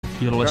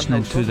You're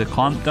listening to the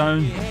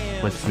Clampdown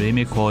with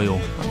Ramey Coyle.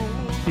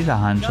 He's a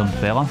handsome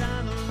fella.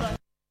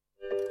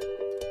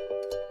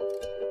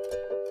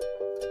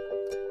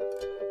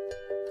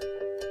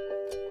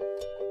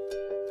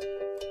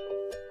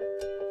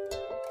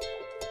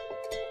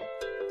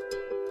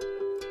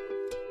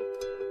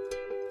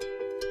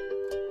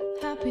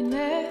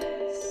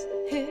 Happiness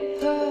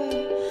hit her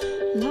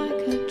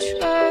like a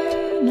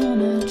train on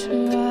a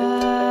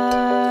track.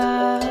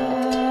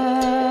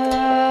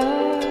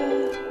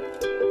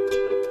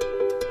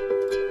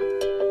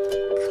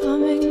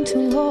 Coming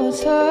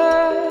towards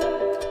her,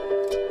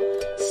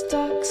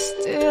 stuck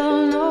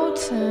still, no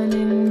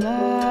turning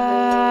back.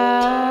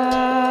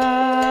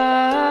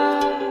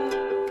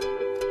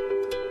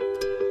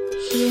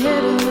 She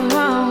hid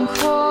around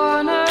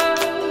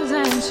corners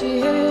and she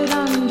hid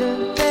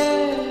under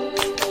bed.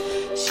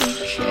 She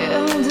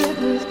killed it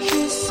with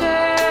kisses,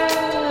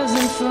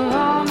 and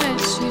from it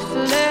she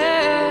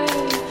fled.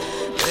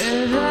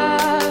 With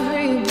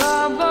every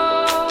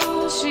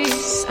bubble she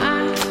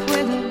sank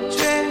with a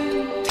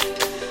drink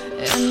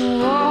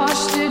and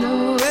washed it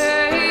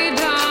away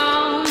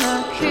down the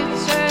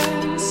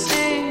kitchen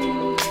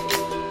sink.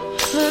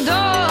 The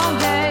dog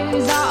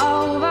days are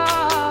over,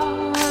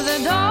 the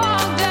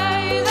dog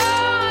days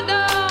are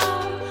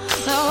done.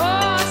 The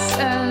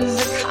horses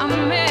are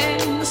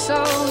coming, so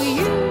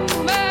you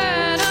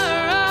better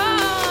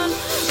run.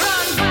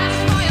 Run fast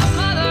for your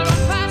mother,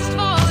 run fast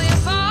for your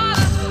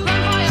father. Run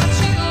for your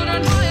children,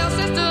 for your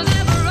sisters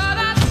and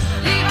brothers.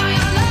 Leave all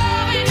your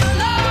love and your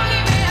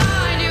longing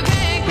behind. You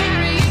can't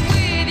carry it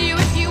with you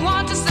if you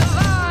want to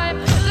survive.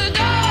 The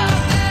dog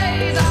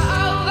days are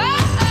over,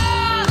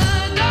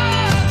 the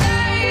dog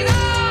days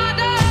are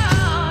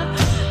done.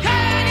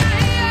 Can you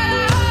hear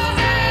the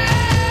horses?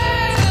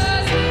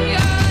 'Cause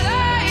here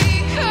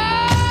they come.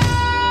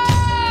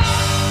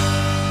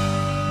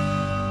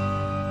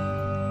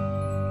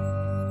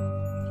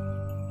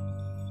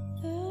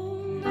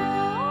 And I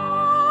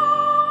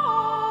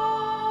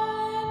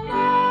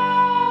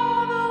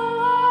never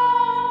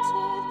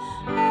wanted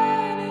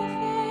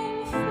anything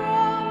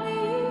from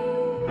you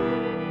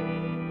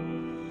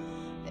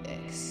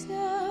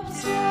except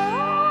everything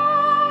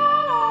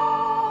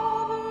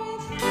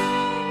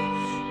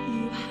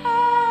you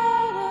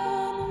had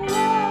and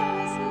what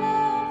was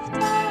left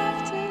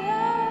after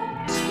that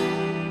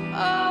too.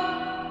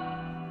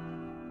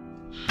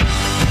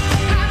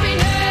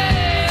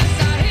 Happiness,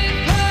 I hit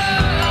her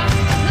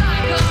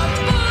like a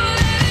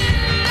bullet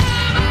in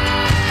the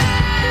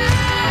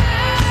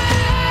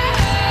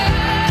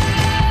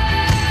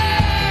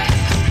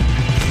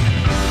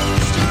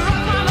struck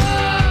from a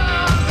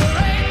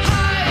great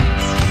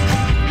height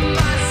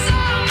by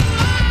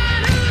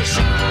someone who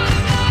should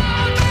have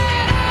known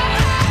better.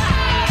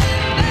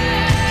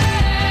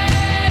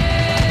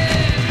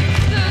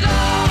 The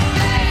dog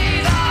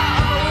days are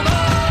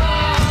over,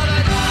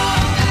 the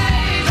dog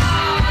days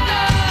are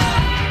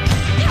done.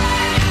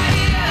 Can you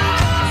hear the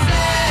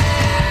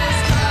horses?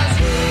 'Cause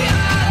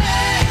here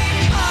they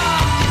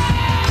come.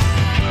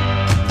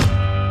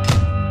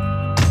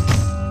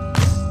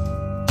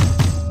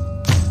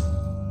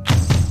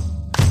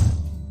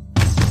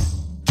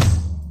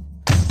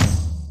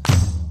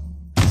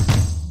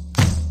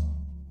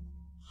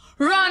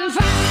 Run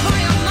fast for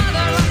your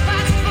mother, run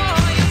fast for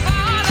your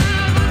father.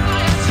 Run for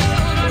your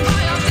children, for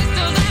your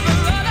sisters and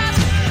brothers.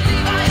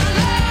 Leave all your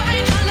love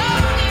and your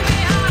longing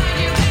behind.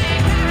 You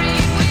can't carry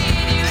it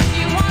with you if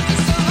you want to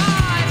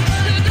survive.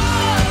 The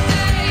dog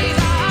days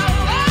are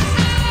over,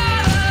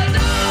 the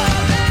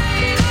dog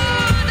days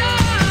are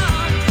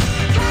done.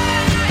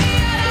 Can you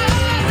hear the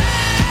horses?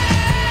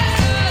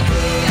 'Cause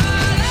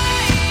here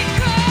they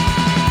come.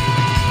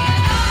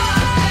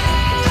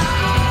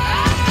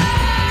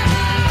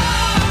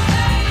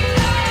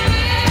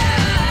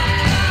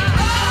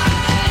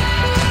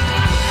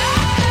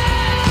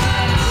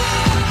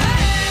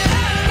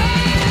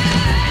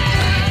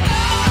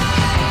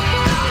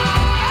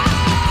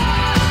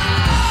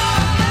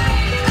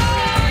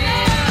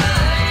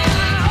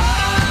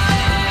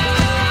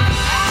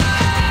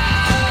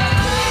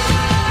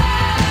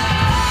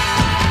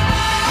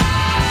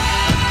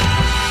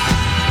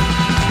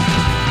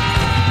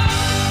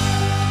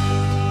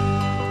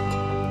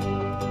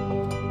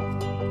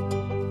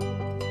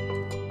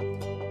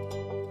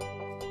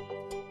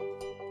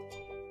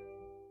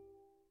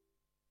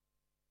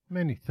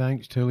 Many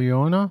thanks to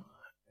Leona.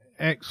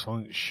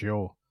 Excellent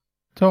show.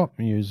 Top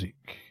music.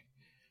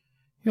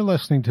 You're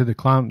listening to the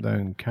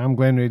Clampdown, Cam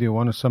Glen Radio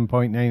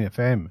 107.9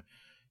 FM.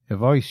 Your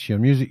voice, your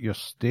music, your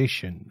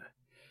station.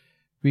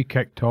 We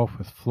kicked off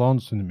with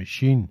Florence and the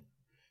Machine.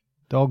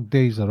 Dog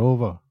days are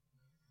over.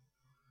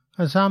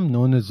 As I'm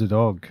known as the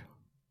dog.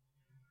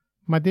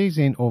 My days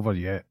ain't over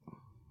yet.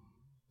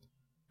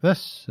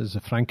 This is the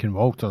Franken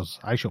Walters.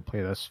 I shall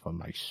play this for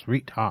my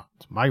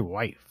sweetheart, my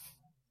wife.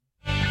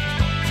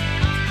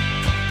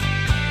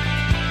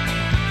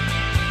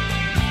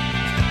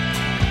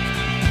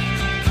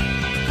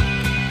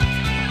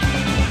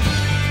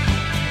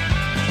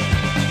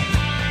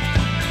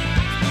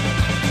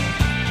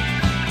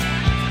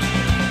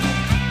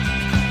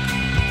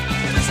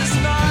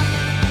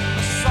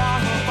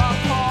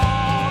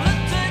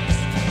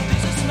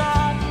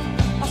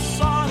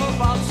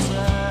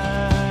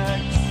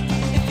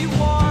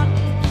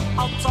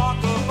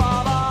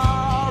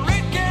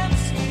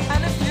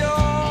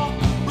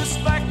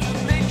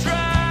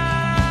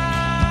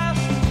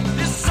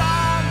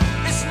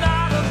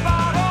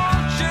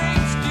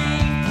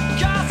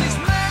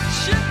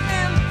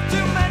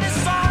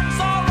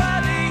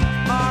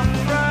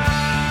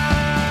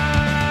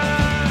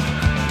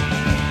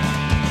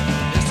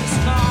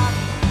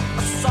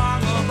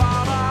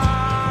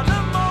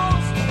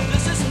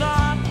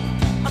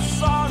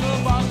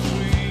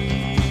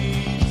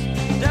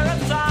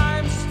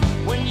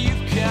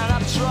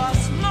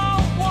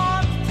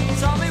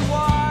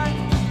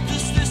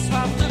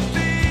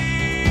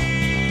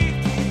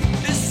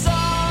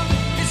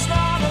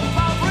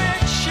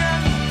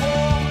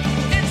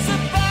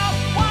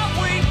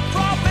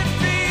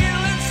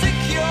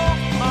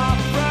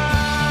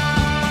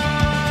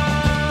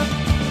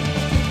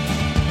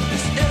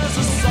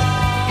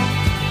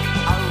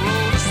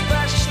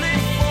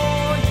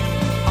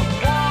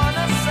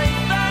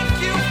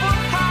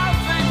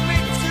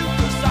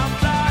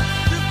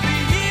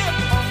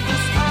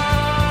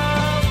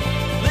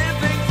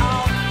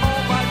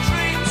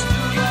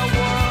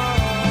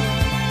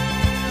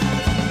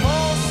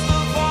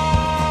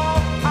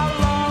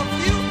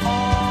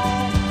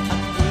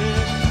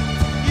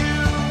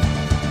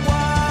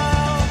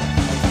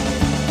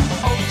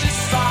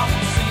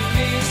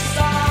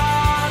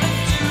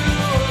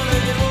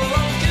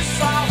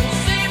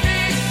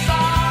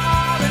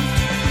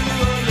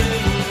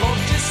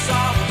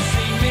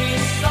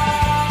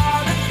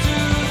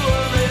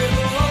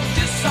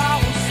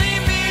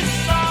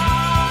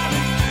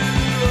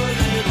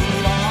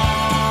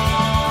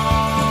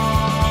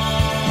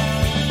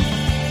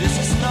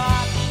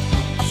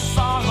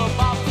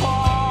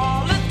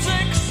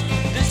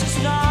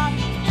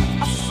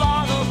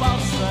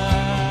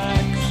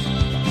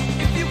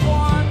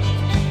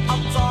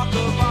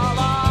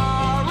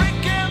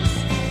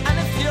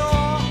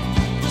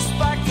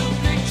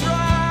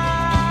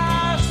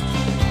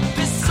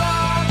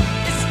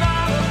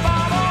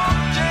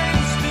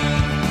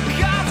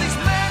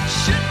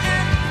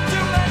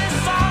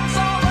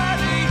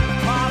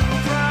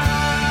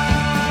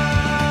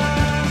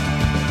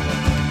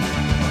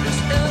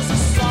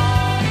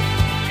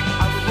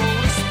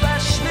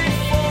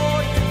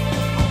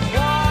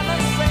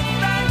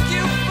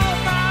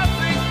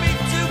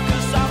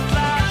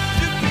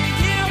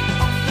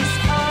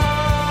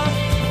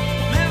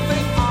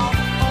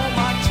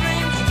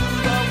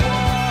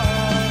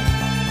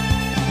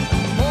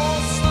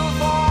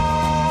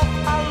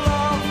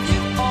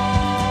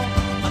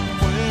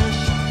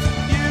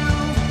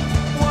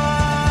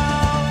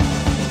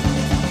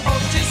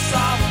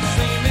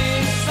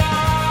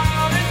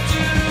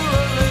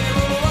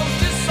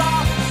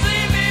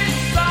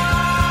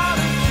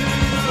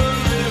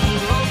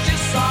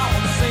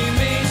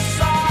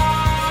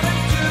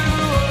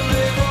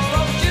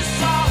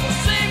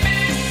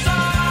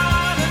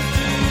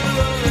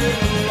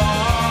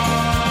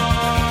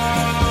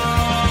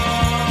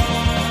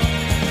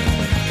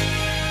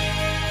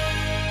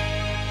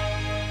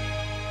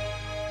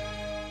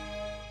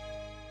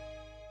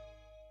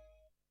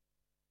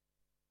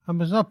 I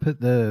was up at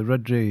the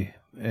Ridley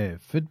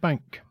food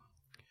bank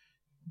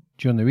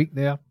during the week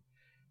there.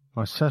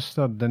 My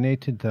sister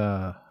donated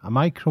a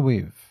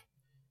microwave.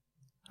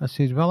 I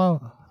said,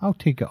 well, I'll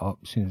take it up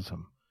since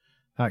I'm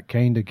that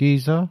kind of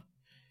geezer.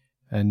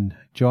 And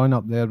John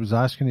up there was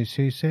asking, he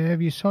says,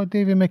 have you saw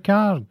Davy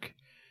McCarg?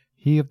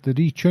 He of the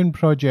Retune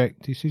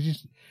Project. He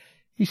says,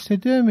 he's to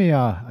do me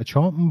a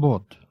chopping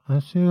board. I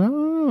said,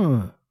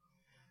 oh.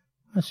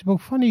 I said, well,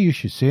 funny you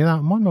should say that.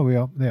 I'm on my way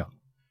up there.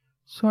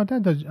 So I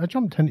did. I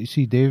jumped in to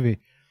see Davy.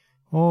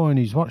 Oh, and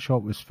his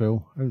workshop was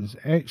full. It was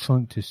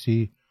excellent to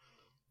see.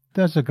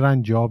 Does a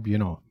grand job, you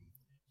know.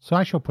 So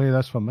I shall play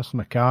this for Mr.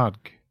 McCarg.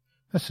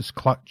 This is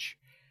Clutch.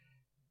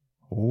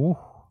 Oh,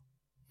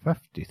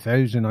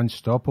 50,000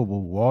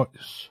 unstoppable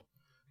watts.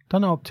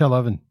 Turn it up to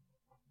 11.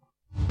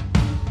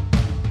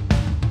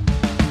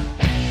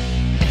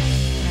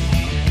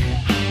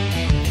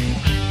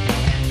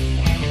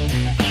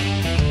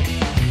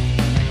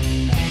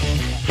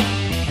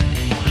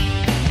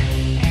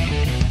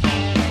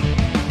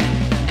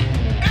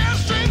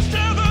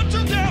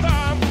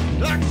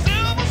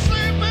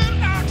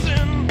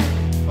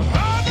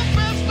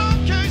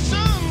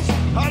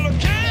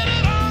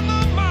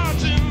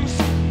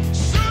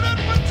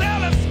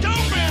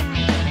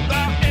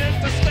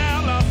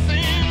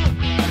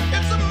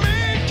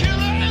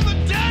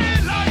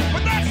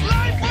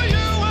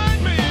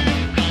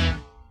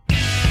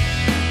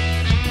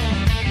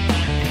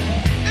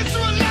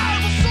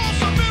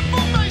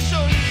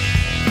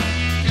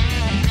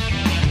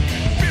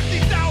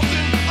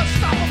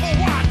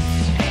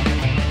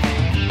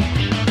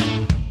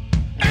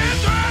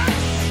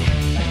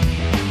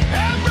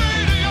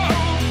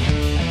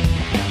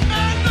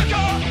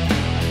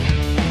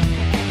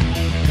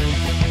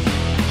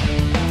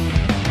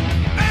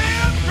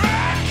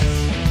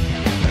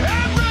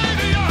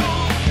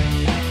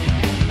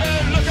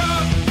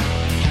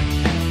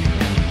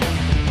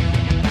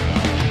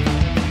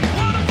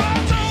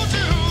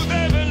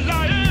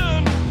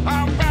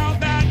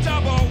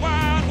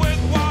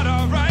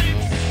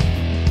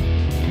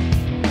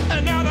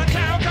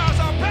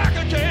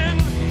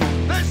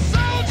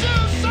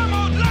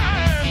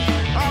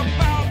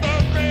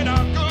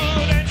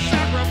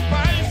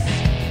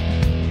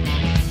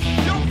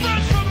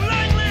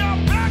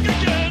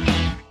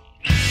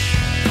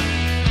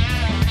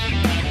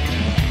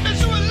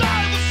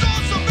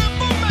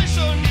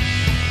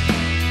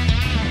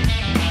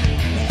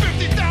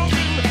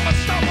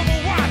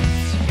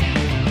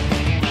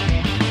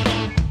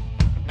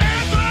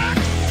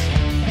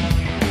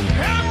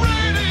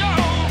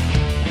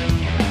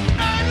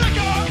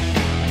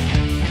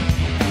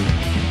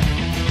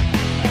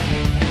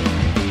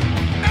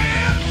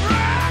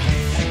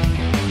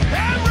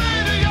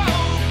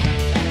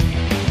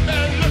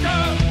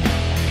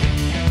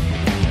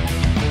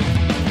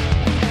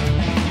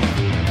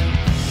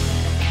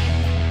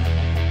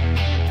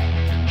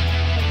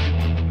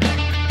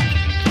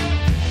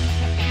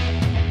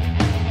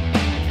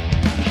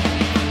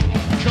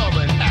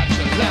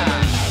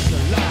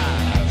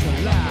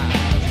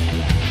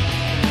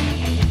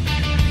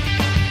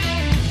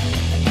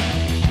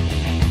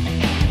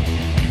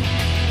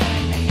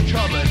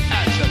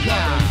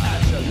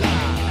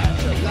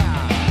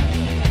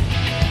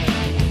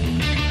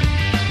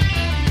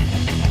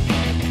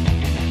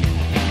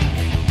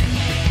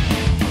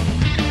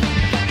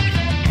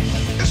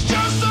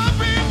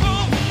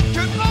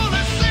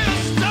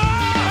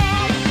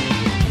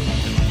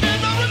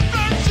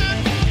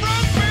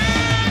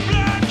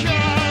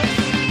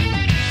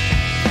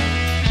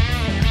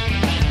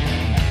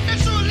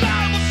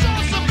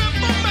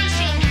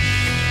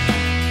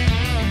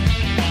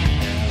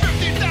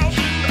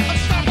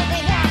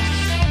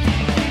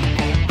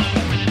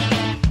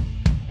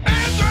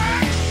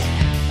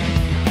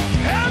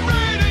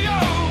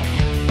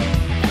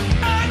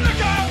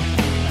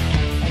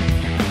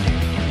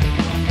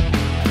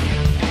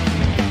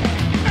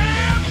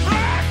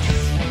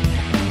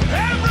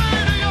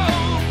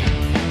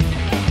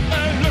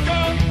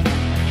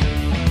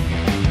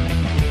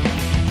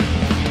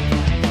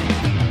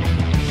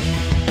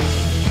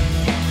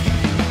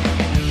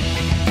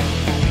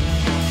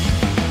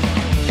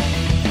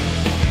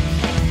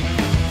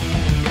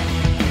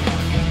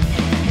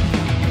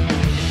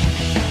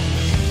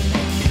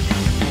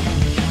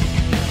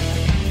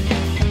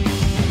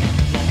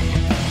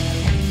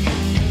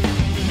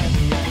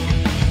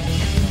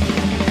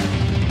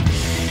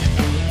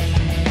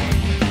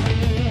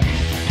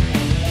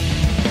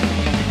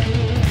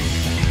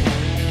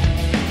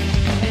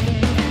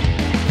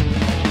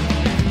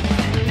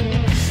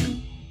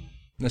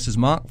 This is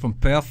Mark from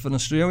Perth in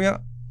Australia,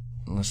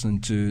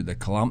 listening to the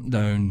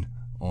Clampdown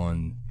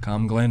on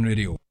Camglen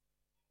Radio.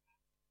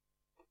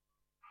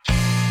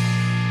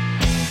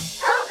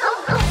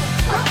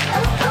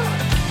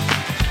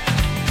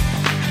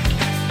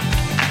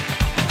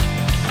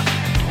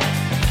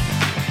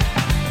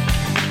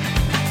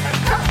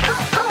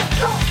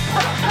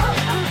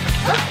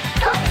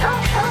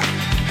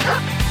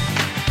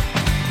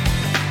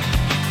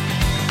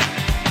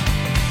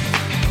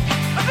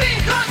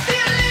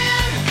 Because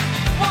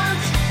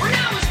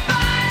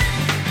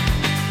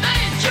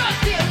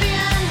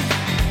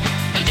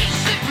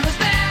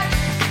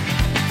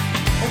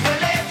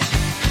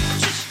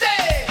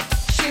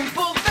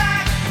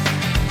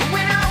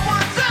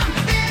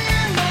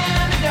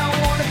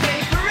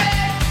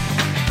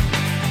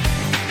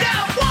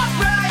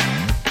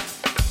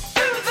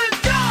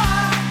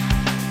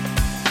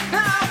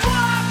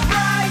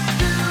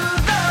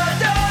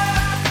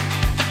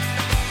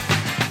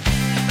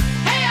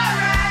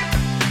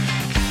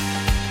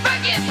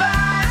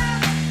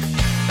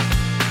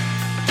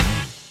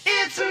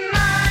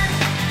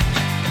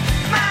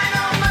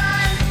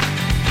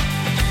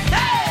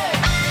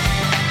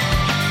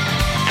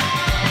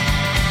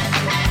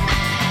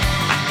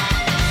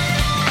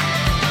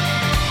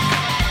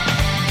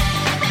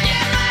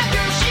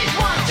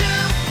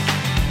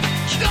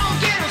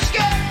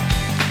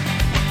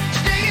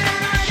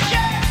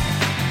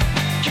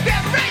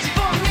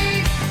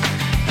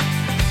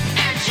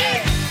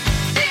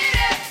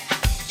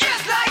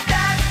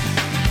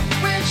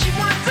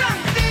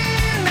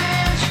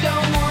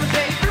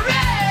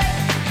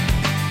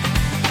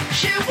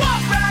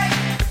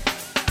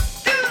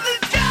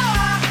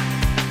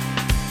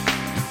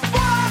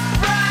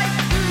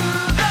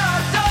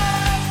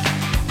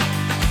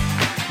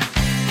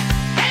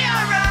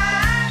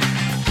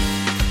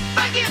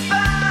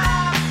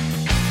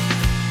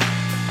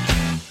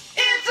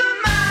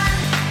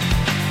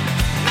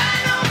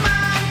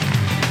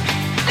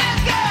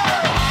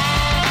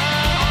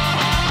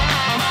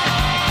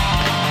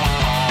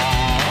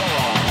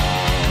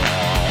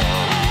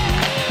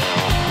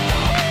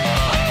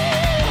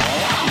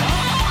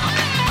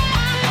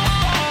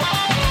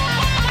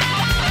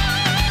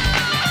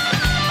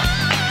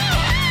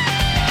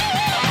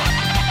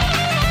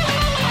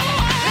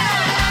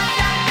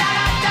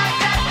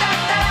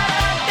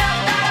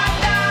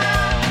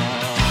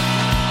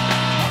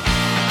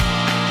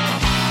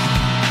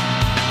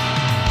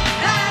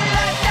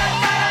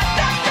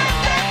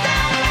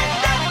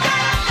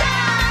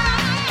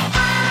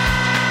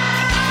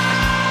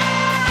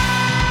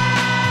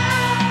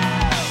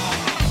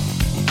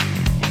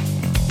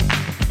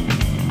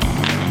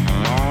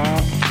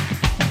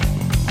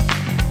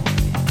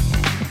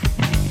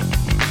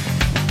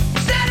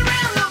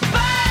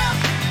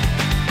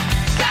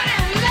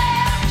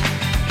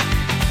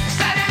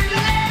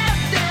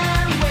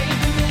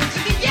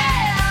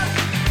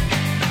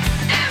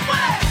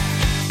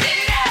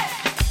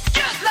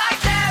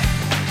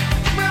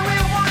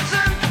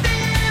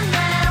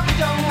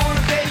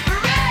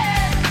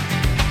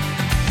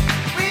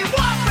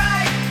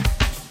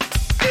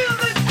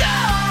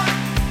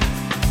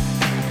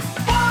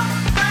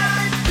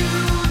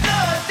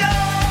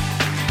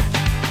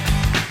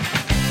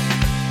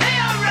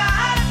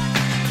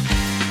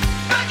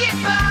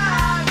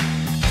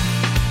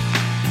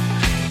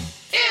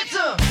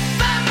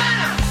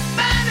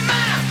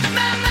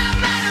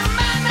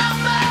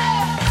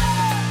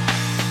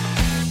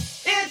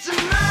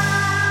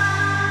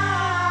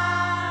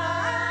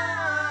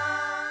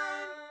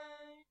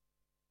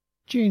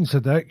Jane's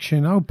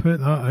Addiction, I'll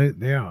put that out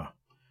there.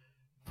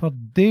 For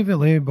David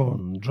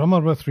Laybourne, drummer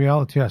with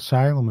Reality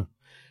Asylum,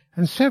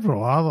 and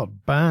several other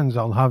bands,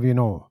 I'll have you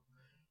know.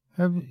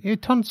 He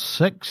turned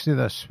 60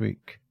 this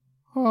week.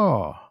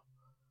 Oh,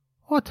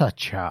 what a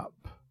chap.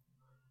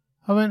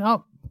 I went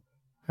up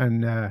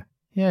and,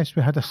 yes,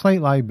 we had a slight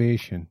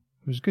libation.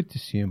 It was good to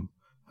see him.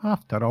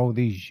 After all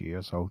these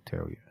years, I'll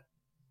tell you.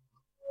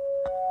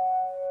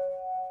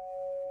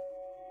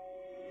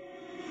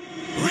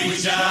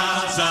 Reach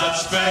out,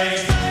 touch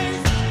faith.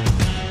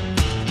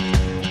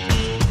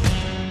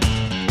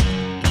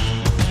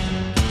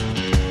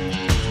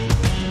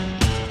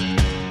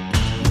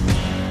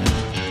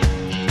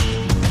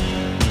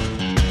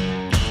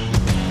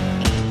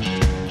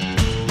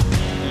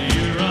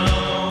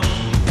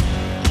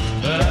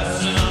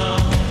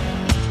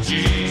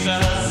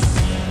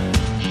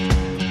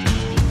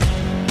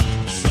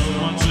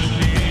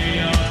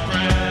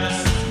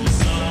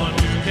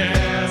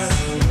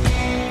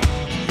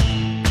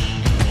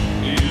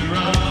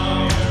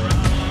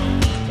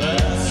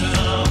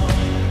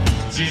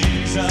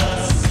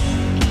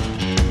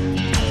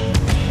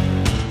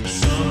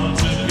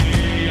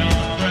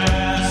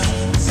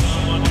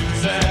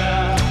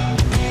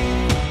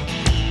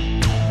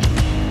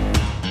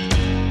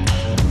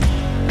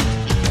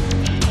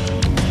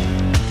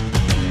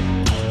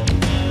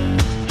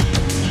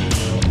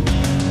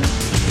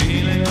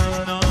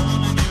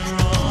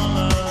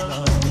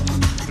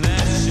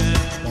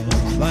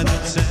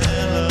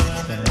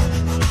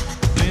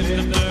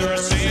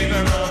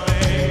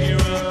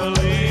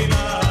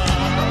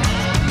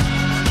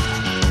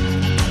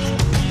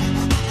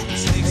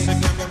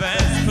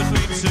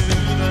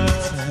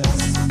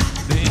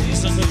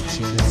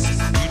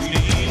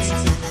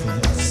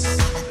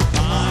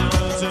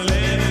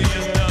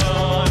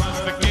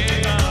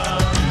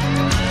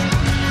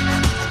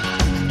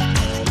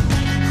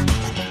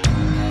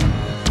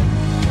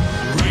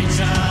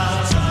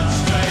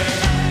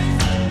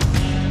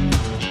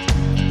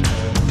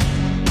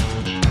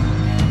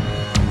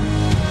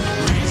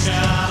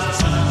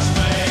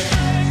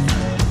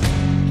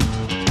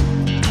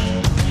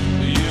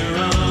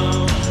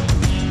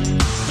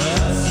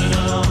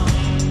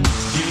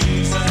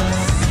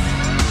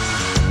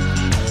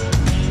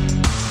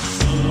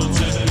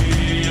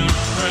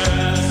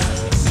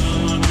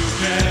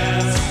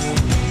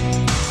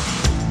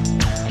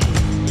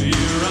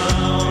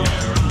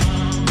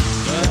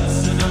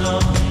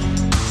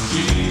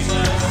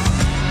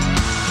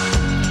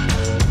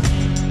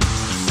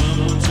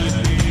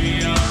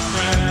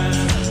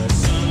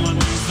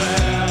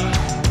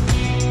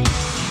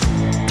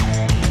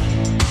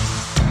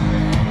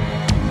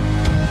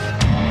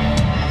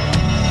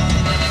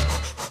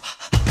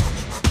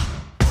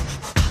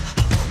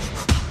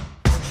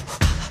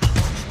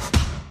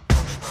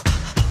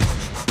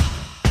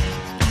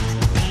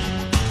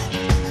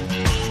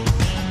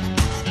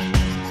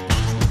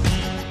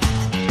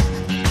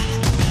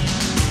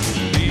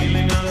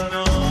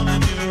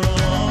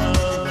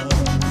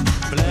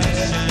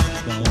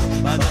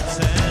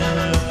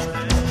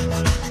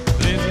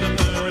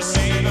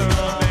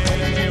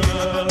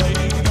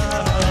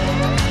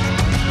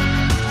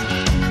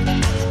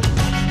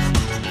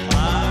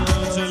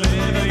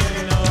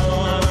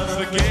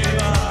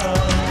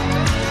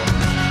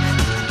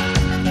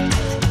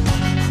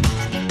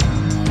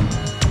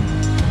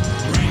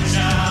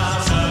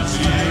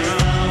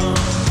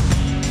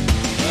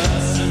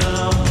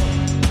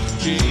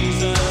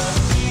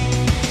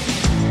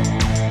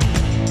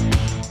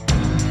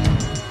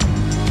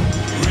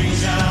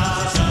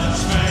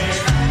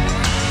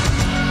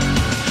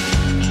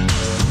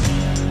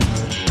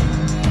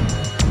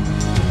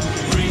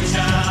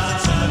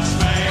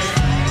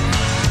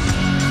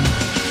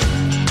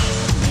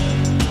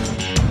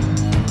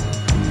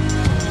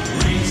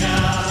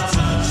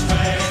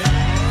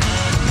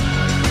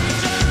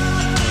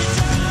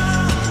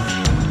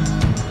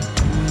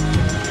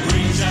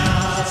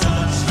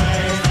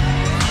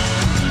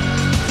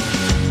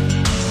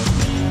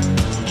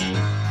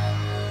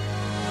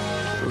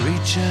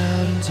 Reach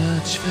out and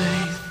touch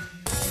faith.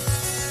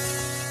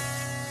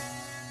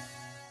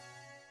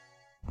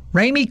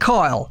 Ramey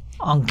Coyle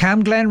on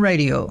Camglen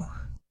Radio.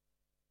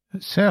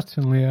 It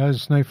certainly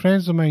is. Now,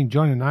 friends of mine,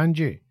 John and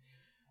Angie,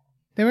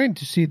 they went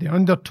to see the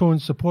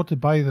Undertones supported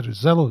by the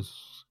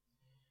Rosillos.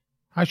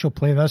 I shall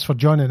play this for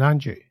John and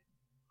Angie.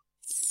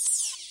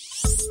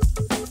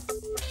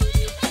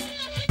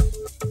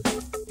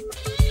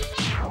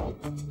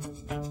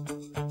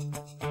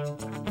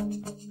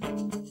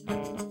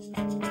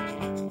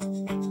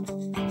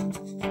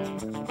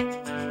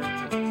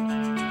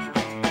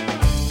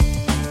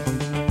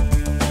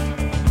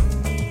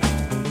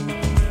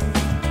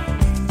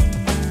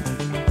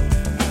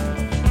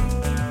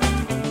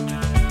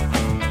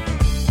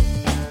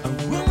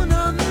 Woman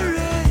on the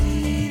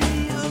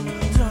radio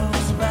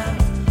talks about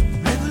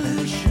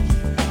revolution.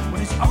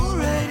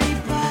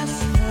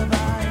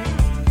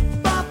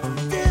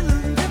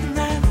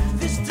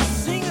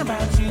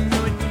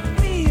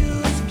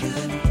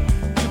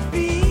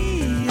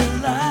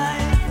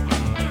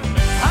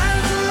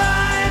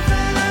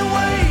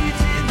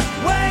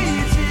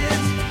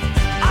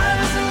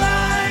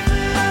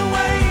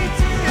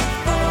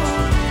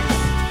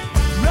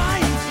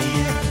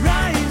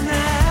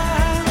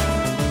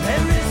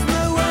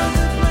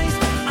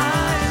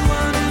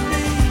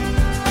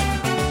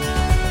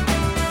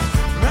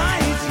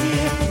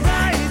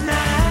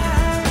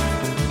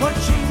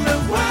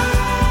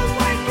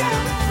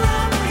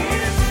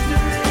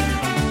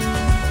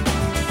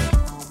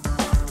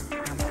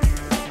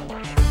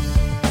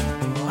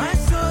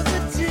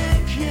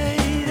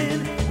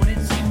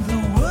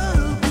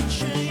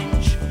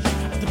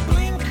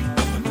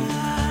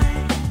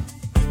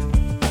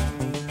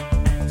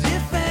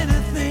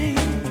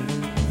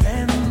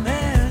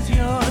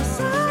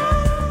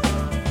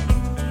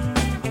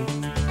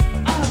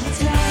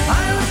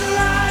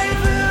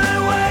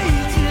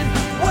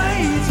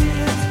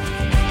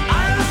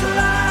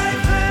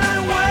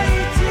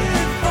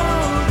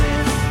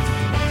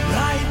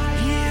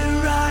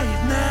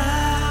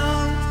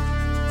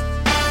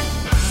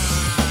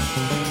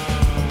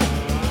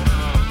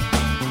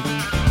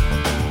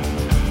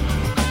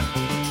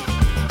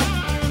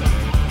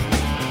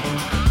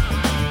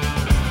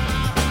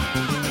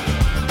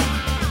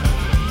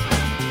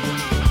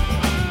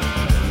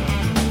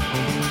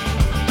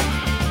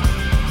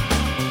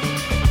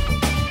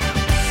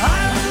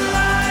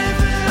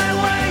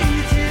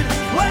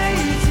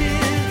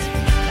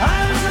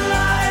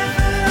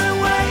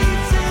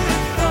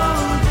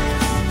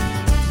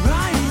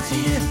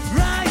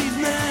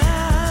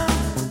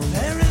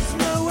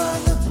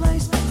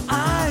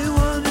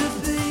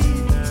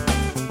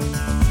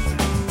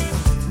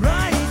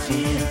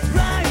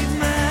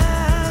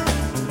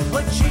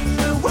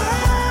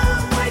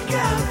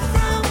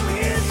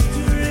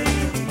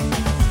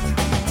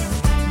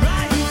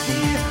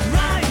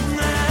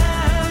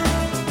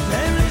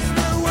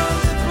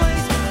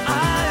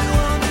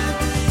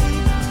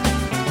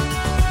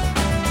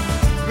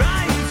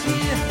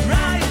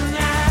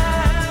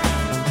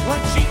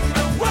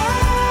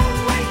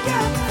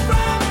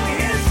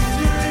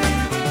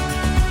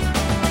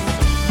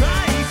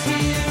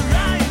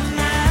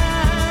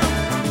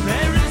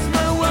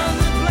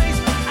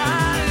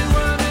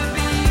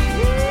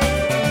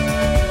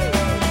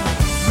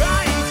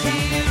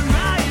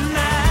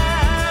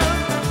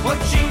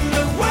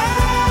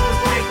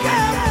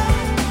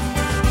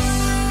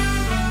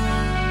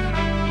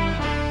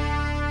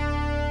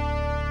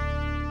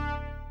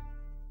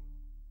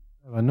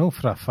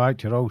 know for a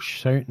fact you're all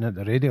shouting at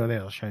the radio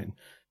there, shouting,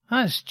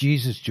 "That's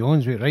Jesus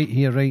Jones right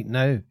here, right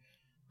now."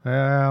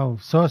 Well,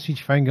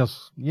 sausage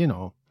fingers, you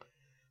know.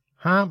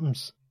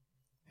 Happens.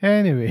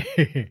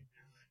 Anyway,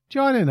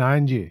 John and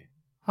Angie,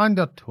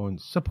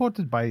 Undertones,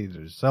 supported by the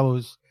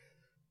Rosillos.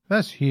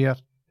 This here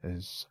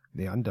is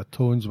the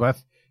Undertones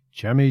with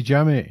Jimmy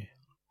Jimmy.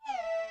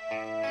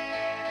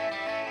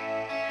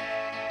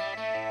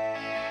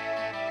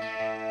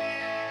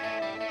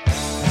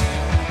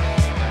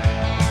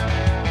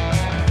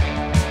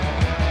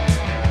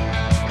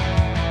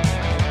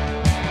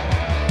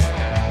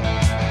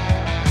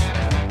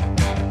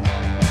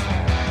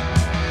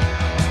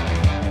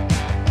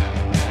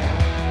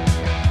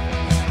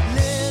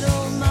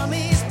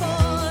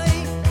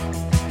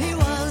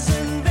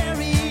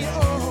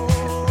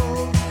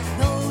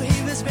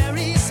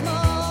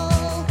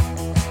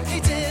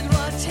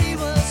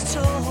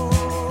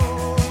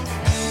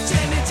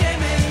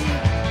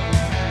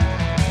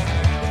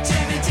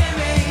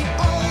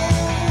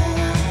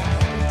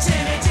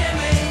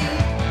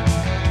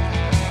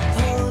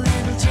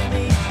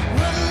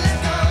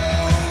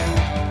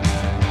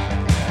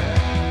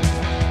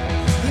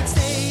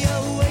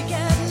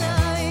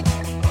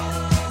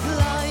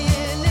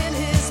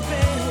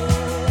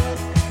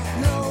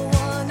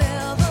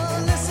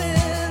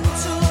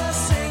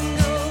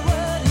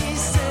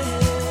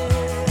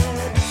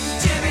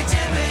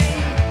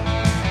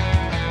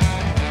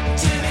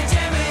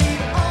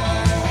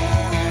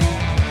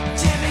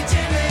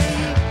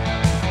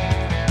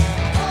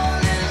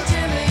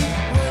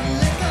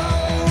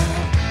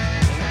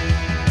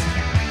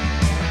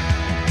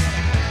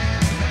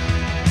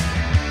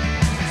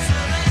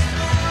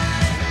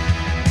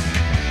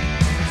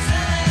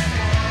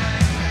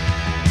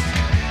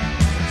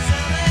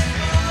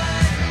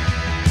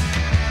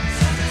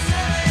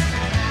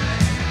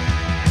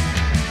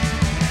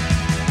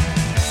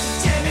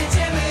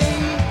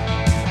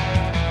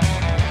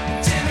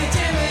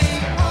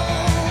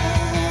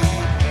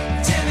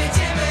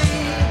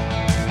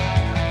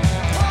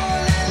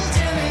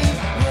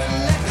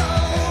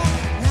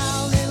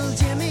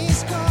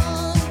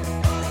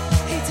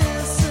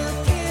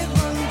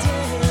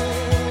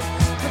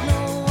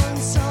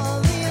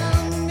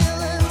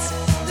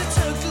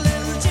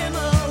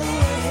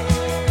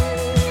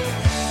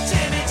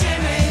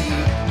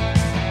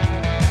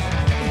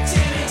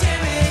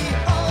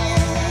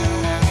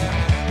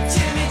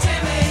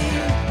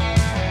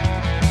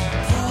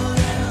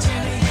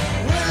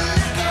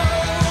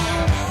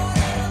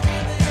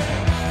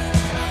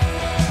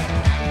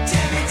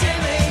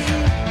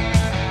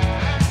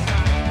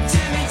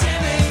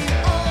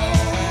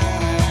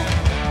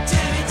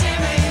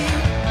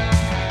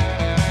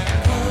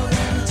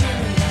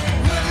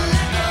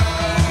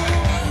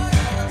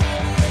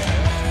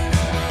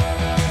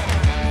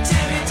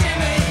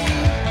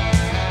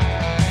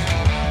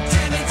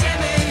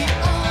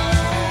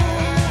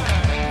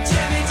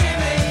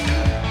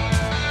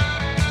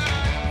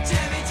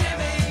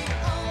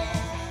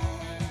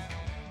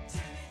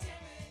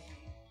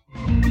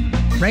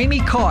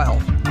 Ramey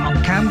Coyle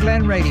on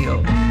Camglen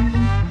Radio.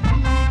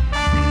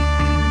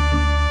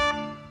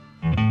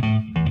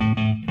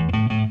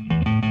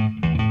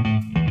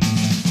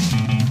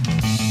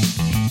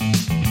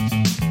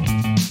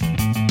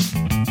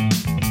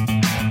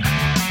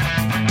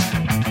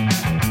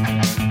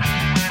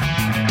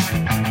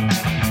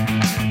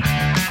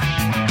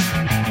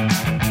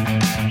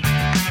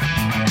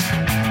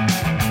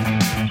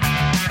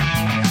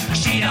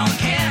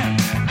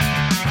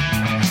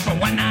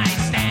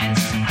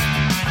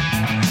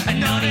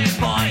 Another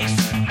voice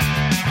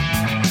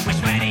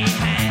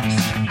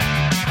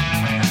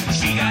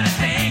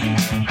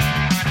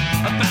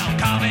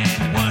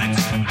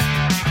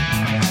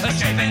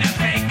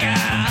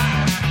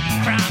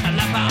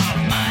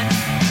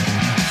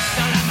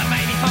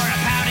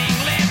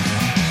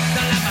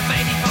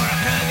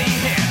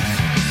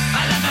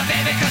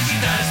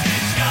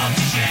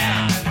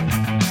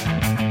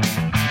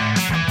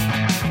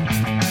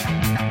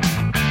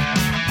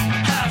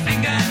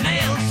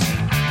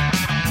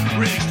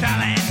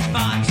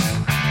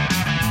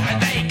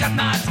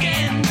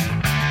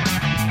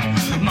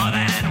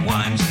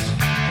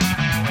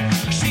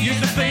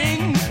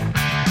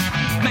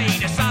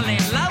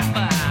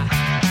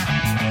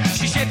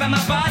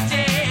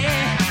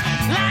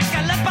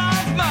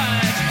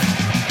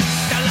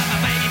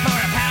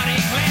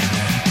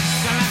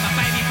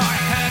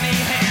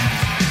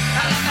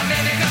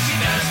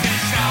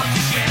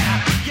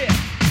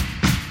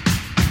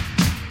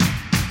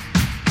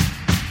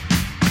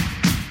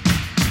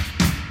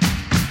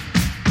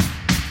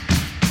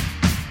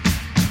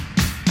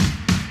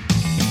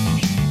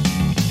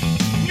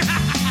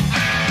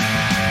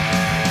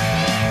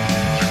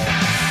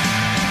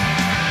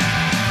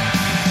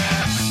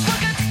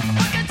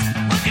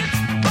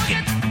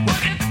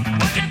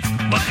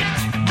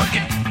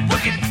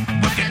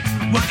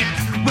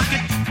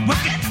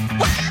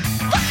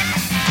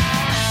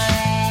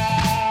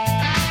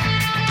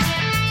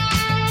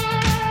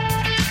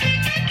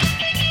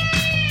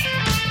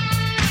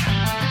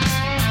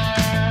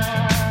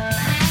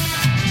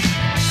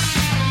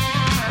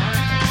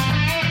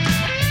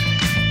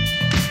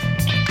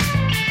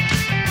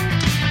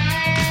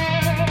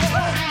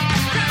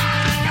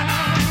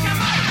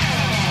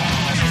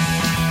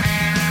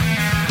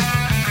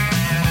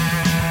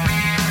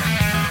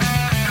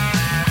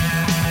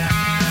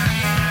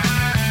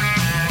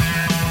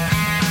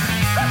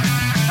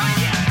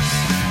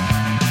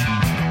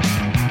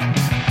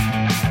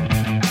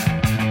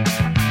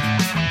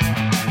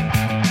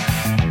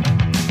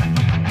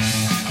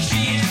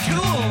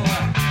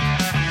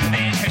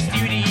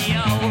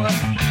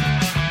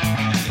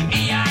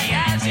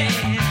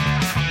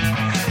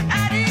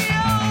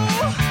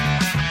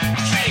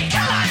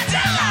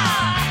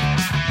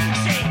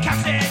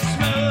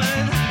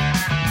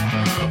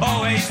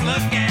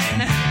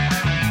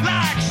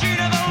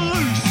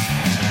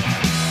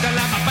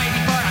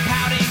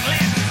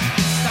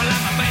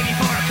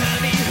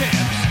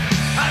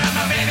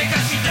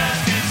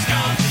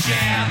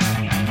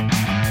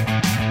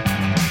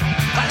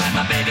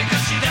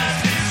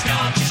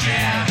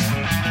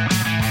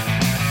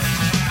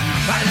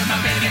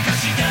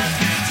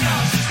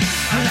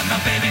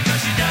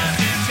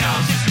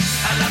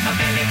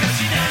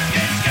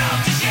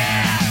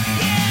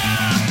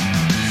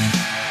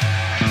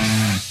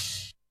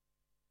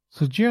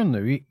So during the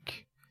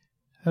week,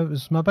 it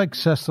was my big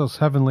sister's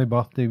heavenly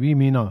birthday, wee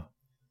Mina.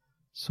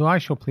 So I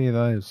shall play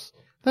this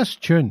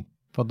tune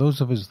for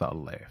those of us that are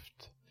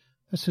left.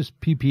 This is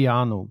P.P.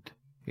 Arnold,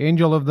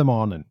 Angel of the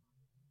Morning.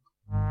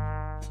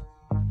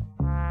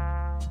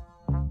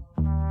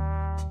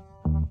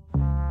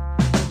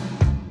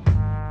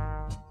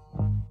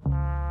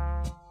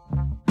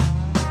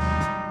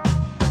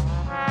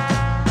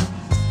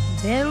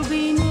 There'll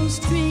be no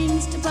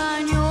strings to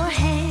bind your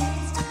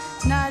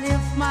hands, not if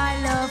my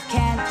love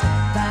can't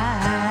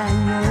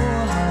bind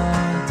your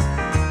heart.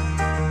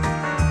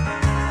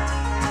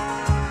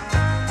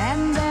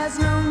 And there's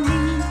no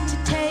need to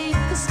take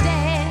a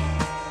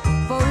stand,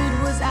 for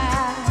it was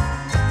I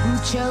who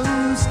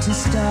chose to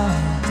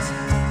start.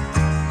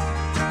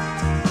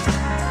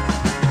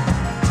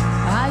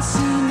 I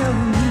see no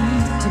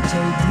need to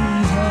take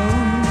me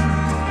home.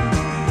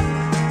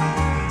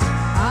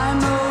 I'm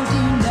old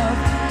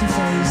enough to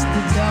face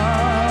the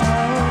dark.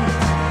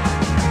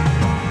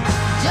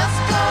 Just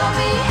call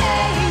me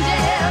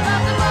angel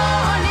of the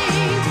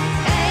morning,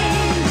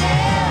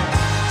 angel.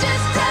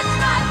 Just touch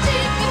my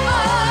cheek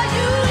before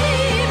you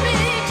leave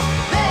me,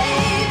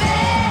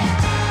 baby.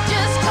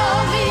 Just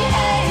call me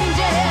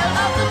angel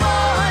of the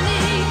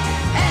morning,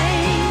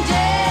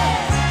 angel.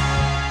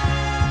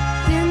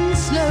 Then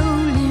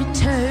slowly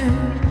turn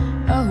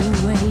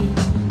away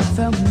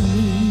from me.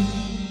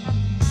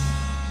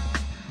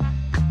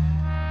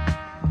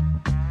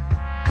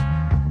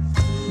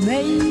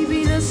 Maybe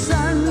the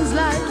sun's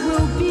light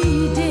will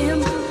be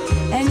dim,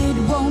 and it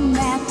won't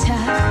matter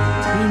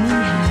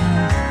anyhow.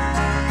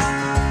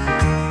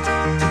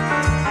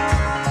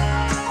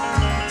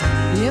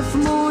 If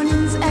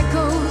morning's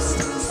echoes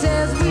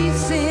says we've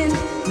sinned,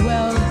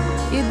 well,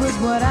 it was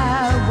what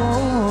I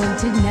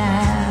wanted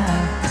now.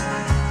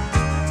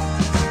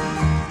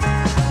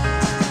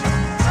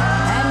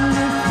 And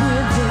if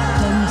we're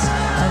victims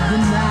of the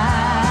night,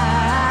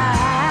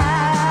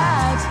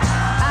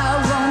 I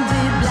won't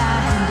be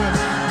blinded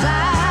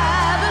by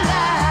the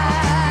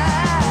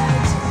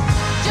light.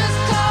 Just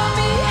call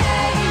me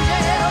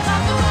angel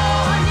of the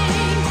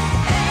morning,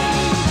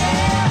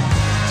 angel.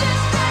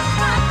 Just touch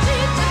my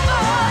cheek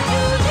before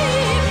you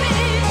leave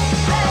me,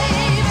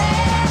 baby.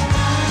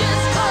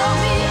 Just call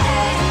me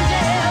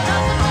angel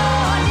of the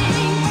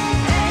morning,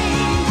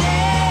 angel.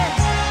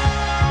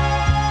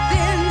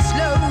 Then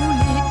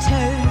slowly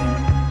turn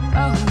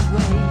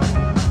away.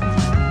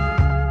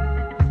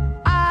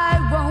 I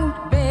won't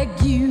beg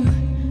you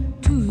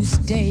to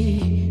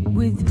stay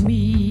with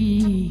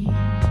me.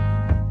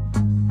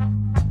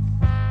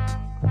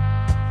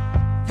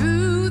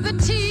 Through the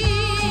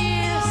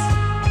tears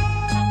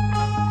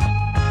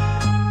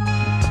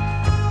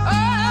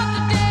of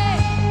the day,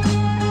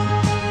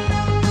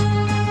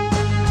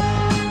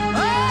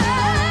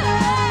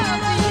 of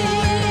the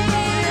years,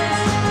 baby,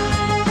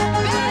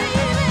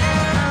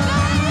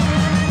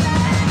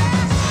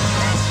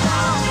 just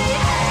call me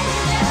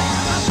angel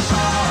of the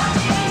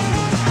morning,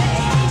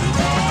 angel.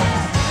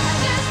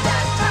 Just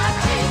touch my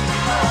cheek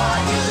before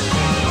you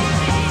leave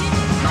me,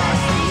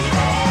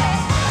 baby.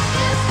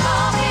 Just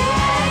call me angel of the morning, angel. Just touch my cheek before you leave me, my sweet baby. Just call me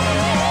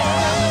angel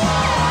of the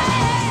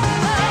morning,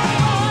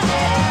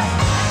 angel.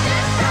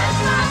 Just touch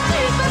my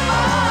cheek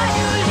before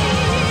you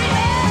leave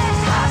me,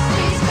 my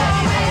sweet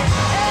baby.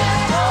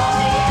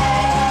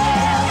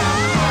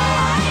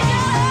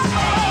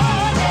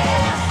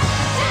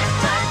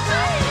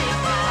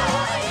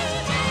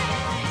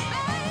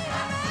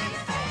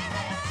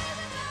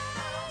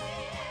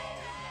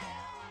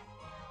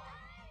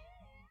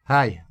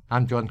 Hi,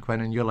 I'm John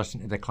Quinn and you're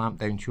listening to the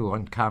Clampdown Show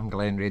on Cam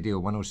Glen Radio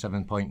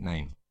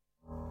 107.9.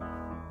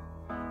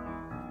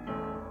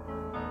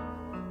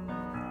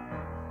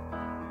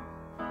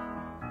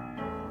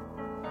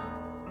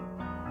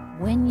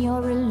 When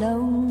you're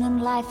alone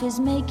and life is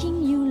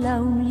making you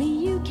lonely,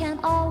 you can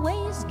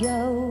always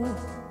go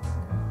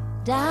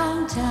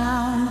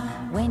downtown.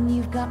 When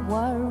you've got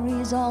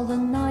worries, all the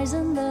noise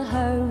and the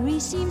hurry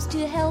seems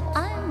to help,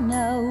 I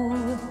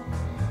know.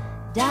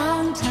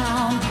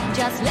 Downtown,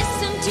 just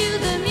listen to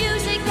the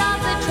music of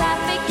the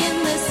traffic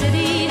in the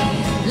city.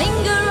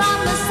 Linger on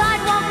the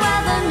sidewalk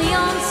where the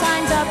neon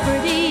signs are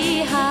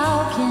pretty.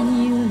 How can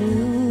you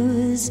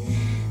lose?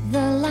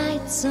 The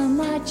lights are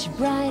much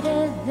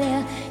brighter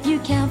there. You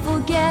can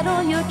forget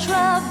all your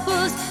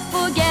troubles,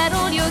 forget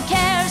all your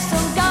cares. So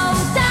go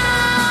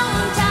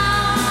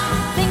downtown.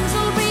 Things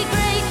will be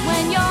great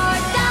when you're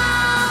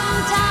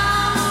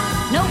downtown.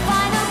 No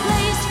finer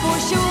place for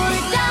sure.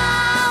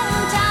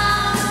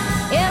 Downtown,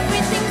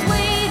 everything's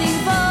waiting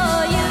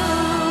for you.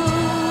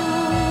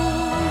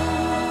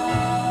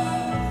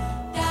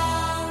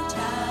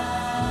 Downtown.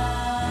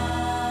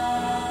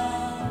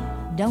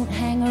 Don't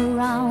hang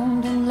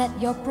around and let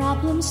your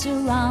problems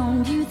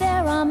surround you.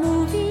 There are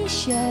movie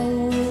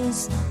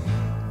shows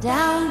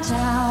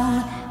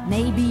downtown.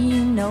 Maybe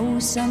you know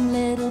some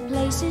little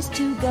places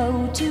to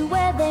go to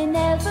where they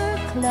never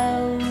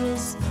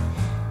close.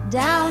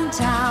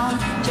 Downtown,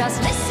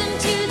 just listen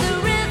to the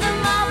rhythm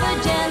of a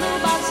gentle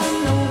bossa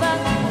nova.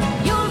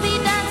 You'll be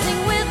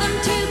dancing with them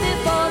too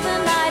before the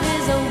night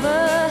is over.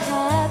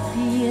 Happy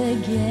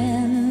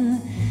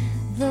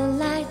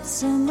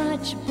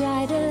much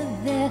brighter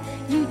there.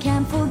 You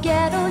can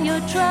forget all your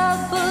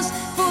troubles,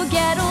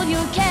 forget all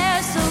your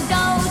cares. So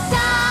go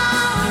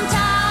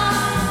downtown,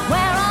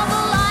 where all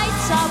the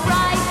lights are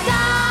bright.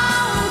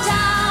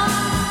 Downtown,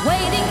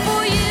 waiting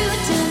for you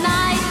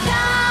tonight.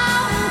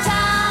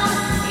 Downtown,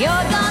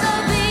 you're gonna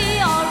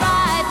be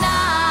alright now.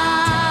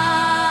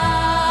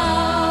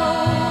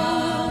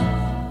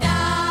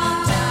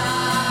 Downtown,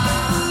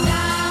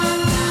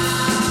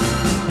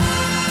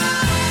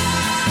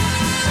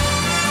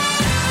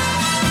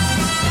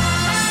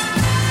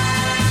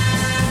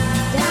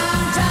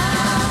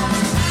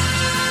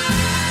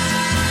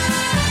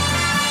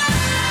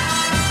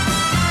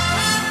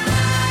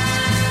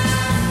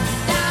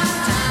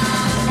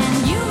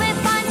 and you may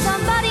find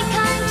somebody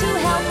kind to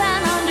help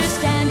and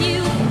understand you,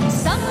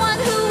 someone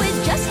who is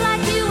just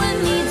like you and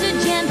needs a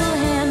gentle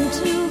hand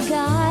to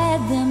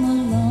guide them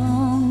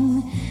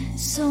along.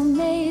 So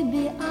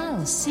maybe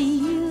I'll see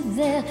you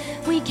there.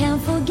 We can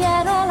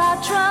forget all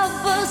our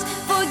troubles,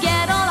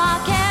 forget all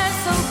our cares.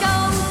 So go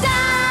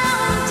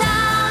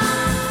downtown,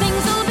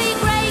 things will be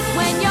great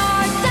when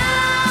you're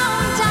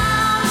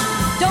downtown.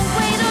 Don't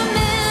wait a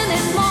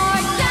minute more.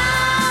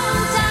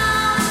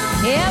 Downtown,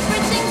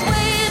 everything's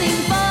waiting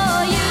for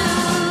you.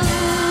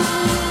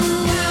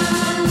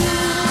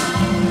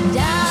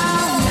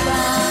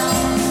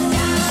 Downtown,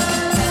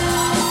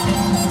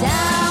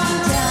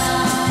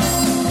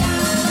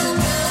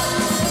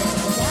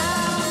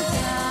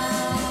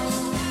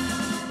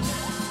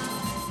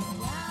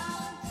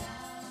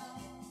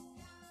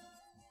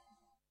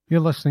 You're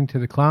listening to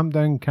the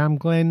Clampdown Cam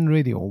Glen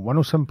Radio,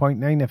 107.9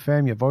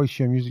 FM, your voice,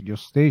 your music, your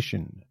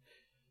station.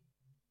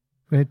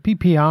 We had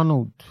P.P.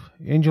 Arnold,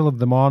 Angel of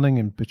the Morning,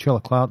 and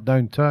Petula Clark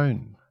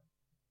downtown.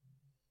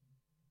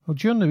 Well,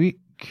 during the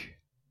week,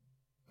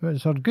 it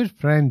was our good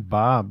friend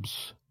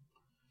Babs.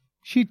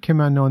 She'd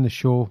come in on the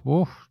show,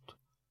 a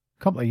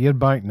couple of years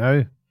back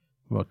now.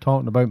 We were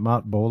talking about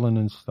Mark Bolan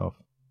and stuff.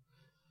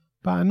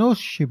 But I know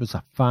she was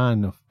a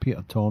fan of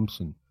Peter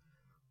Thompson.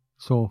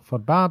 So for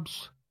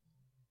Babs,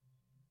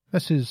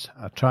 this is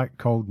a track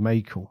called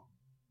Michael.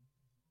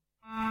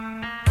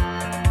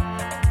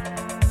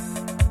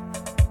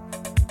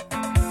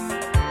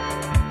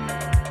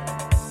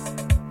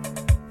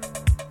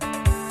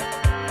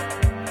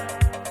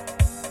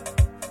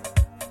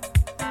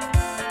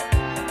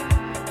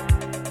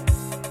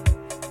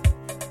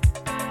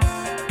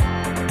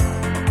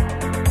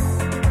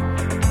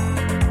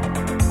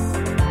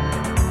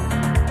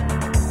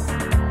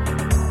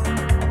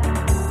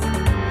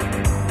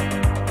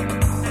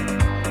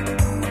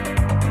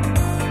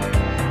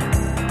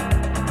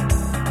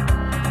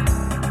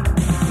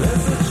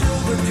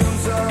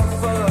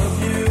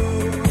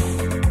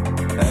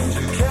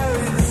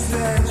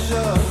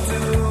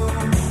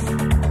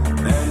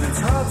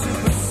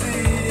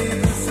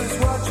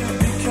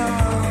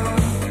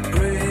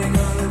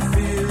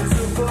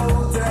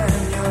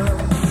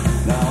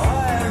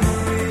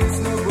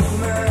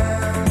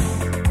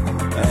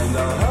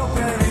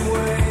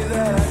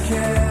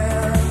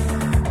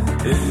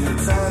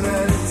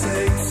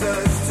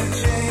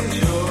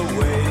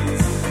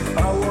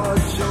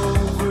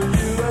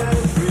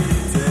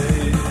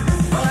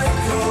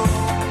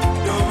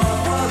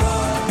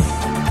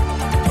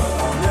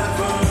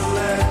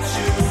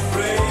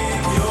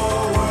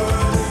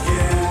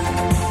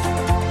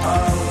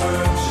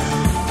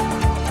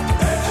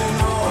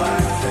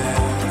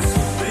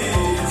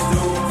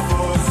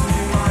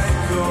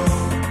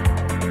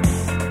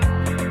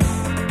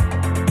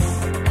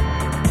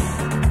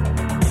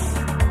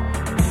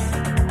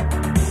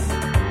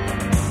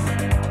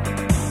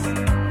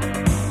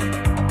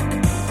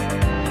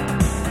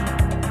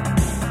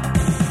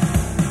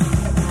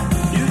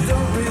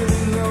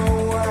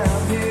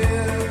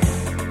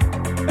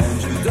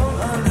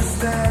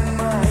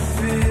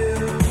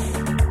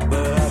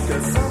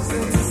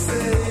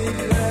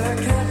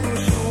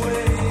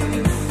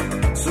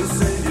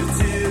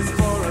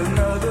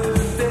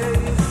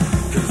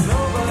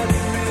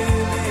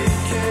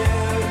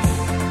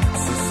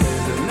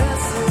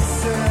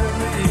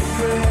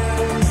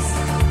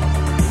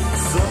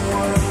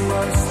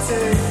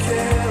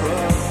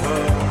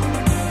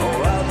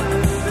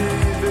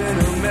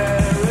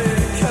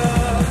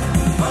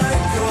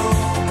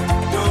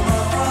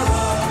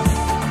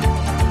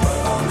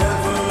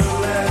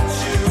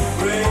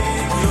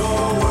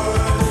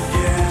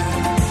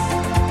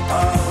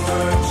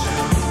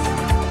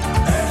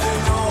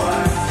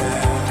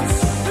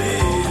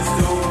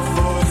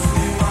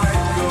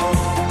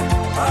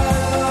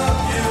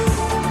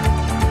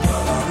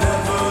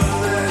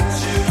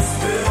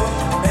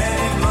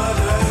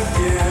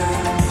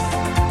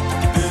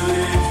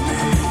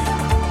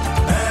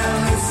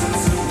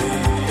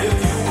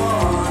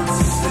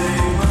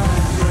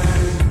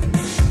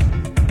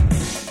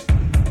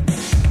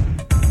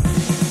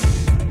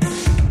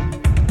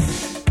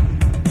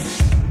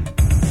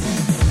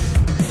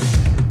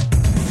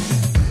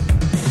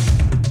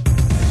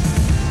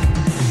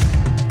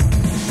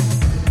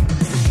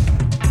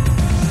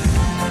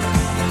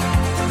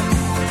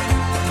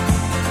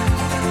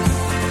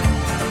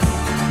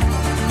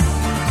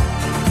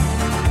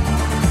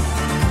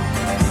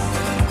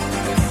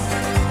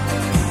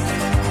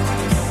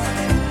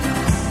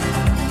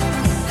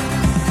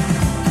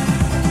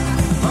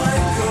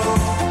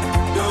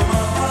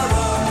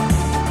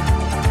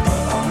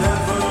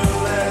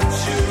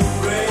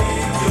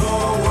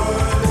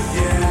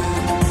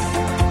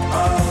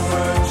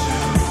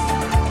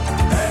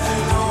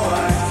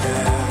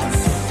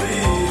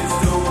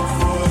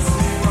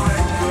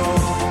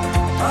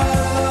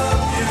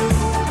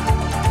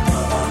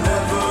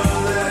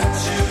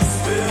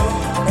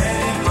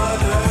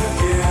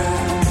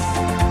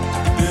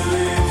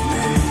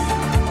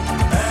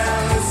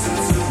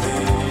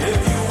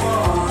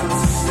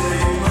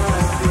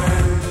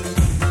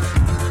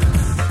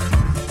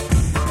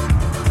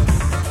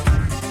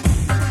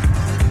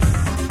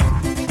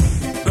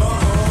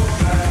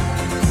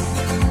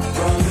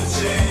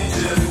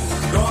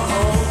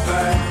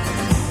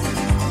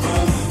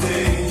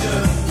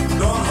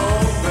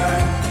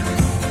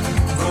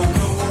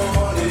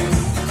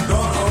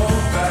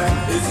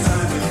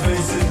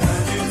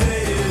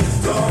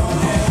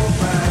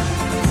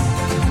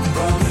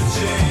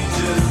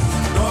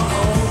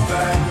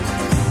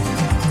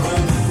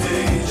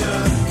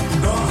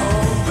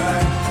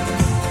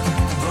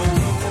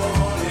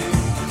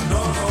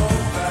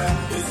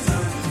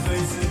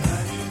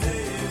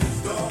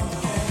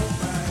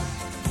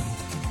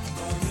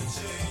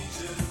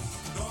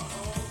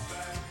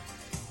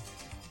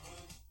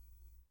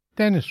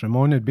 Dennis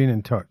Ramon had been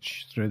in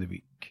touch through the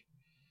week.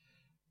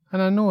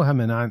 And I know him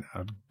and Ant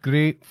are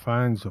great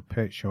fans of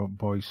Pet Shop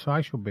Boys, so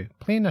I shall be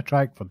playing a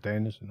track for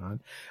Dennis and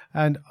Ant.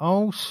 And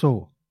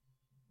also,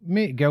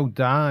 Mate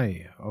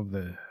Gilday of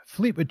the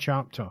Fleetwood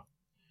chapter.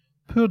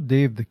 Poor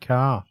Dave the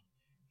car.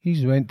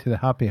 He's went to the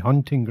happy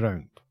hunting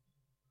ground.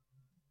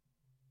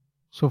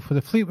 So for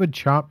the Fleetwood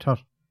chapter,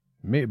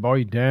 Mate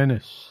Boy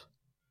Dennis.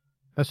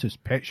 This is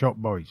Pet Shop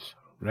Boys.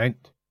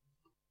 Rent.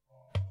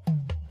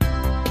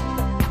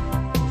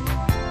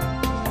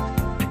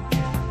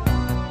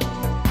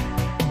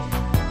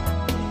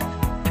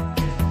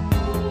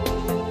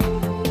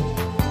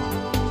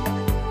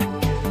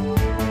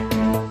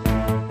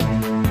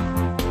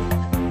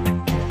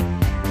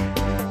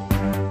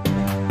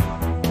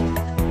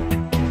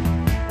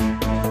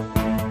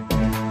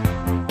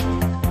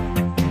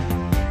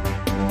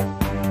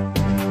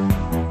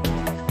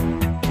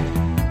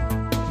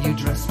 You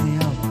dress me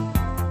up,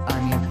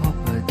 I'm your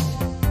puppet.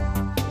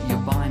 You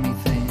buy me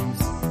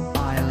things,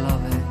 I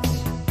love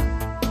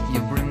it. You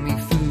bring me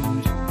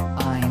food,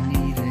 I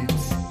need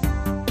it.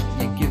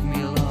 You give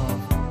me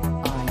love,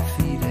 I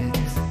feed it.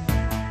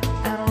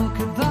 And look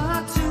at the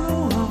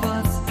two of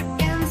us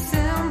in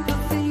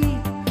sympathy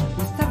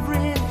with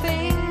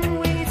everything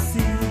we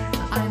see.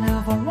 I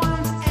never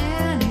want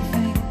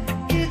anything,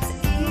 it's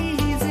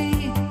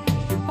easy.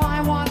 You buy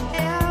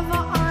whatever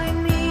I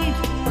need,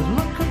 but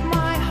look at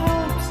my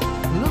hopes,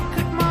 look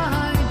at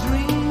my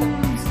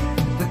dreams,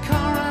 the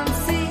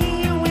currency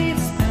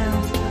we've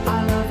spent. I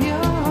love you,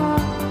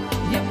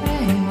 you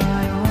pay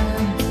my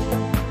rent.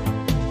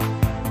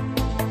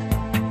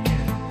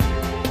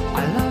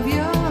 I love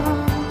you,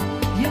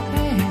 you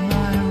pay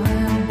my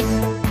rent.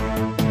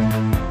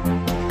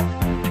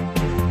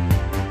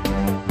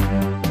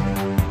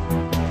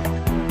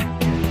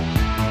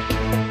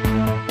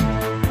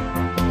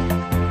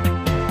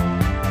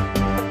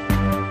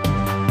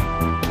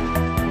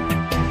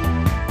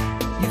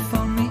 You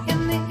phoned me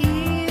in the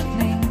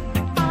evening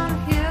on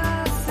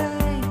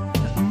hearsay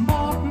and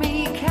bought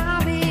me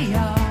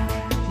caviar.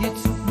 You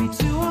took me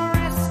to a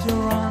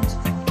restaurant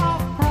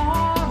off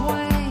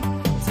Broadway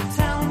to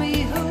tell me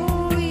who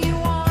you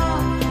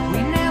are.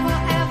 We never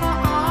ever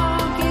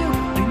argue,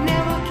 we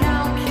never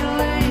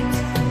calculate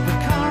the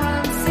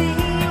currency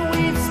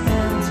we've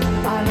spent.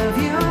 I love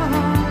you,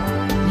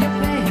 you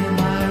pay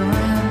my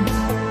rent.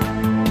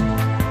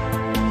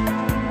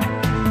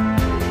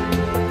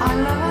 I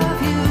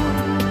love you,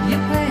 you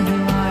pay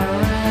my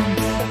rent.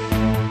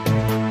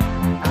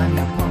 I'm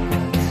your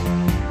puppet.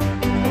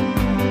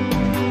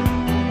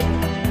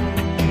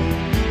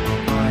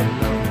 I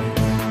love it.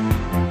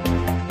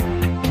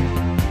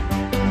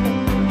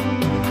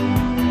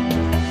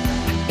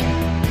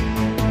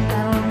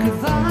 And look at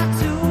the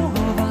two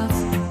of us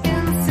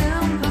in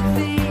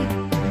sympathy,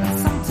 and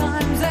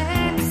sometimes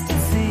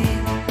ecstasy.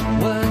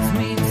 Words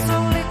mean so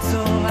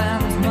little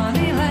and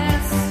money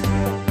less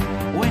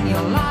when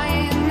you're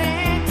lying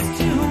next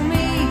to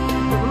me.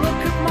 But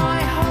look at my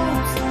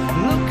hopes,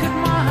 look at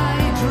my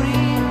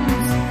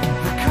dreams,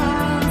 the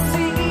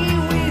currency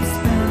we've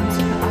spent.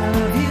 I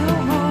love you,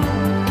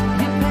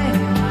 you pay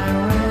my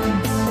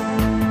rent.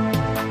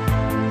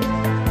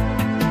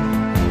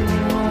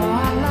 Oh,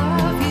 I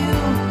love you,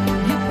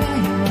 you pay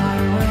my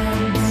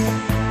rent.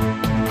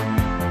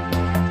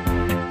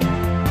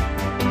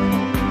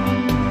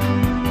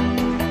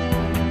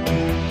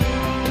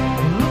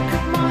 Look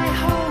at my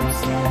hopes,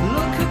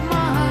 look at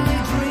my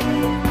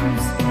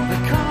dreams, the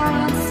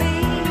currency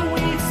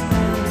we've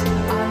spent.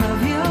 I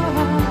love you,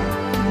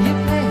 you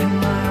pay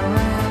my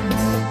rent.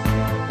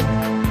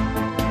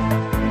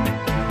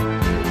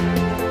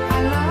 I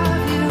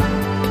love you,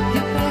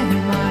 you pay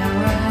my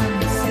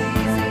rent. It's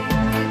easy,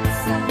 it's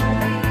so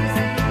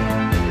easy.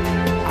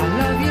 I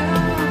love you,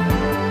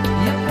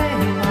 you pay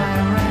my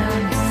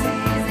rent. It's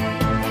easy,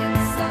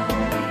 it's so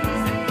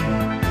easy.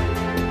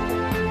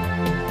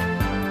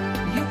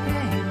 You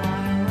pay my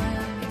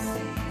rent. It's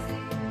easy,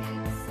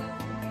 it's so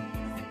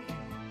easy.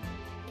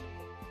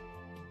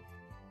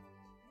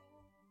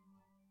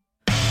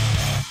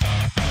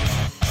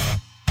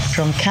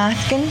 From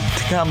Cathkin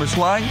To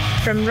Camerslang,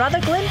 from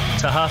Rutherglen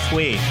To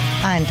halfway.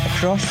 and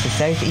across the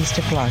southeast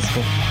of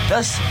Glasgow.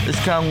 this is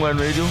Camglen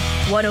Radio.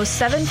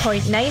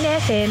 107.9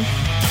 FM.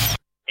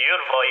 Your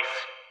voice,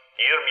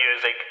 your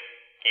music,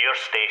 your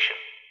station.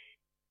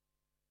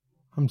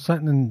 I'm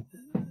sitting in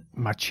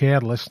my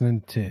chair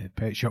listening to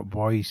Pet Shop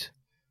Boys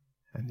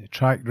and the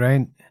track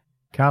Rent,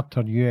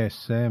 Carter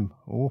USM.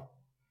 Oh,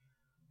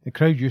 the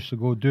crowd used to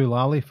go do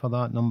lally for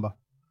that number.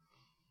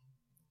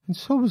 And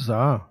so was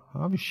I.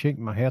 I was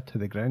shaking my head to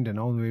the ground and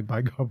all the way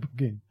back up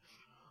again.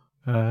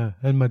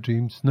 In my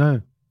dreams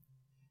now.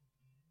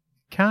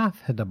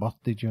 Kath had a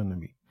birthday during the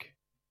week.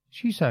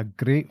 She's a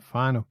great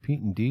fan of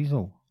Pete and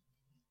Diesel.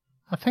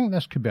 I think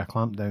this could be a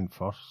Clampdown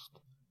first.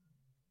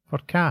 For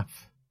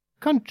Kath,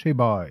 Country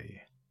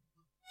Boy.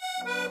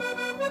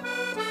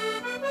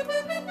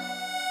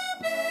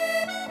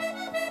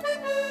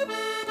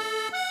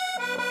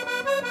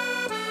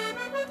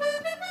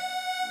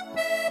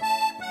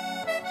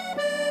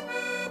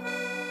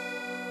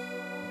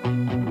 I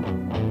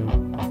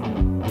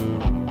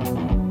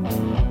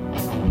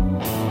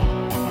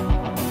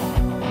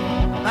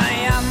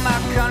am a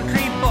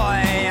country boy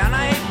and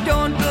I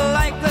don't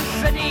like the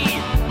city.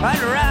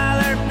 I'd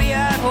rather be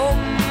at home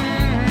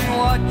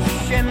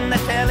watching the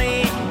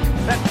telly.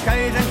 The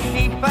cows and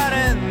sheep are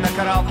in the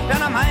croft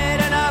and I'm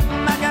hiding up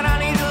my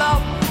granny's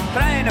loft,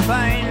 trying to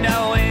find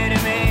a way to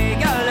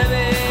make a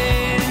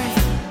living.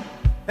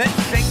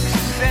 It's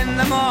 6 in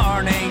the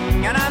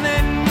morning and I'm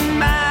in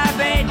my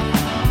bed.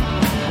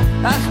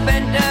 I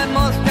spent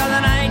most of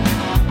the night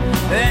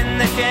in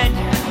the shed.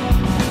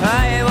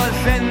 I was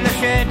in the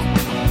shed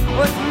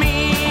with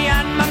me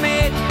and my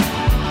mate,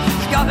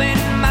 scoffing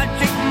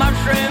magic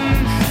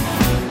mushrooms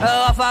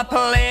off a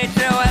plate.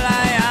 Well,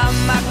 I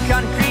am a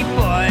country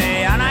boy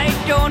and I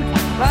don't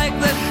like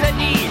the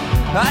city.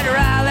 I'd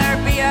rather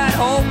be at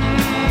home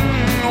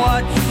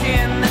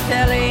watching the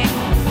telly.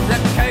 The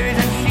cows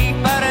and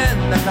sheep are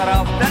in the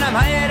croft and I'm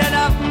hiding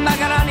up my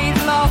granny's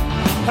loft,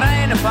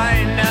 trying to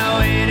find a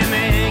way to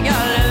make a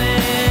living.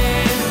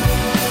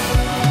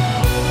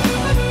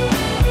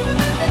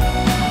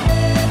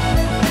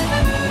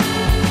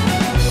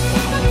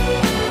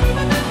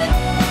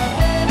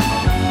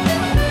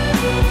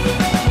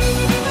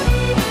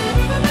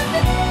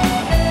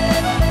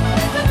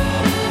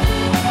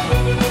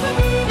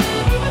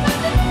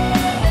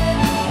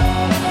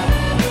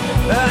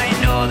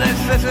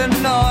 This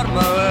isn't normal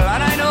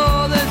and I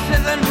know this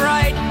isn't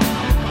right.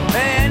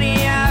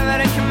 Any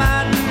average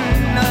man,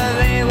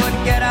 they would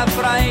get a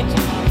fright.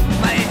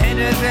 My head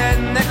is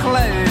in the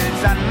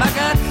clouds and my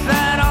guts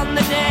are on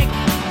the deck.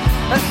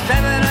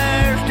 7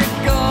 hours to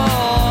go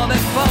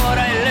before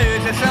I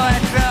lose it. So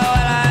it's well,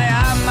 I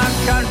am a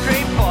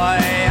country boy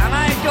and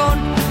I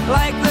don't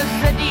like the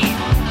city.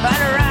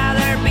 I'd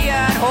rather be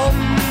at home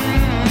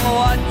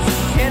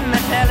watching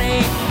the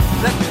telly.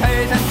 The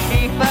cows and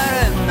sheep are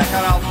in the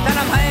croft and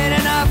I'm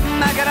hiding up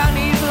my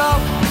granny's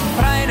loft,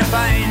 trying to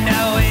find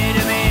a way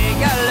to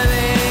make a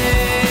living.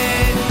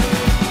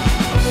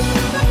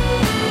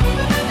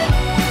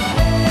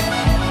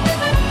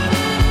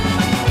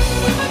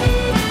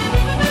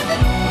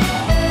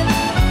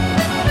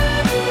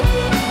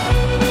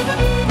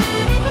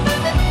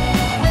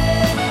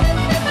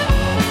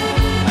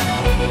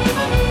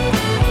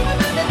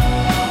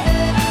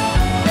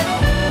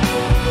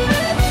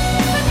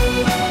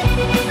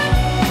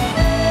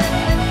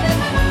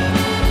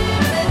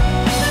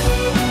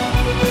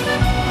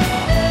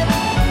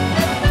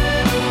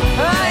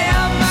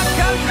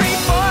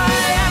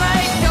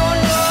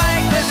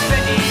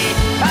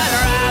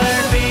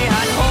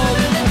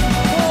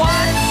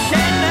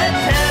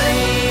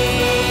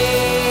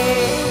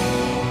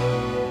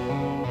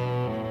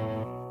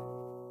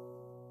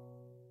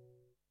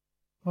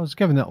 I was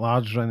giving it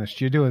large around the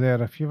studio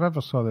there. If you've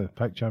ever saw the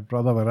picture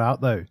Brother We're At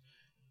Thou, it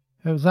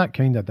was that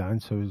kind of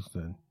dance I was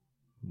doing.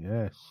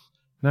 Yes.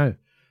 Now,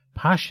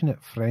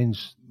 Passionate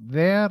Friends.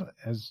 There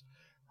is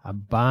a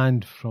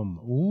band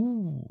from,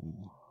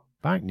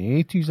 back in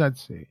the 80s, I'd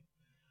say.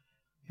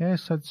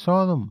 Yes, I'd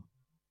saw them.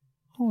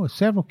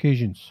 Several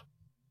occasions.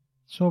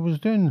 So I was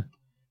doing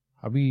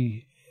a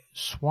wee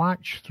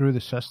swatch through the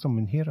system,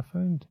 and here I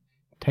found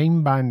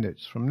Time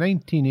Bandits from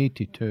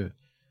 1982.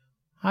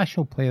 I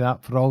shall play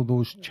that for all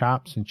those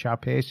chaps and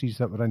chapesses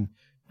that were in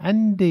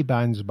indie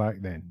bands back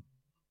then.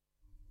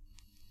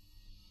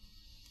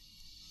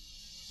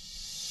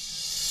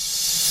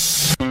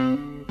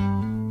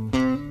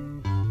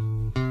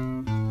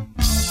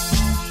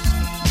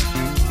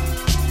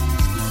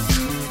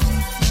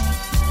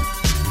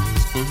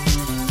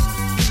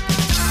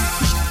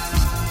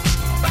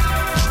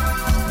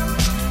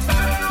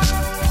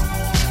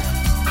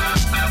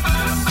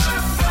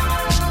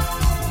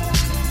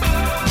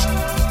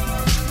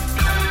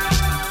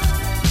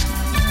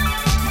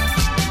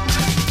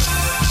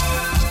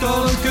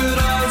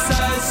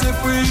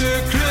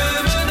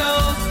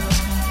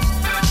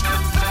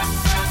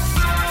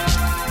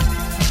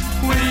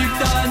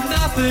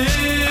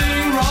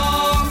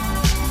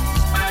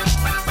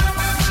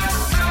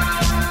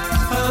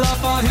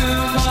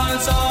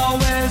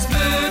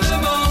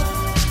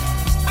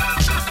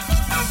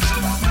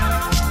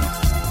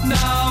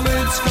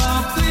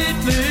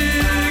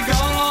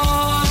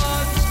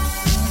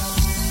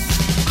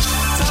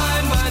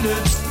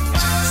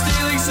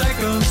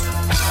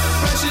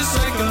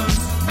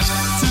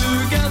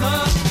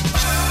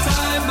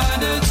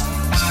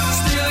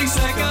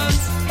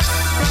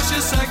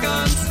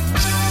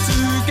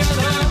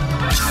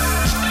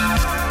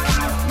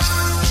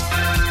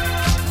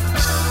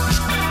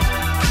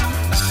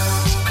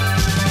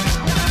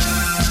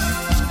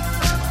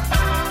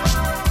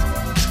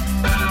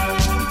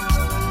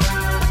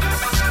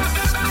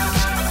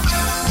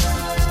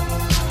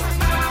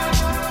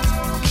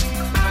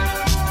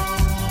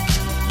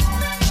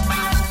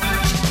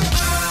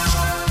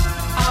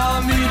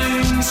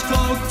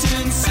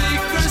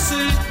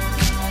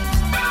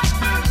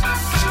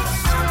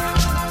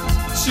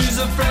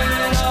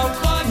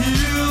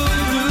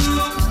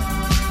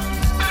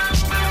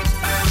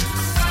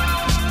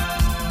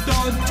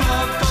 Don't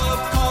talk of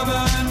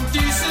common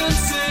decency.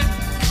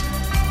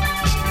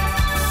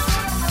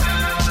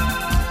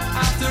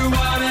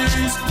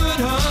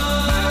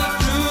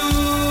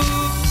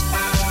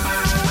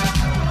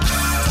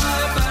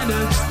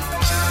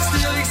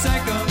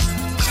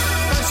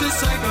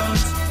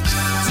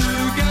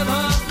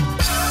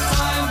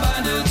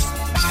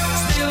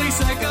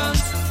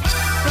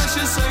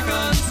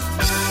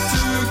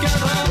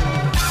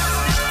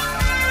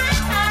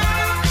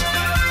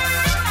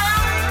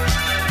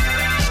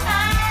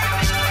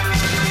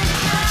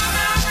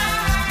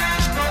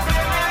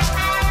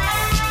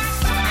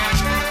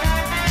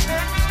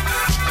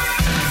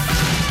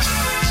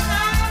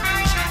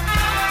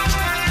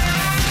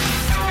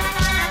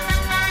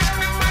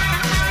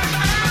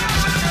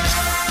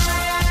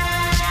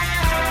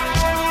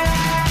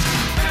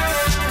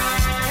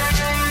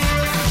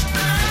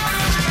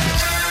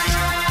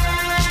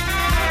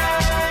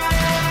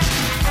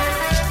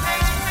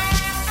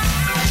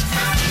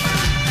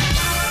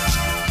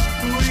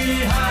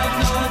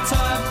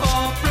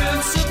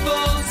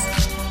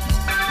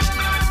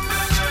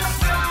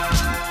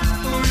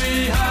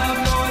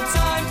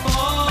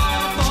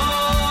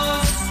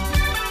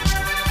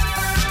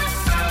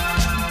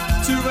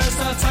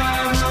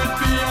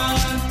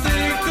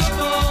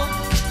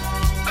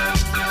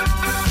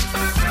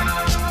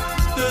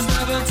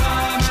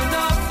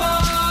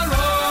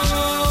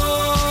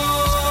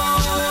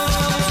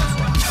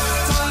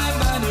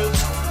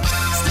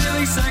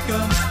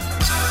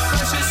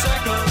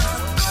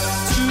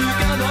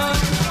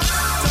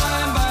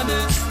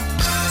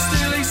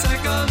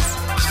 seconds,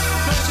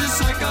 precious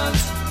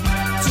seconds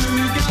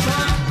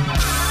together.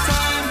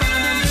 Time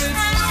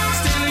bandits,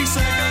 stealing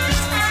seconds,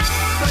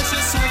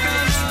 precious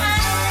seconds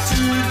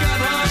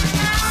together.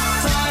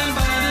 Time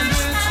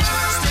bandits,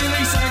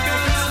 stealing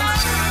seconds,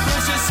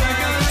 precious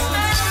seconds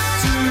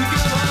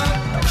together.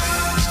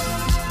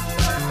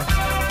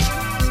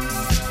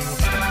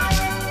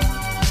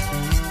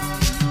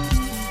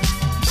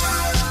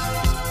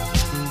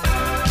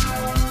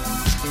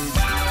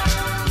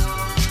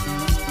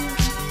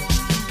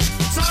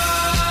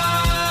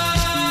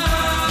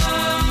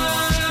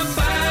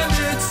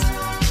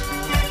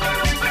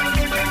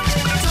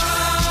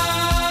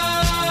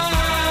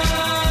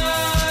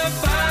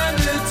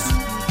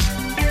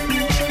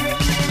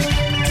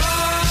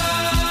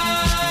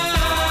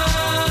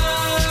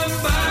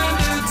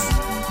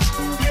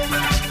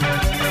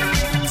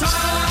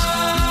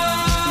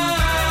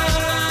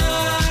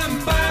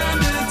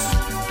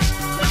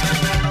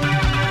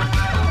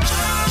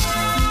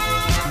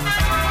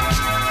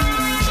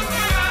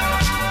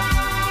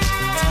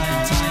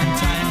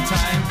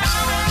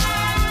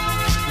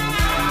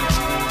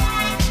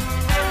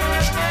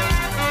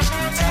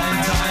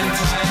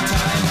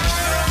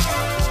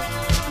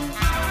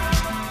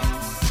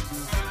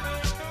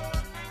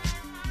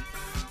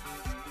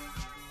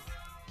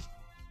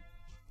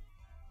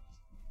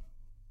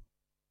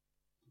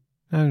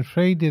 And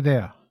Friday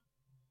there,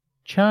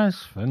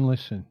 Chaz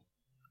Finlayson.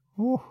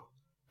 Oh,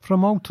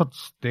 from altered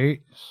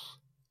states.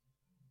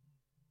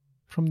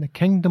 From the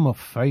Kingdom of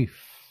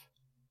Fife.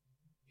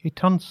 He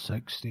turned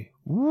 60.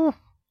 Ooh.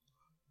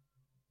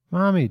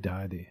 Mammy,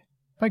 Daddy.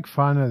 Big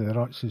fan of the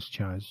Ruts, is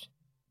Chaz.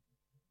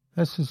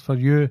 This is for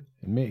you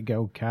and mate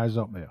Gil Kaz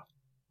up there.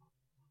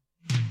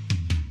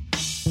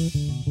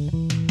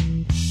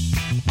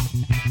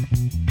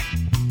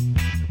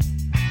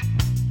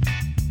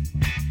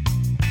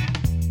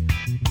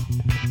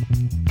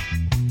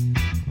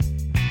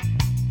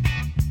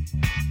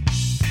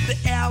 The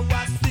air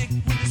was thick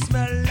with the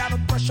smell of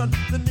oppression.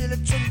 The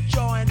militant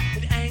joined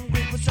in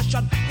angry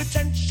procession. The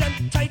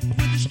tension tight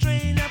with the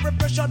strain of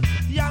repression.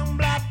 Young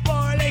blood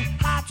boiling,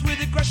 hearts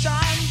with aggression.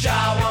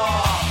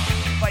 Jawa,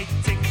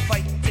 fighting,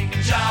 fighting,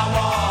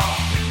 Jawa.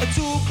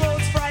 Too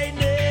close, frightening.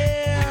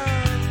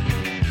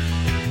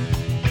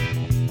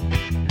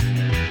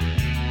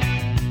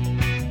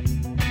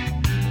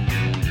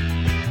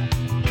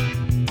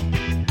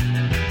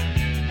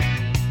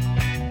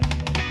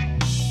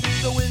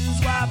 The winds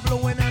were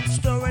blowing and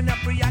stirring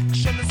up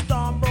reaction. The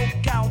storm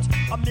broke out.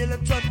 A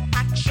militant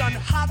action.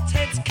 Hot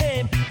heads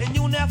came in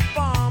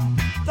uniform.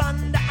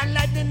 Thunder and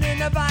lightning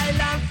in a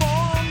violent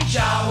form.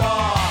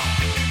 Jawa,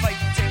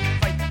 fighting,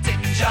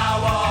 fighting,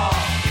 Jawa.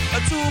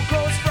 Too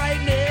close,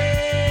 frightening.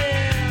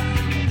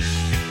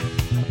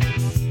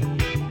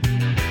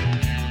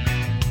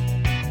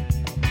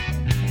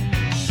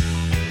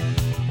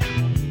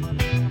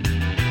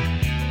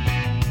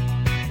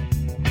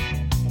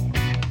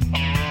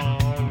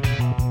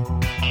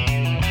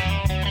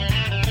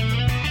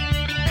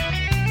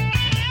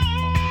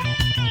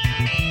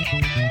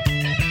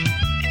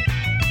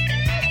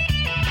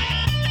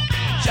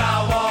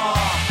 Jawa,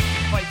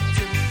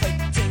 fighting,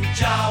 fighting,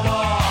 Jawa.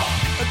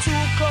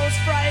 Too close,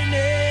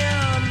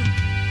 frightening.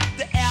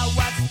 The air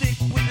was thick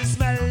with the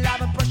smell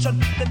of oppression.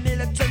 The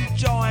militant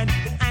joined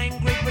in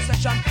angry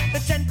procession. The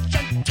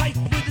tension tight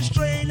with the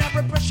strain of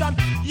repression.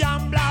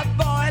 Young blood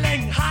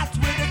boiling, hot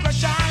with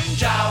aggression.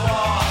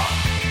 Jawa,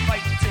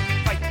 fighting,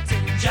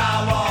 fighting,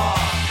 Jawa.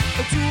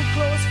 Too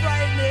close,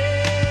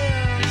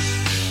 frightening.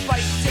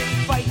 Fighting,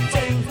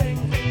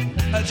 fighting,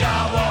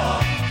 Jawa.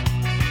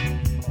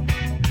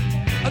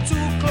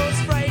 Too close,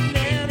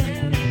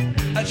 frightening,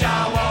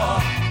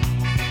 Jawa.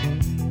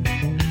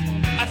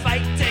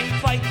 Fighting,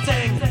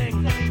 fighting,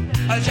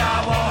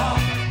 Jawa.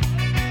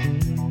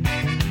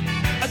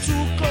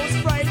 Too close,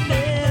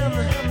 frightening,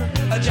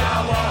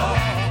 Jawa.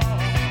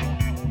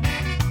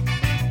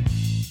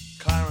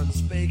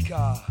 Clarence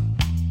Baker,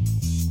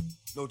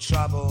 no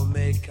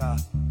troublemaker.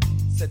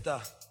 Said the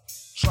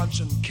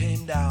truncheon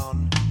came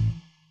down,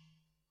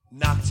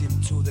 knocked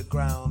him to the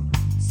ground.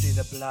 See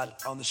the blood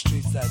on the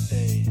streets that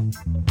day.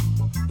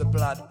 The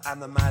blood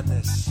and the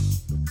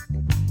madness.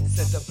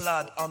 Said the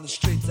blood on the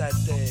streets that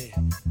day.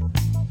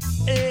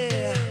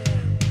 Yeah.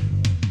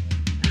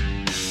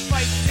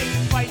 Fighting,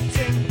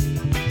 fighting,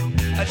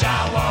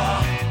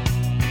 Jawa.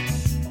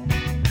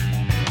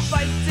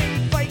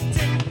 Fighting,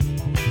 fighting,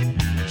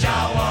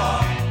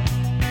 Jawa.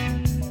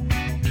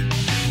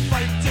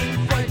 Fighting,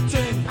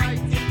 fighting,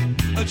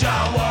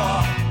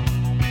 Jawa.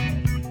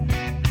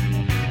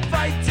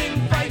 Fighting,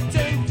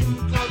 fighting,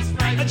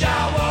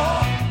 Jawa.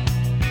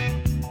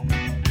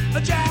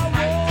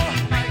 Jawa.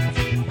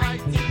 Fighting,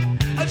 fighting,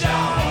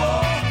 Jawa.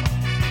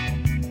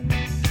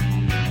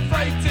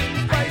 Fighting,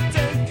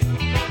 fighting,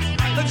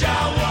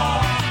 Jawa.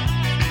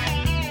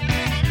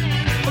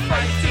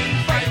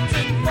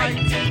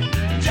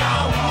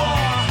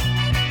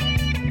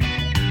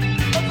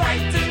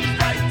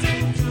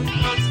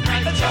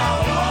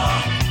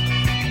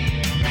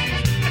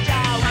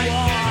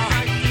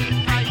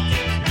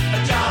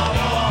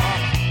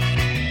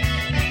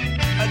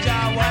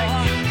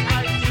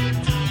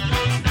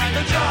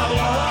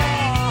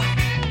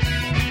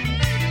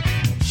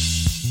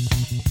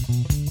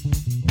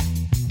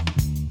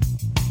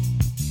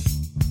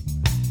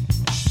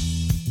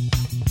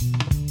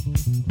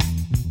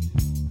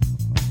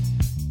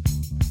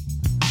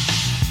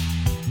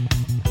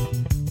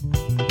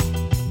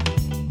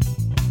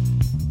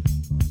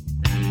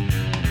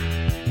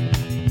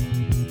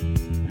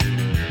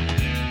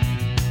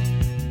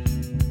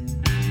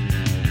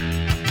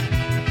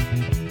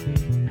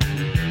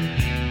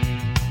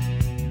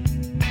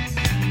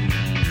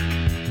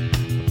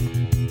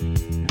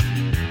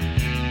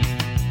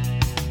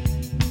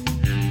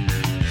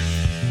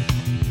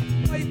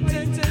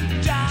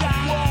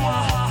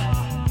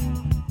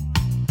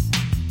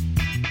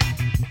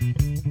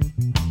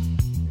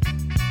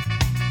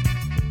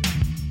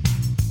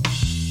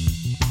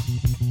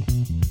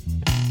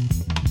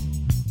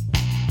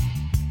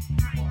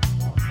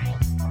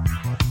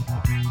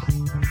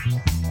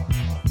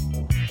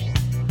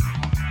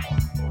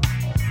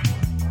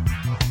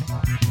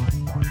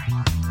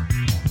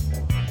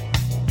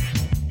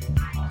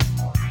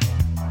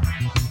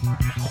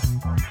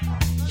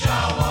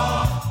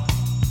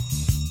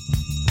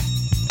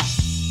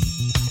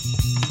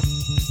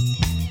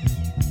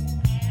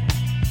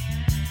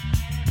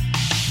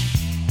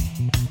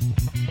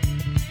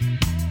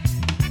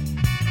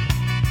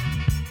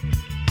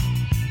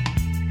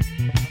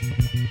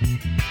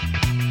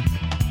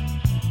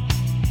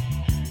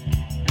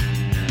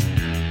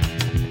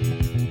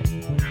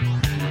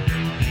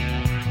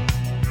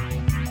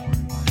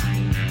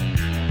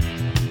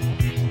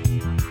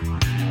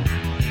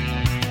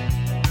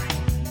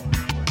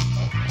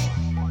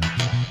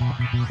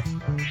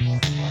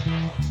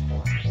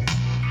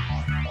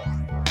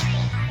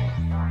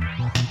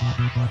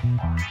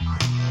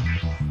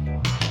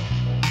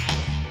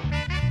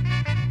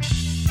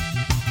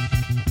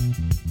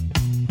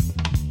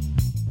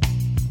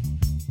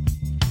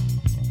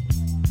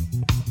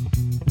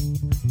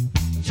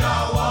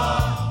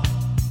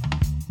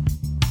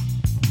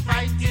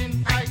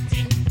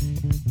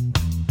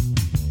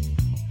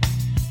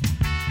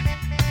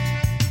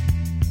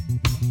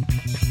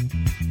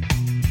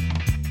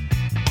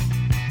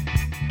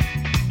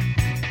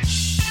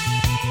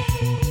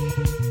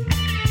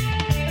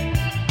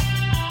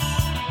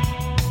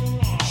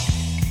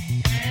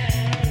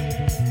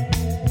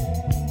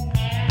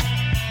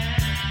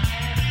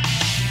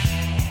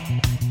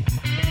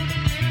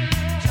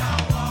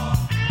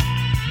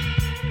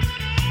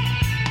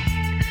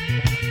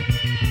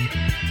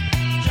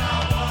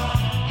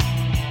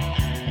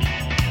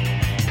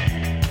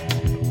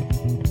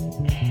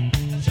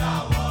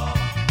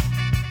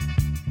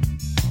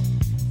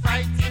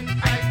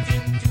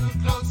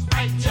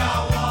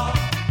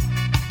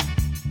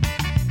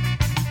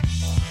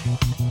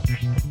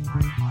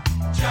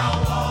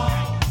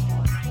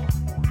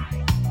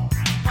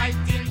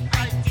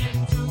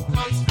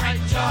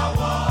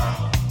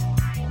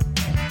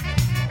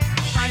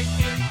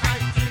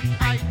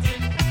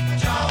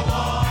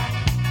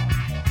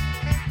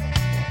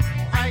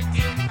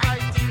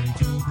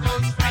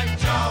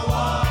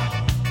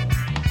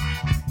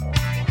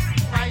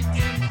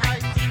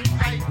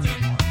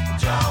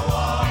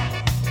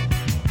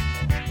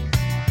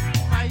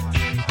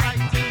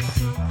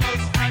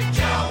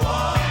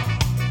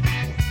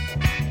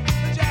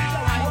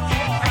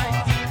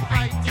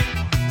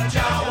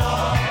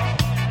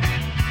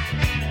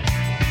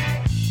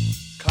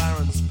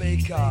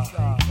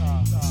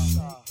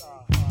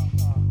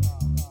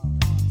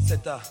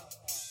 that the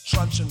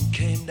truncheon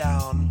came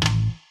down.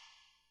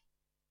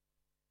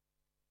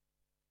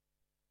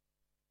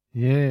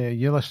 Yeah,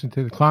 you're listening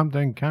to the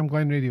Clampdown Cam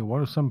Glen Radio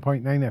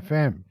 107.9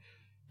 FM.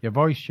 Your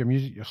voice, your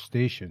music, your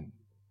station.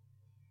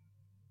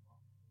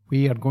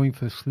 We are going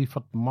for the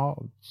Sleaford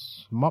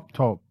Mods. I'm up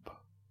top.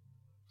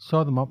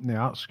 Saw them up in the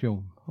art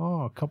school.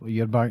 A couple of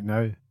years back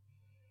now.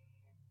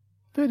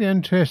 Very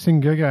interesting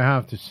gig, I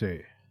have to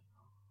say.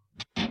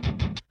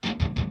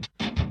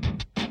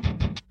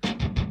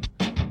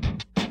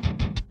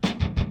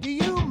 Do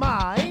you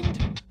mind?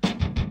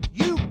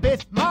 You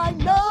biffed my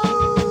nose!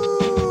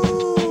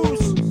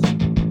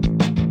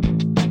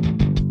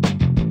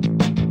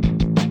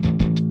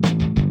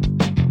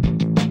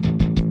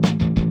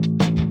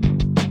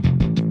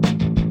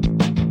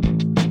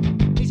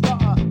 He's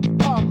got a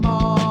bomb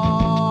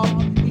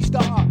mob. He's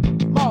got a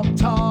mob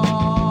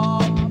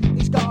top.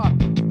 He's got a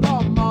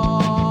blonde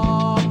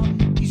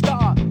mob. He's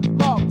got a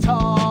mob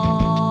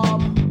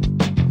top.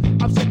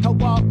 I'm sick of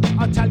what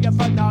I tell you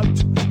for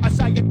note. I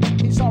say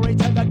it, sorry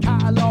to the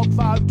catalogue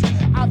vote.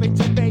 Having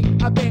to be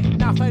a bit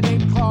nothing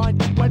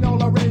inclined when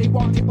all I really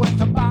wanted was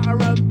to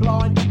batter and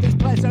blind. These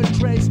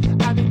pleasantries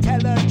and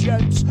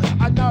intelligence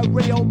are no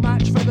real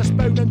match for the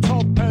spoon and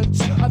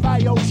tuppence of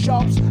ale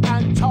shops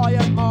and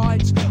tired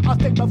minds. I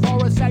think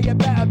before I say it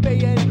better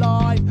be in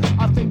line.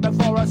 I think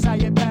before I say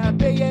it better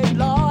be in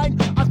line.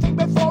 I think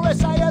before I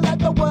say it let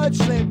the word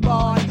slip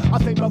by. I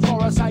think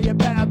before I say it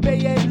better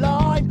be in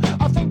line.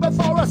 I think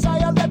before I say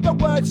it let the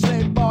word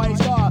slip by.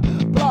 He's got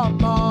a blonde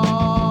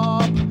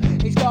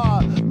mob. He's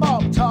got a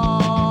mob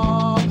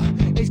top.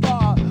 He's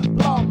got a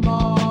blonde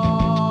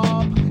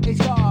mob. He's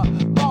got a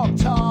mob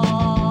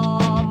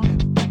top.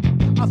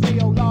 I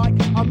feel like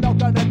I'm not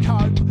gonna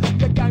cope.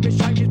 The game is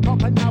changing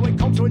proper now, it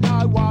comes with no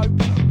hope.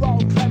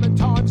 Rotten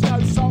clementines, no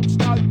socks,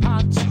 no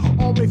pants.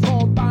 All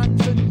reform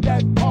bands and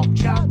dead pop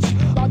chants.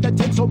 Like the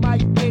tinsel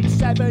mate in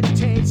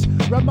 70s.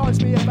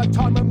 Reminds me of a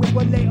time when we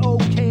were little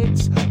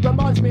kids.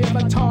 Reminds me of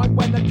a time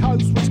when the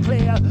coast was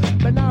clear.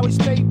 But now it's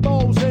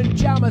meatballs and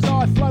jam as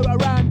I float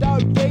around. Oh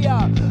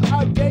dear,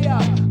 oh dear,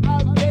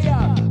 oh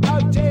dear,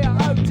 oh dear,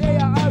 oh dear,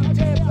 oh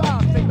dear.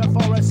 I think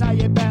before I say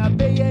it better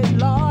be in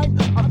line.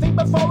 I think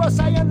before I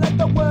say it let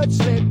the word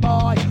slip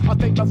by. I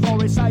think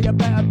before I say it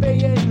better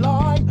be in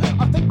line.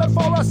 I think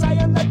before I say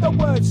it let the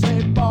word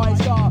slip by.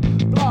 He's got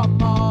a blonde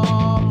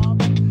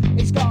mob.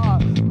 He's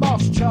got a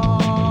moss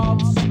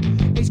chops.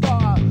 He's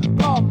got a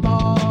blonde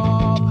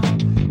mob.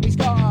 He's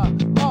got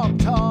a mob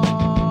top.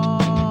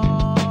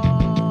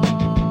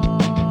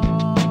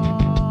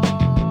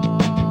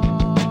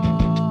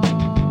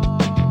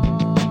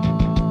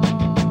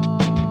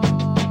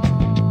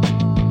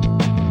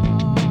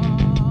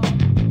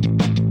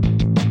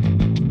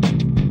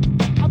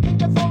 I think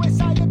before I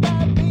say it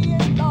better be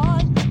in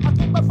line. I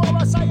think before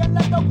I say it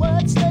let the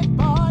word slip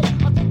by.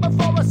 I think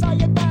before I say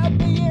it better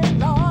be in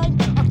line.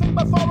 I think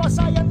before I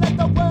say it let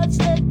the word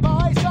slip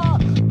by. He's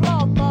got a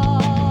blonde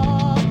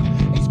mob.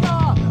 He's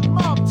got a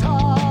mob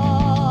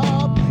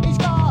top. He's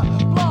got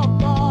a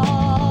blonde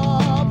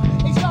mob.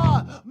 He's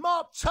got a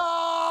mob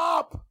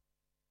top.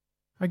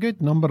 A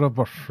good number of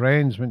our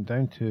friends went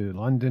down to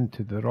London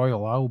to the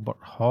Royal Albert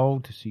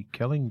Hall to see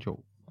Killing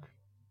Joke.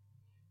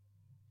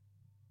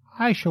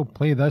 I shall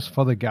play this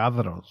for the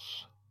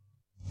gatherers.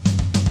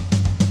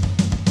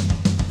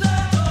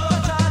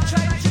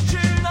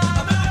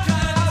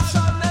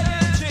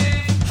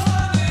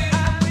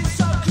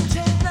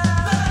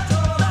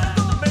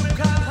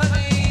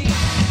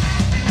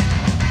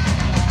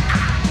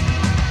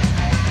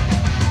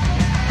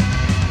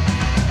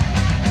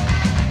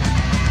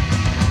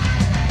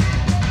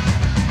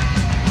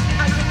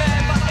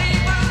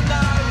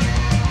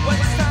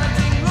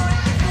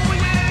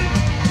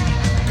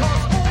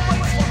 Cause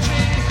always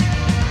watching,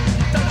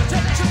 don't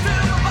attempt to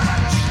feel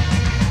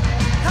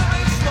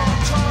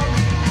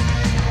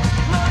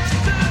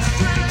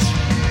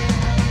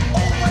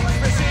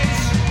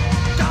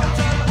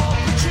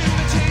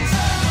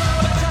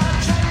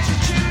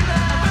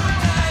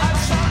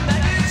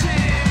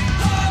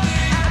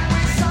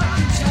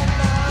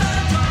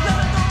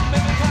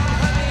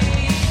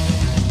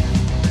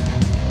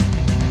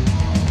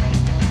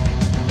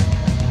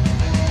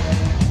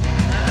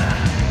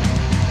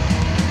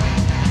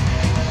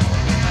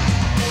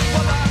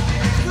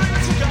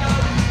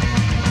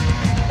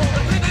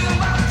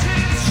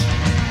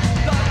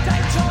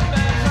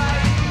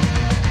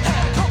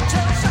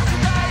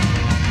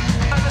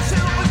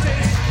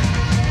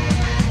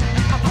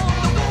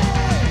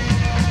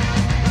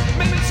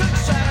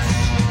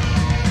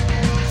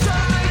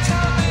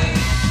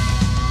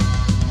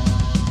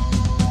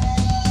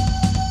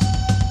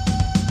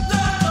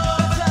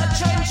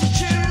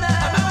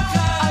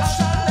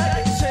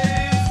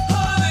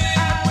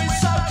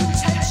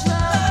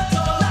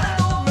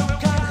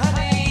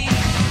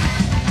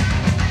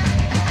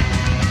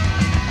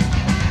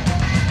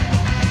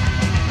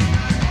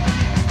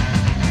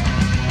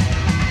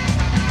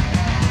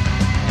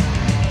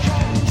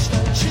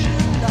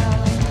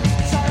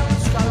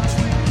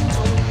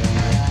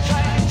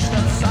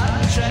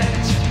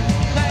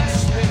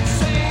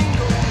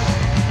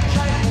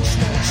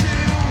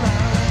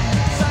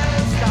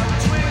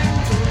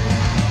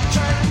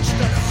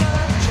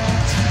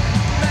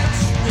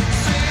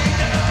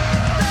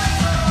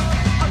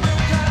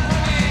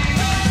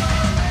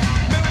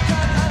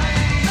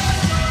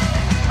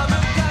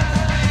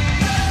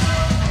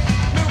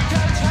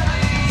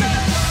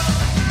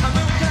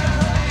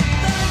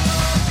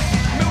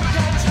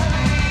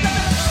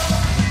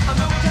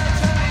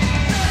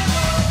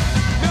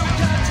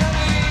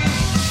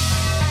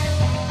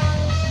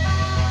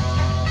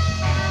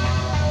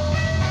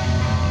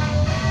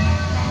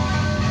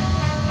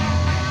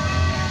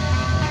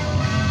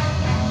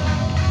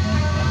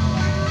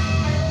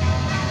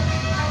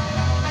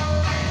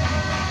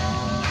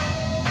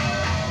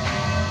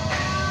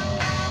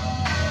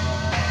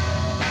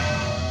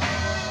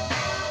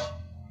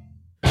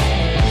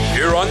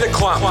The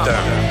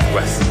Clampdown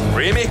with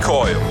Remy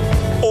Coyle,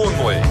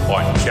 only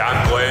on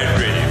Cam Glen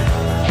Radio.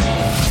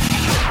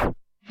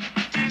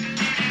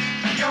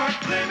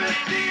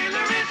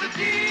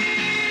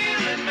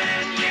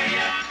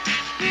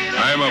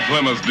 I'm a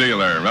Plymouth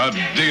dealer, a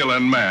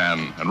dealing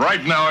man. And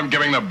right now I'm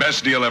giving the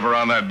best deal ever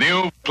on that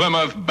new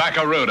Plymouth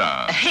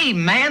Barracuda. Hey,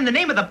 man, the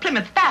name of the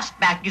Plymouth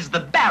Fastback is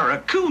the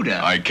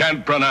Barracuda. I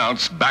can't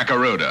pronounce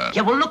Barracuda.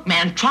 Yeah, well, look,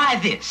 man, try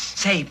this.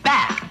 Say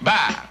ba.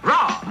 Ba.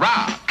 Ra.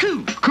 Ra.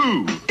 Coo.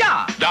 Coo.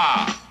 Da.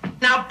 Da.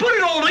 Now put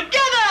it all together.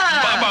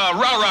 Baba,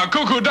 ra, ra,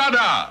 cuckoo, da,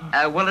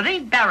 da. Well, it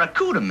ain't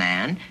Barracuda,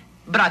 man,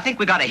 but I think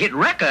we got a hit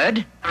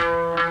record.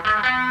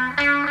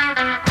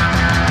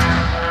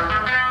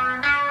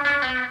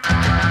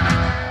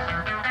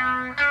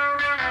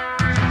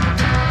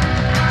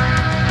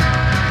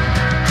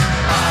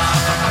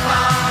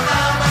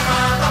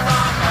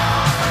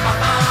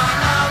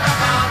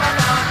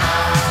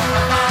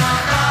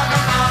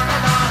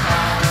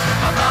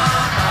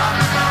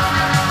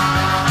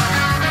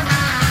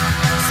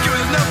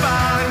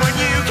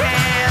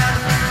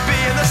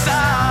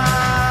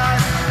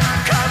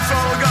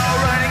 Control go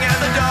running at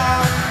the door.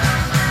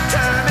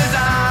 Turn his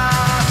eyes.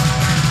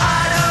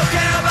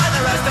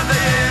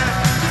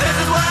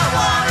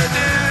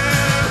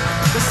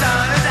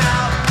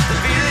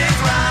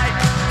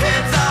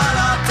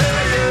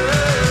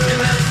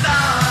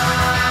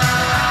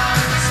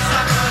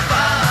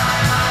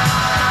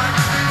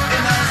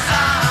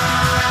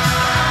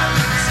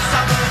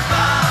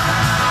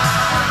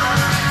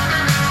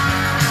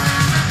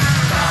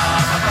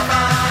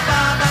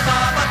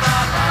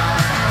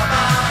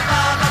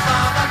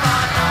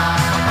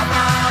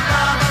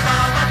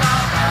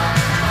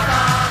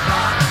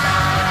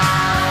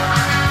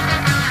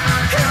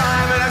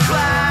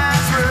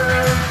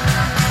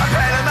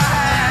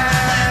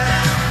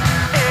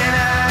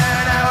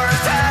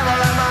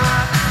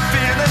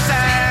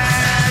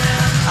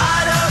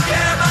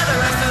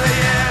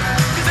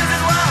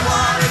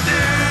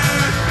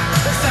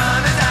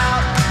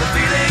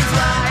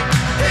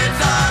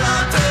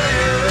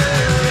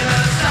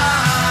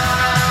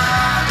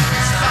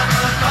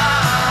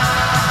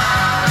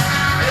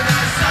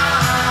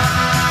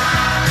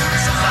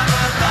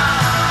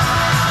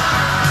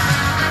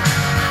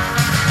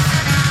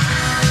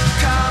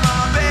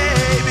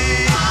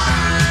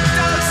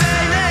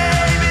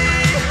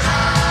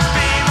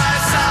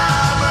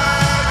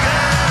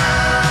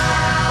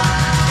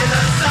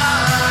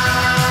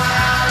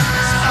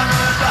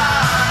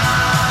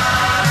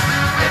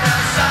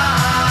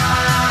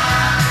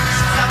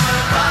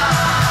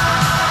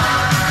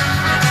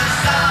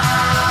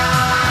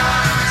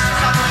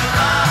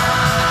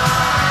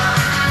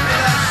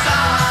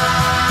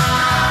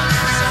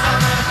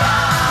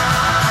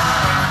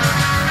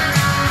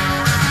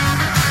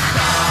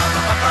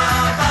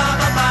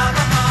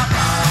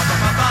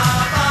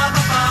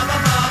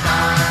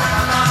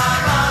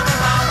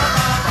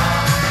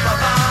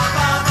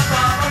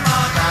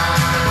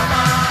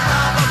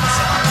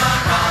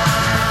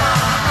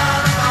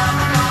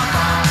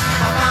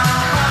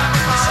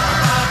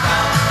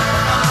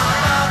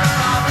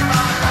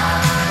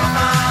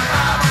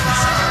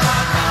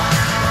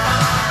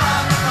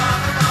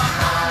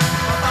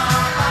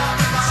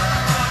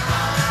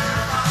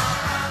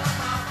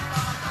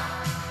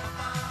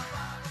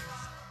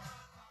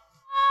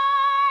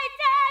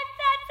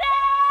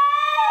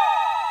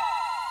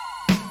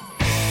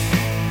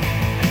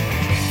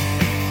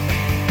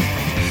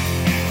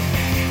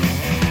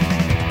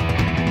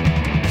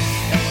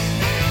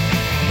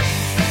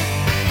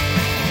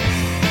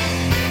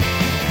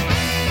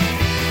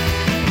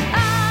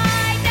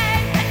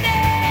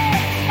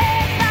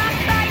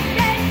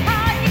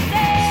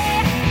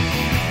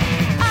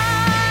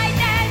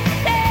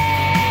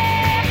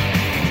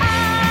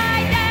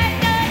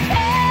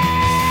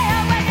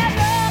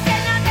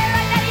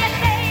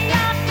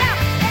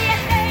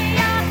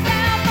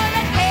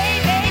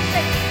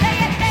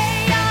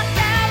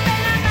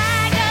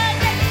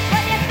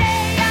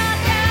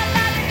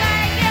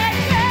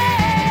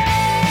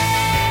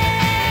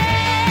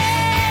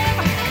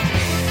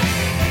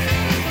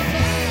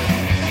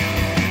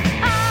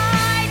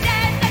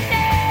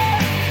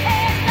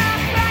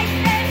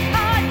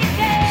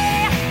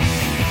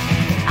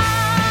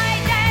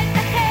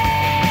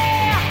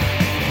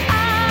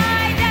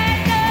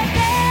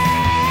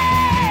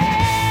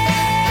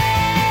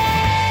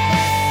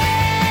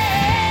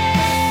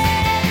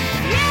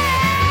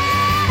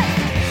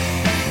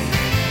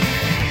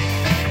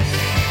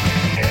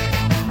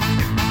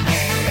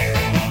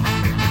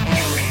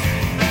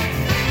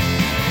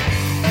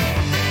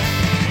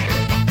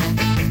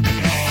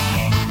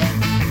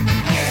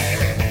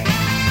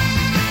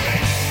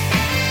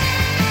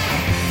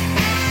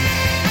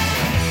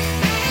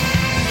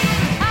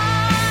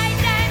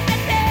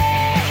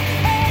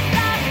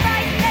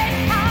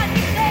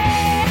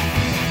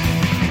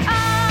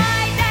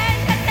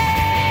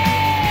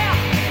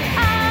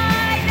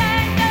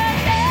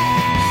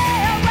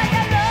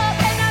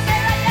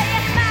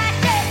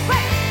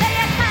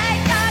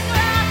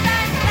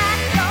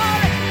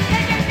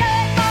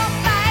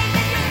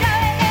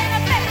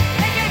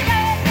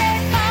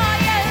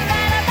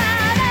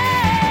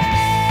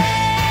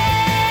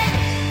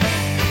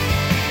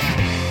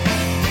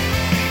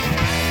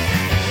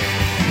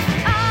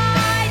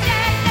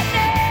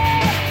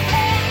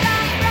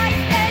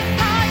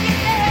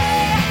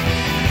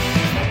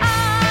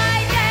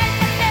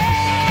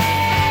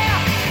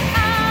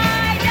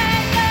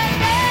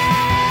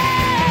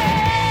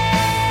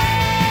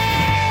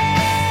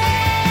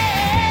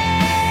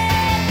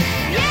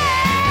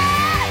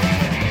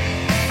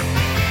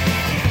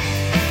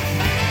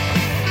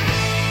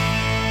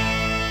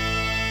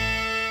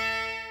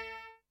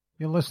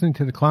 listening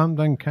to the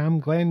Clampdown Cam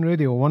Glen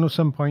Radio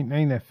 107.9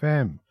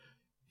 FM.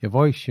 Your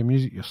voice, your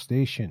music, your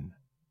station.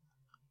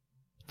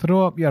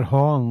 Throw up your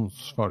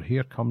horns, for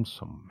here comes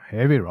some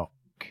heavy rock.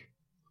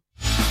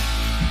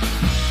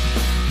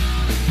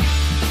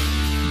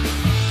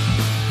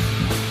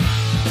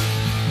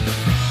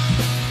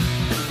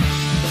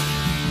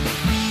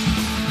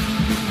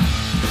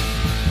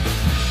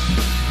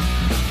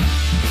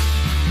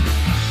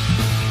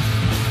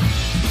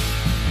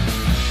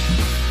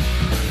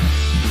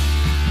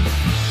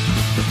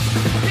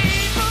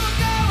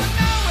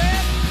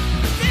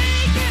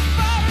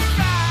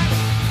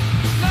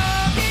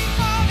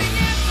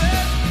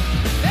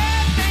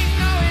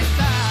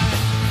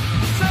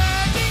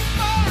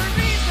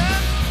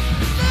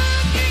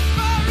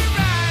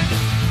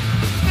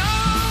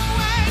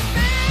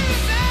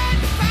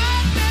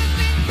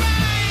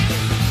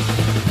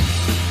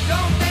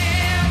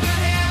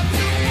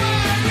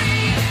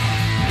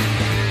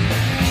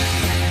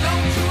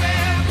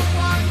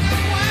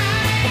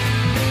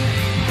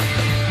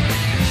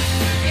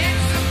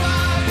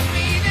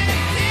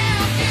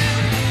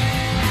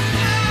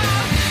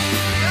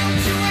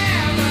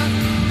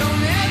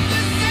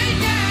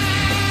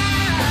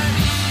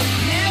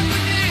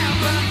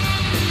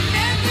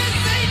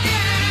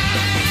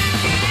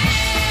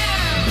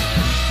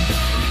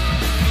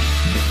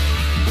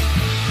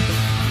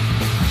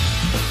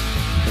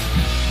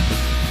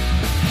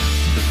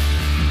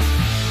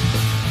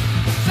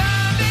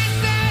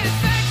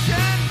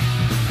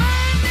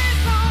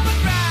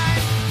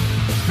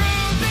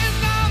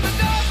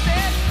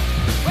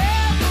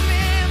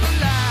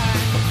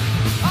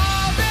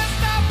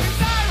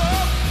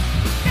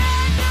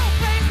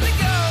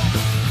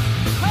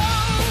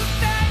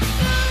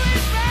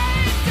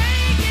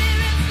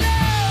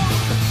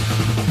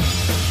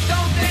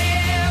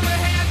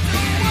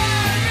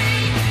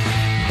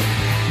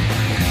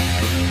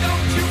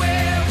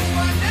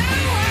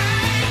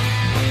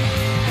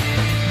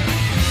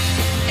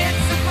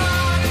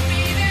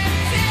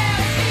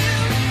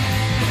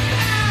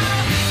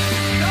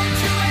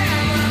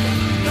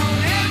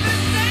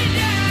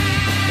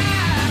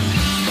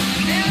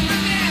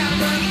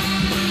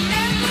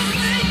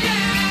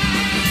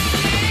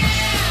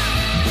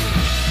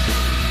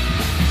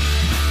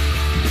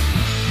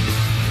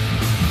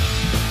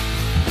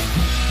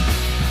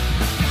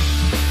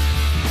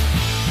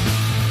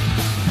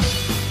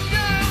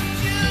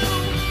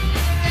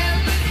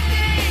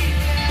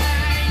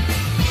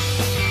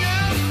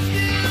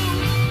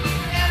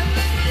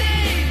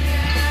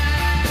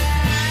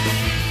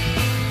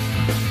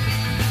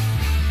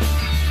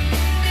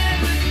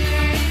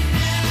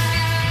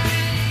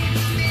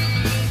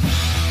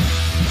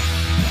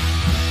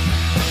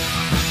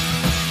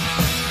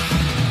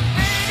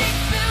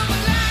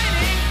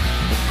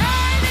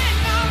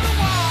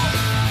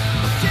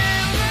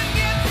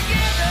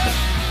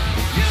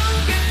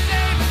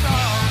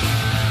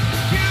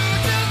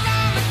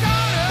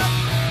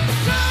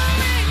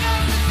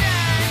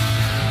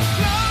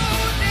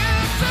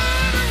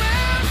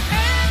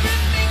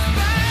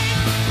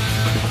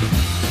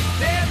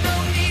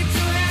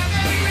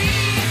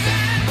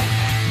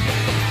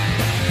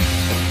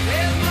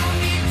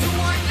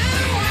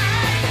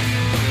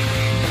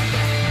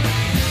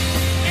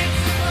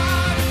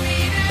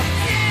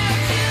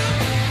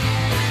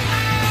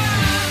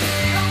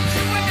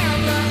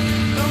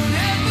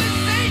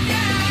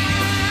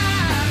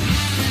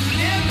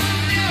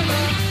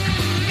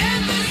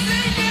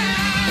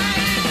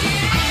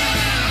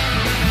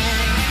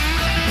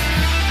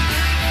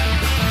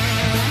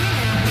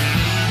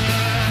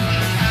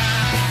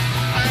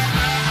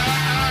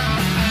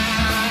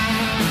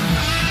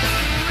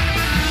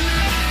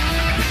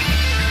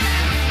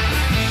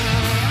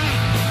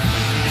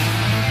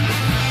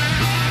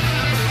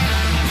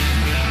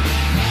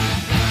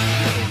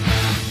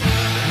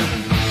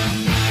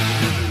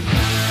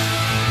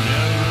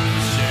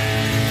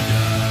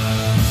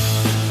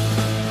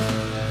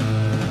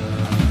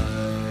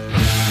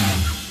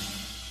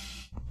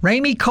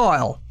 Ramey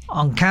Coyle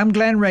on Cam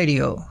Glen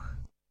Radio.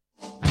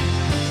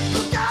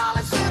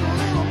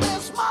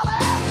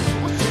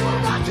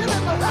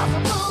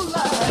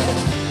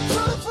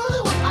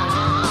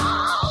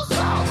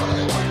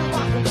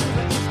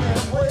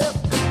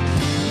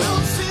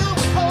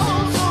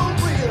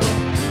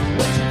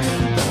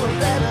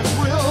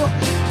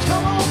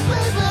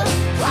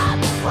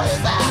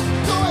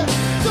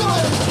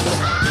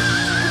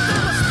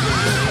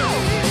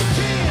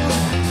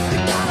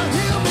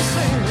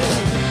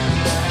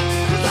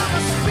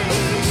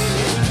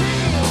 Speed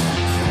king.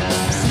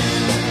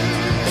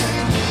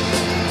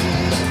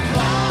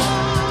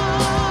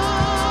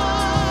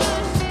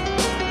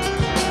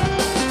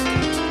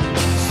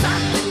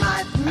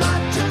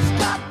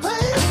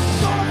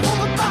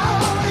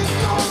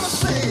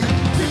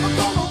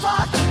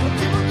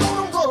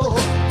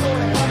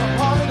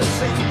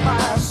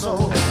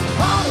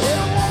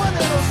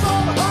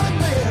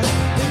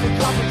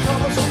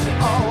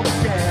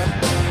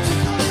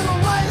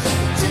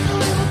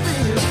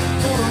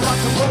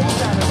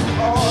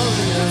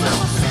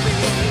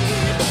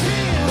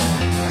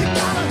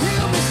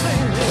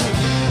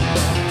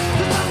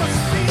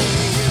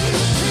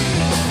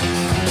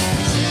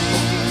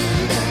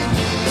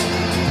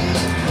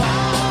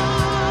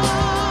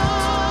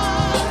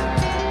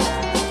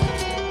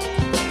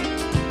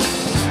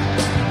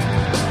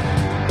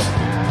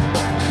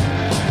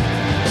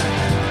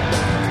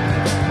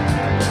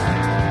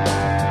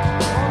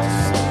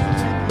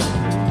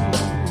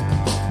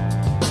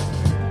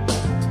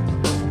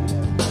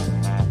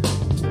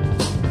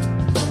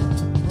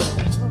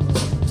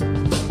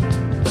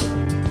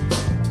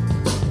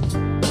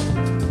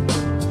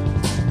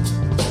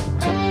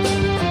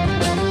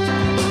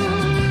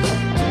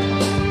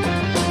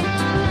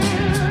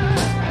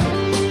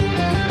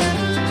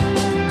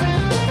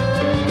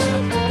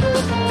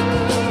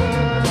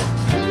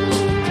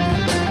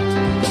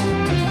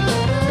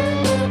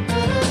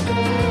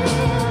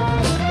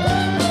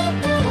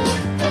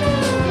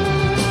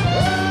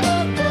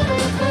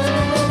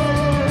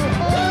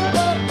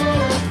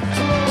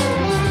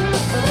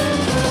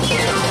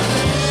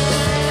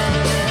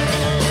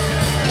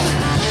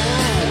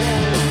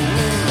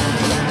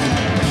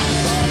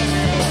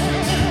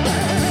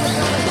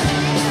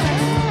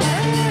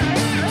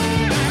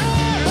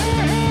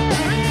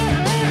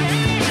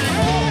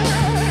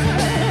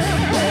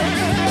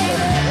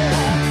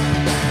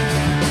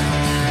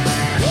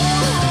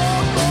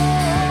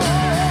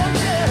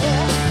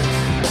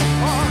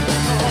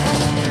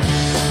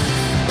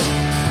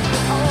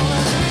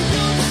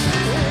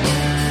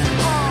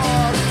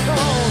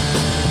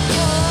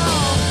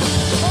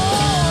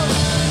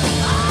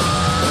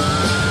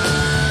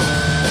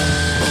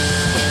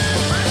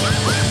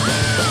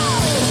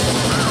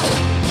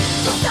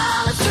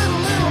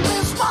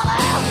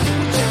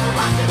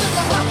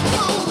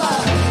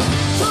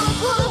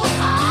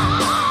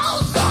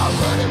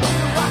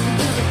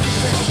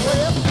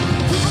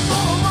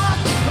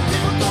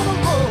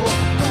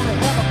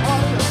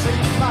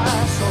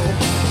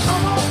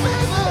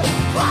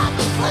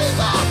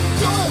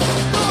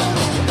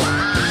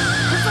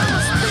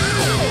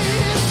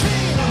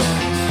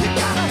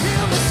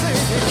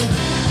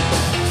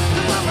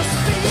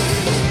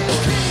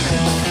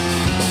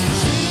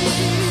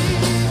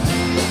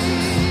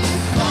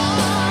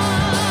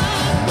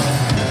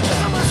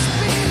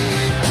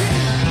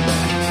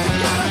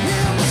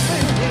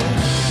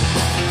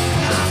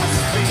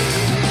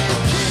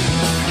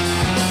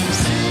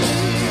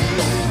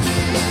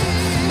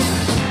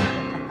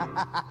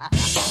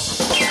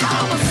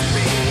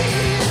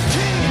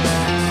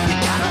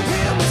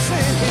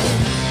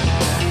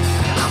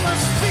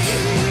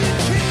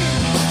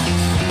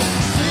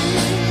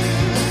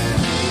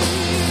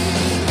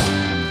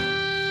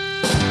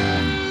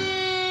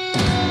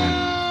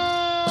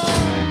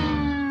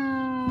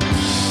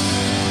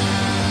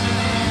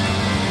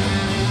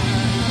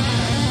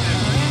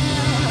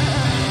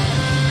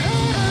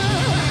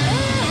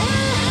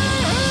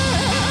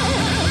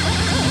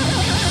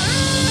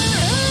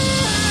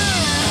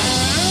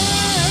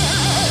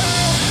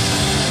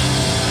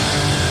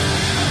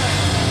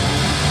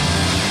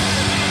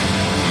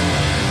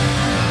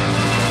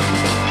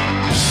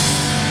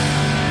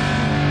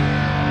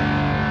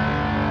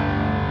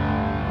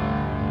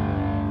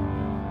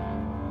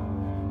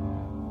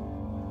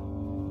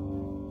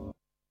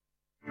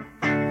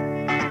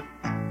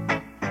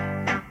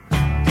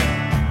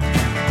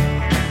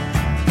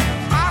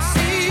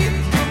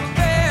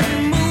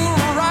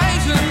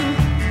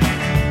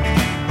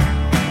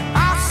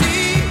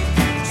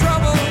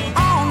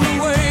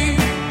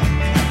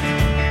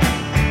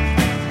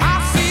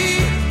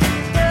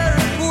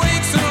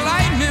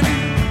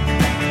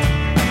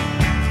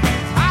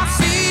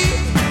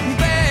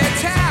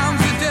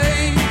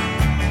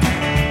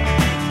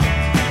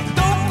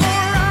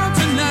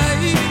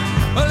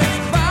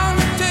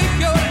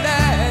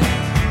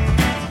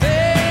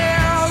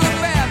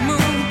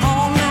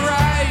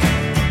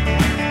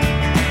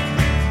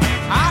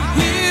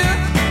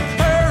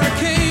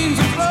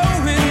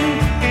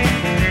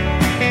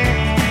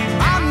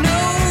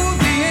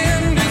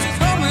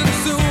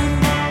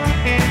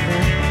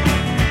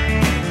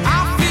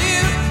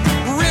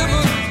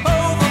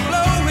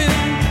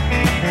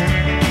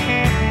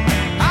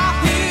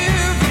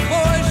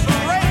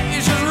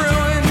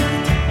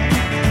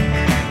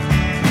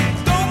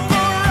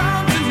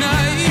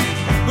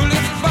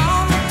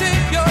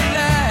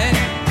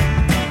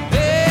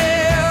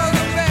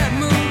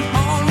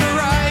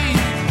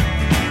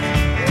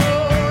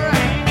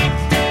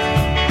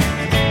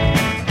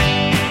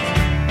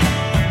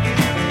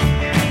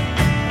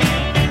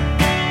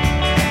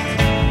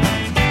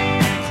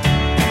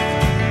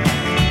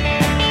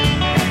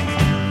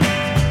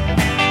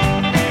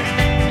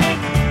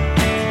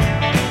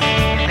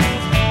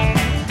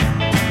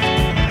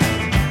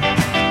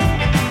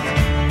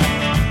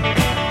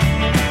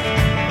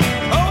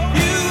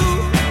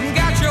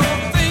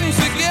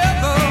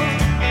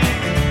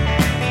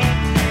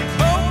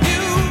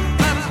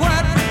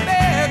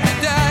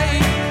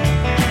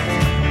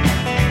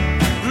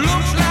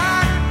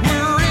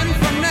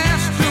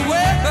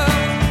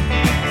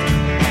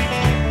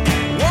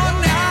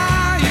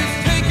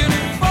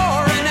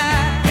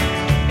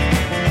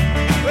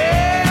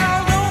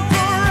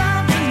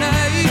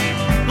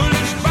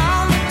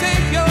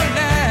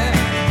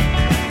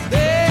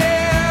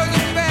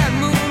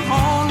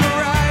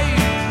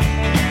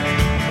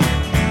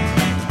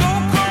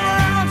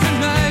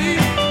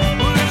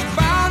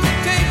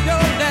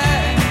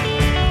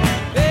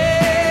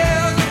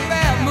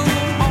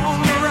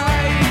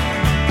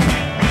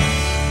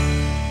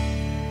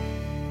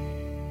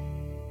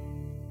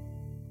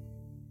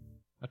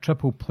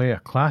 triple play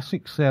of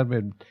classics there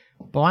with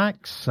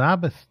Black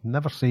Sabbath,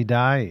 Never Say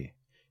Die,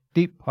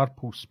 Deep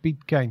Purple,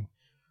 Speed King.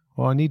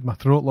 Oh, I need my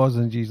throat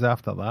lozenges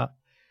after that.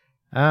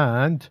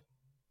 And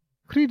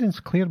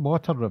Creedence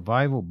Clearwater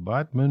Revival,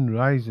 Bad Moon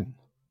Rising.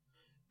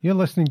 You're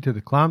listening to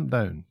the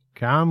Clampdown,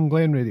 Cam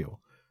Glen Radio,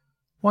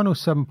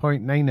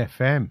 107.9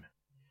 FM.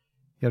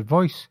 Your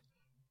voice,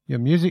 your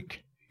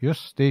music, your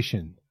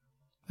station.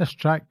 This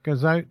track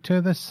goes out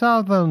to the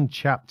Southern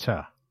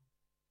Chapter.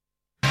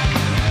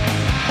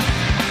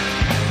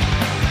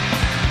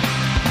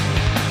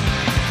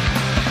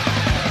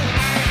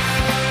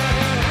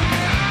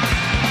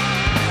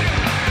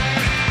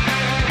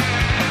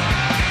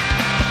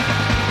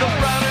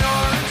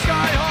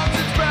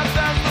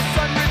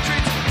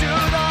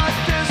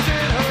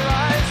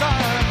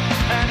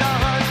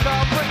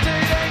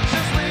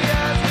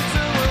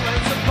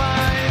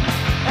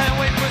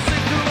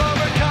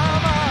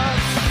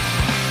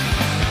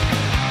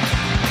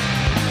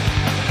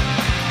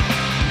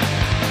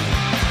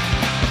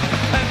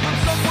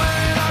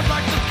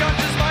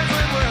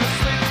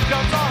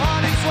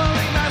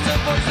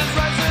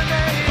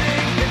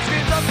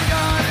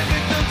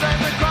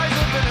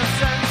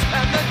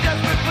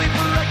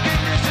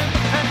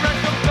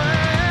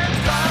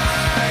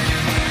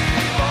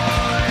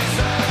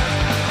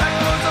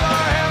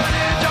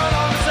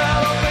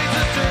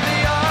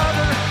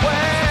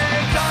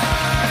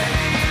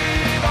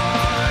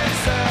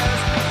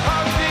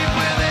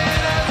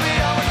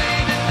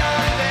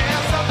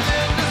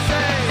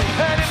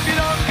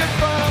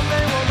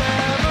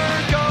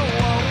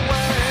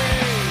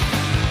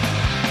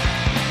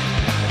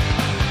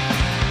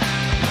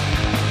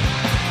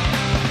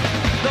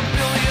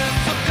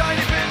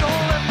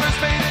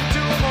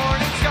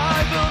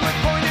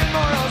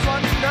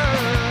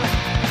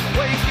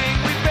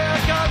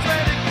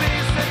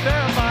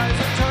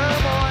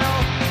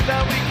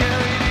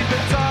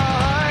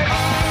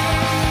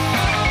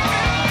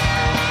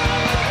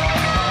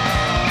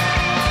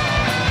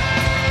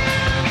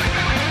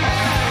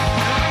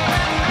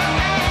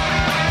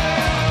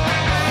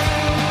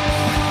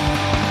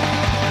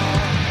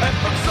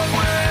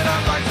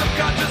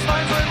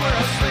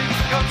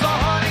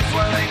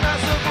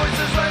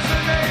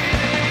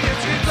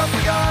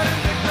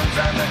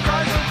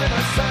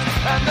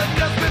 And the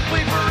desperate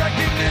plea for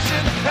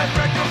recognition and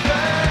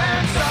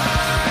recompense.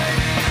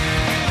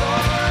 Tiny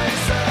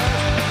voices,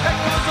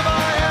 echoes of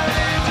our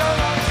heritage, our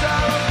long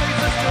sorrow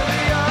leads us to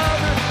the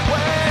other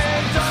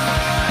way.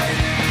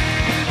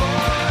 Tiny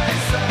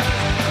voices,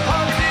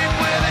 hung deep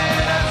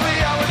within as we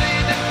hourly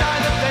deny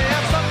that they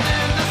have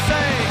something to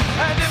say.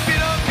 And if you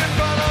don't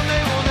confront them,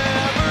 they will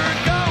never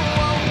go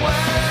away.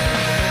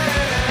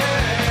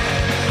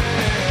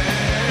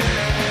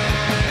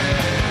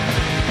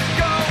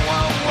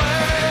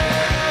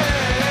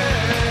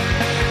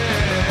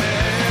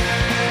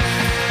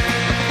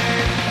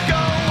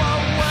 Go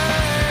away.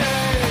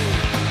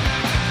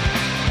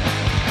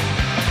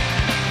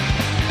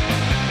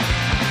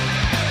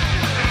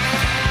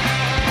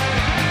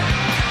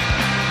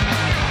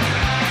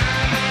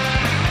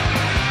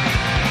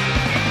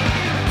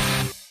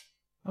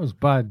 That was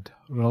Bad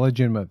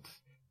Religion with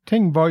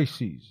Ting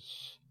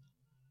Voices.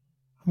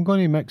 I'm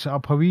going to mix it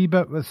up a wee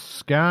bit with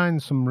ska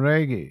and some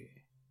reggae.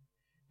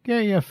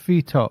 Get your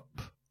feet up.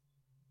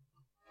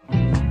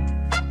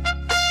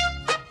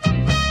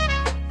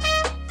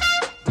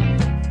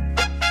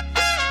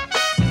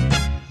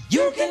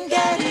 You can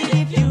get it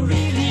if you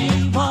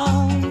really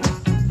want.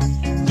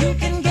 You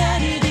can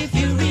get it if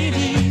you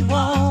really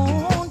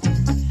want.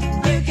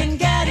 You can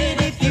get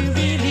it if you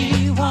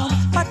really want.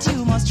 But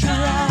you must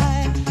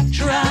try and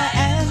try.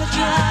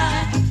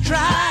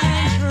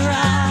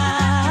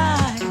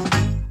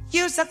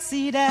 You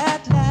succeed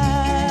at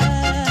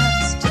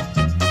last.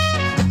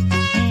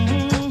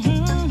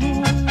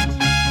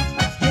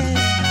 Yeah.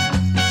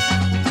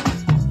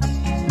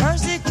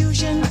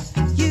 Persecution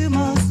you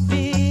must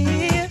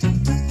fear.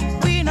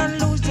 Win or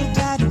lose, you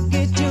gotta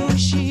get your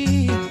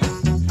share.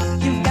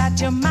 You've got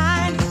your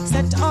mind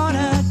set on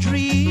a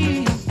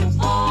dream.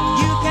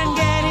 You can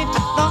get it,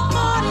 the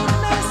heart it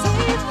may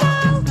seem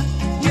now.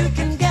 You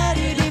can get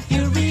it if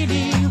you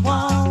really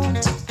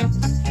want.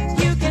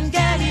 You can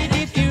get it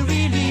if you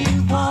really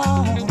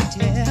want,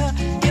 yeah.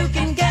 You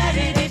can get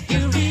it if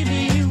you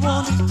really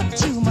want.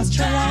 But you must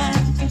try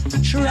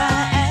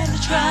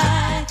and try.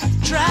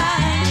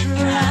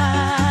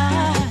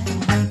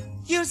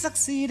 You'll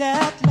succeed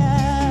at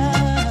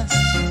last.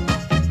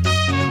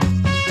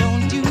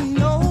 Don't you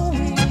know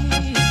it?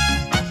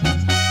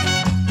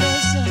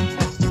 Listen,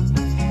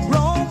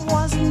 Rome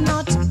was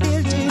not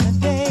built in a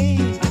day.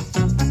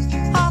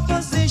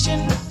 Opposition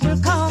will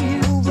come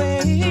your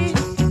way.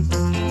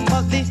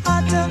 But the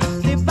hotter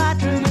the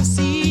battle you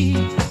see,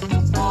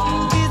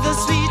 the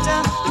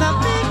sweeter the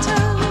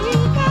victory.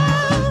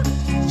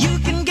 You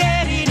can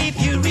get it if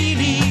you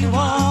really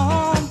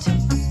want.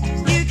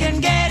 You can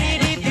get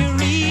it if you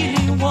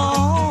really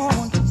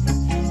want.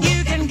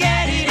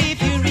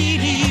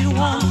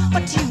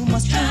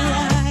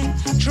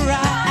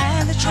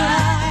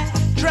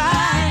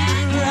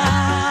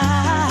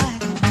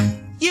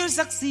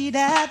 succeed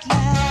at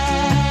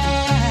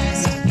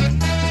last.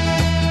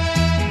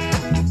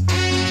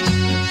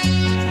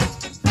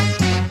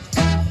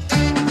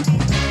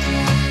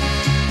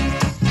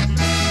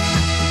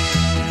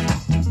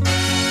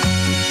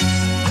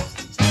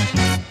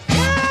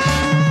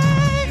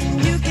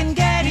 You can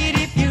get it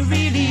if you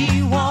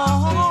really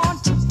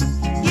want.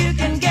 You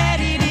can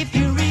get it if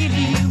you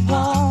really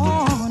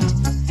want.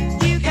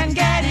 You can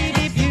get it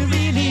if you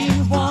really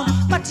want.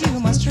 But you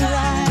must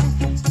try,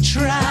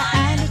 try.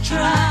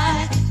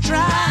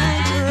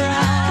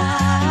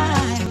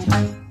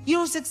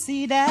 You'll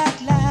succeed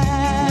at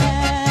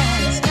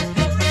last.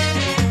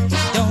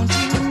 Don't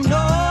you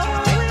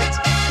know it?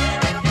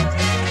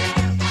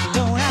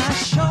 Don't I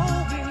show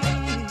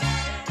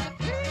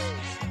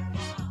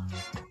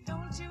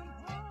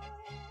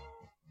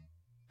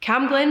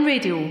Camglen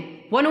Radio,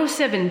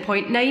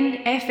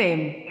 107.9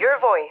 FM. Your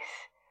voice,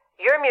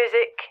 your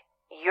music,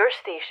 your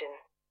station.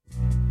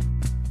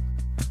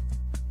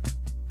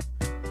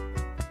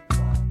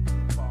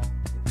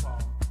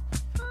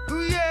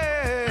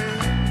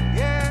 Yeah,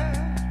 yeah.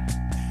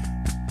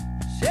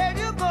 Said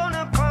you're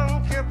gonna punk.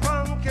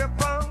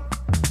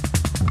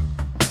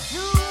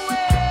 You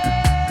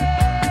wave,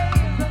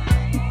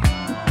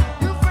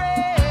 you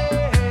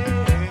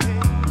phrase.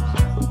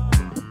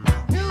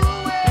 You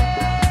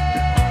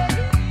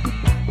wave,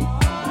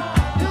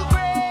 you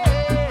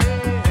phrase.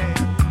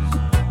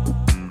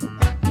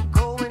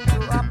 Going to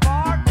a party.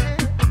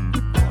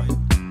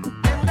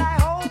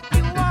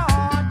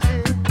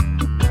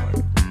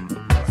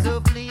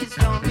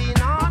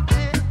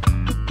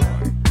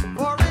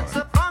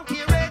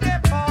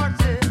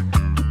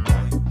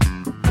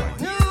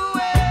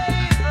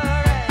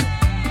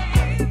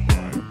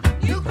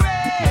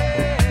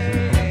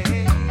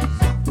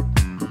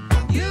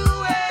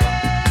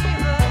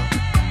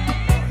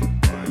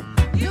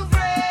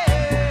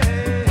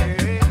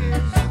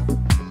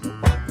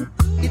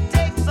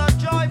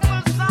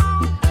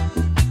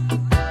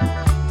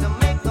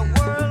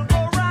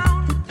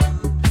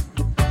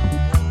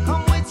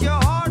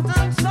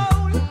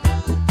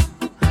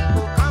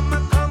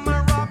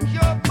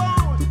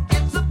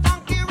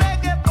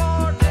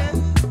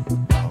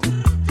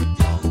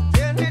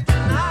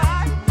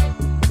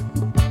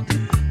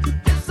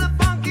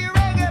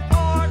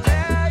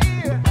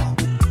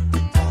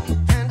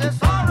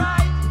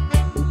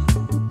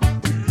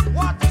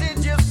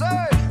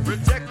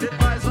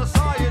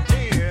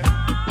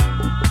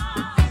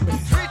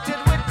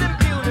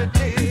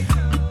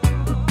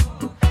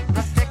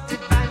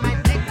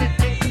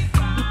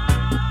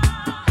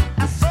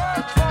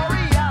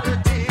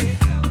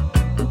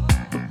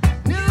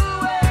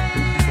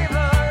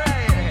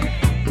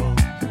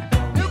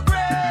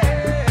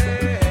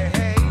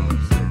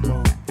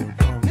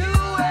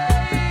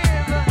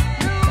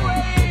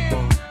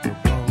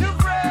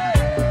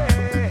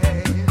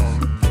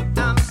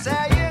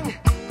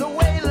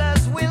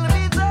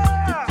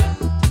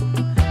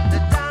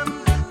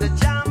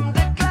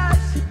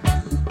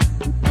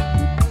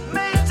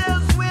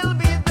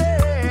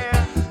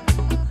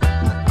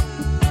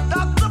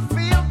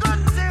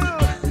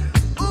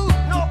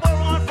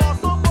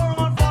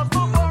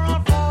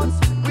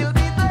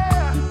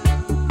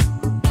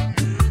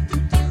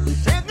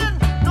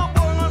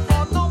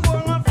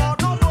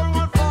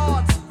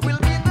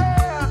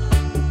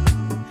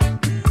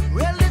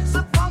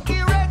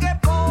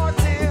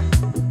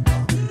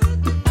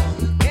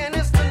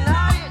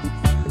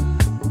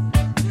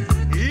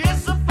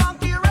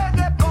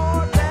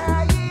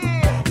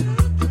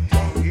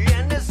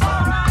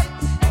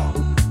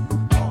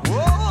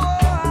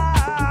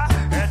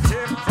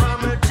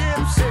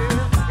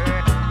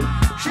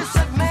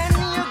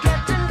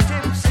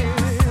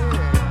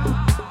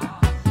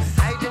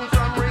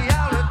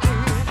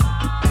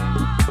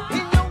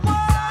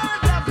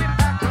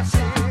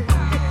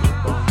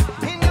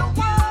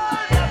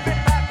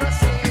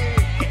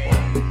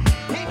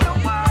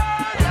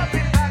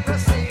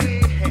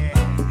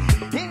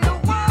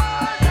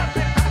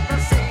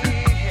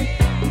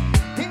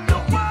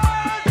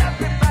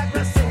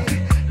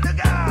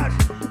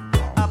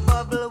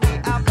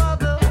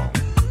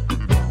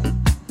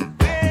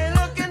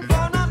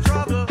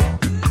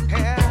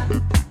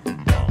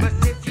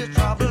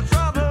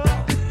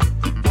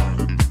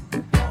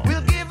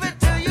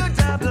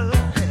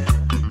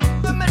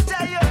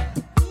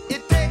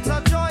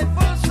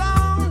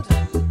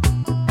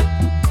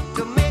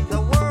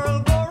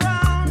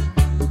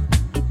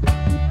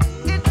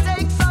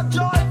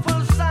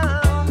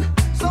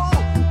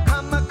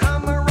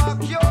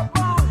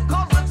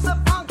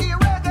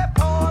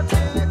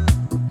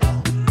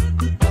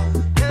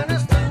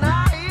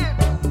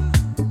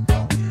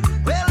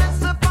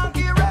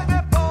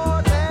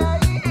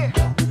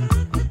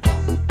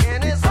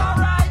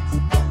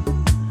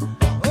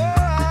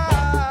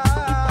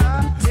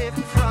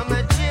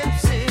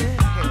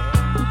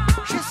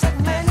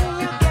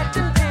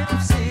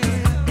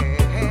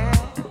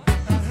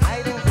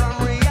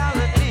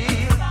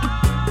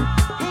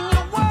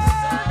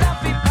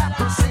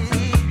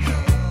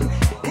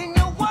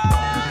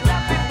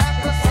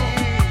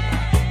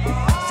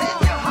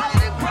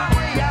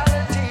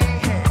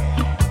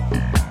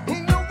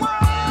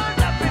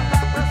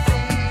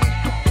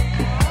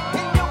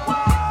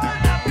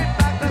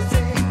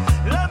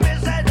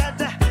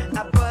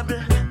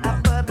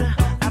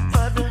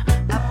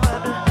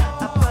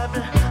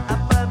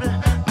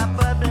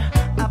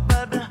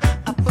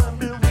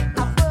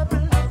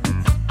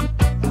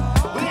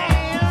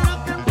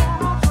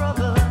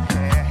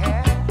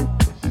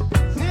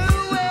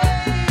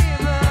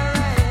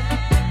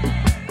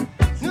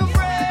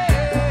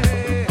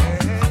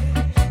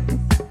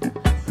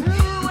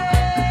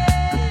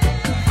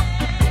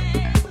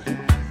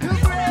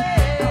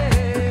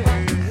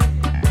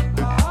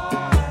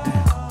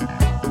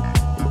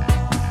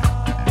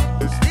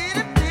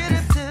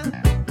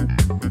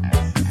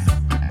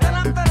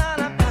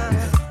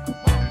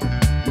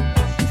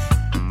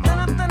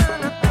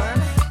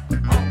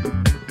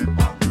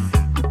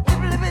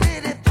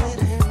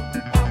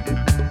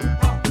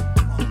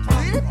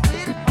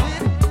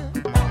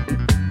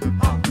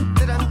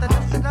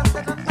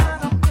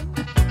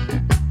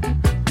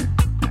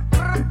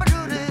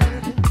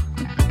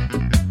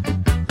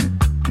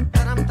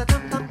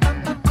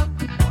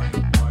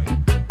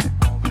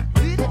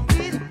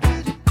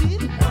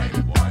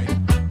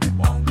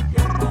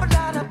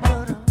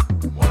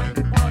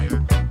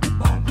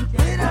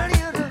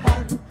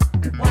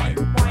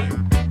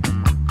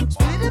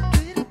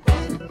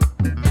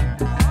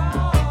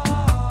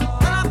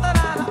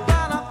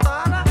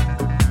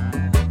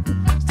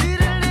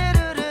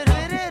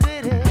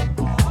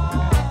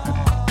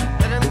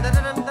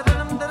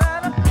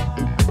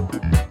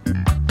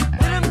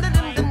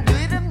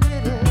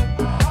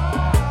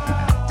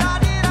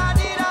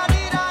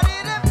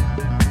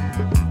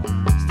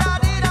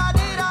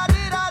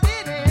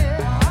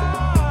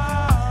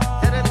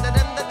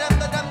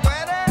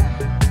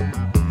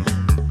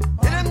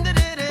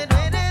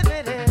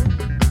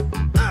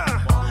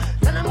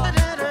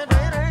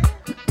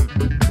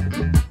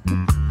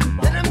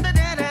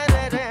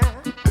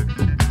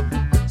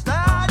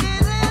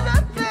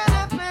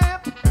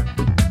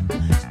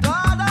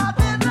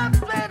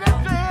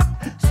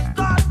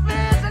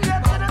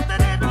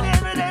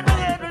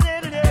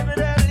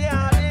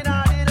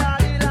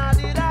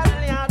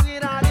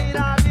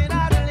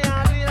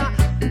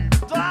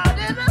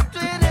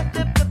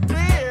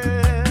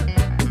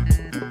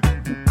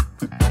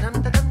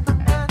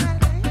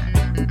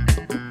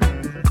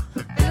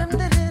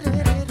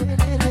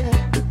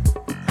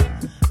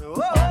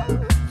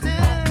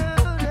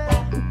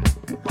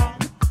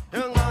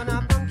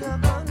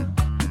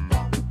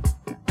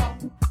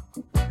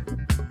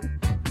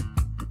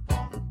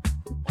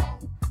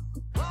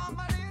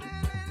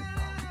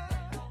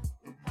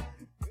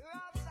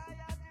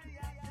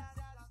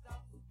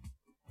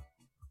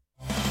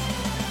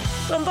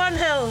 From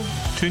Burnhill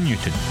to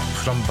Newton.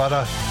 From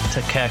Borough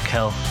to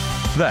Kirkhill.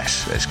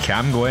 This is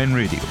Cam Glen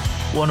Radio.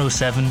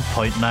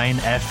 107.9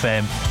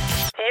 FM.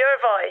 Your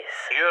voice.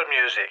 Your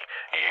music.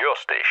 Your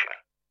station.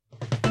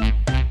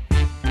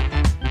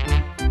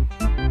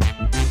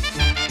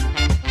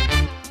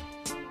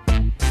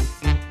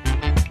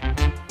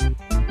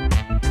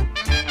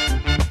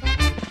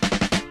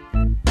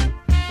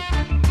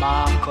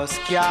 Marcus,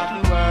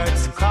 can the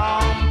words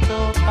come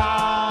to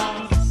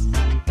pass?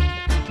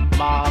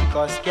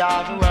 Marcus,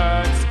 can the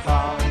words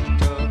come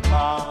to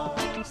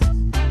pass?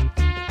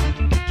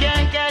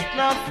 Can't get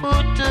no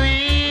food to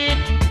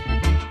eat.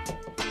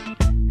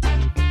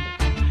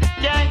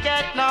 Can't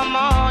get no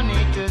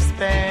money to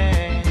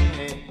spend.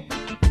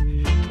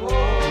 Oh,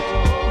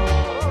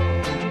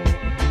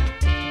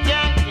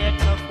 can't get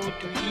no food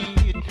to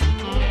eat.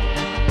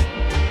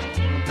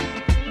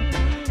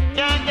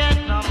 Can't get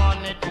no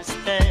money to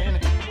spend.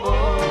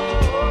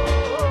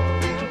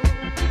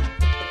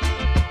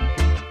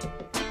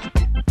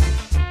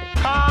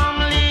 Come,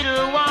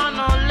 little one,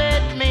 oh,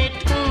 let me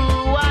do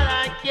what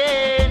I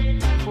can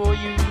for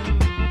you.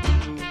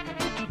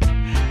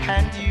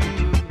 And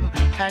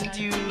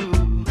you,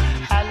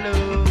 hello.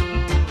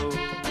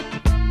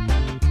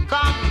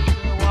 Come,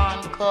 little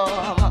one,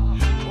 come.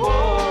 Oh,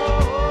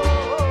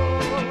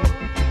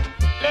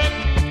 let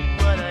me do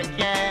what I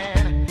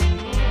can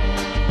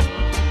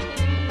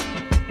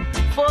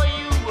for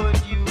you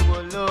and you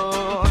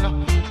alone.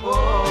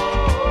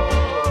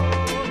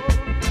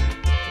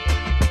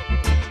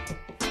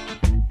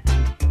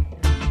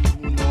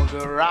 You know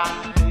the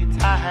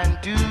right hand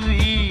do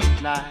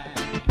it night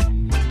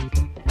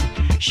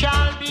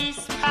shall be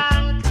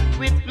spanked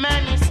with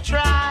many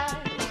stripes.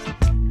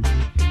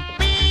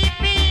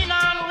 Weeping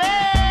and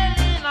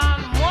wailing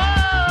and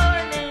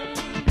mourning,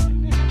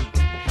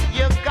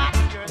 you got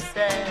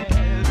yourself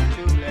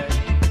to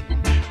blame.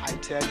 I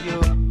tell you,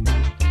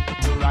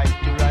 to right,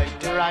 to right,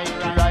 to right,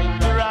 to right,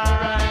 to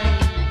right,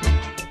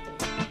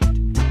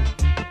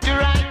 to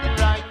right, to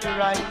right, to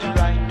right, to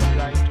right, to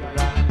right, to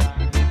right.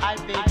 I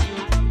beg you,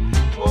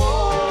 oh,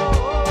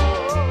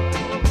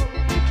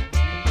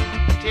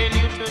 tell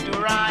you to do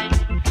right.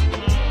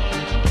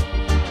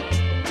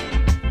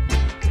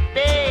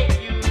 Beg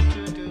you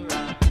to do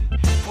right.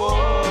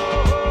 Whoa.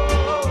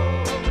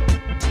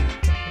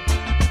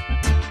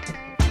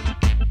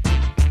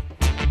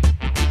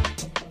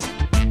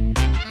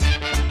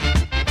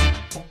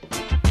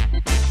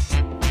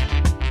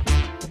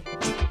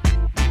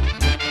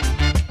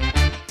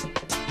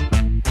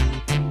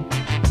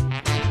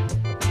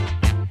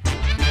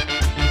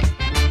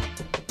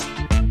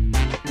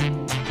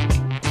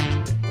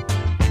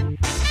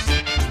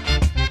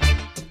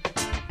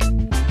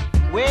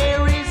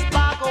 Where is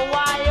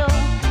Bagawayo?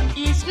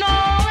 He's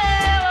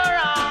nowhere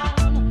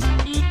around.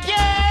 He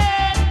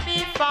can't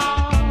be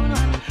found.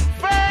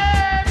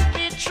 First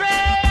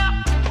betrayer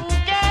who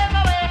gave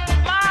away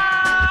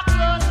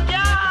Marcus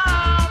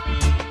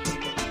Garvey,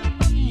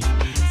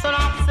 son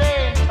of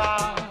Saint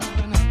Paul.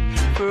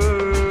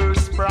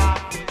 First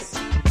prophets,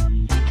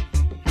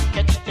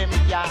 catch them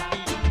Garvey.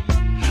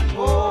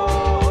 Oh,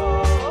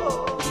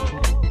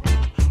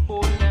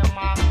 hold them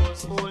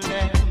Marcus, hold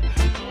them.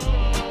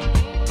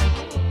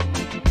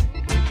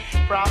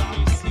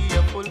 Prophecy a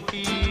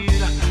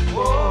fulfill.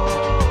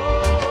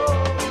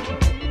 Oh,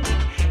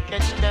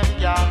 catch them,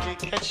 Yahweh,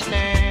 catch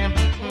them.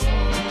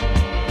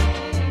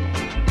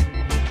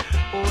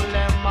 Hold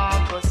them,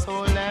 Marcus,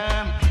 hold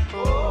them.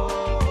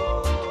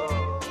 Oh,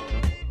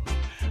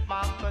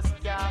 Marcus,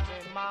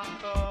 Yahweh,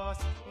 Marcus.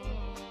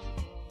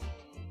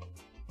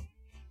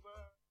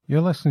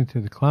 You're listening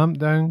to the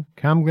Clampdown,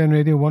 Cam Glen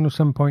Radio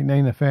 107.9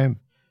 FM.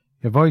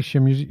 Your voice,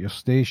 your music, your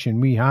station.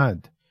 We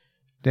had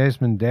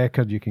Desmond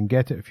Deckard, You Can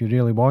Get It If You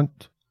Really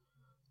Want.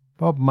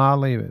 Bob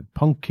Marley with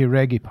Punky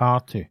Reggae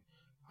Party.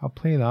 I'll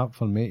play that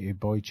for matey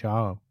boy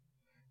Charles.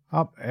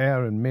 Up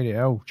Air and Mary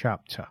L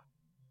chapter.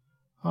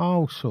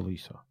 Oh,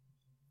 Solisa.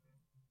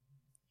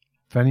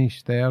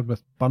 Finished there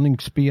with Burning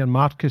Spear,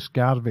 Marcus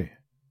Garvey.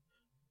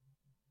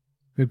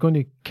 We're going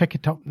to kick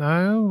it up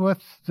now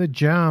with The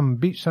Jam,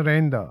 Beat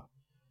Surrender.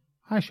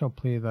 I shall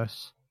play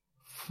this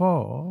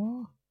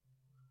for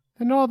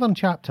the Northern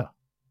chapter.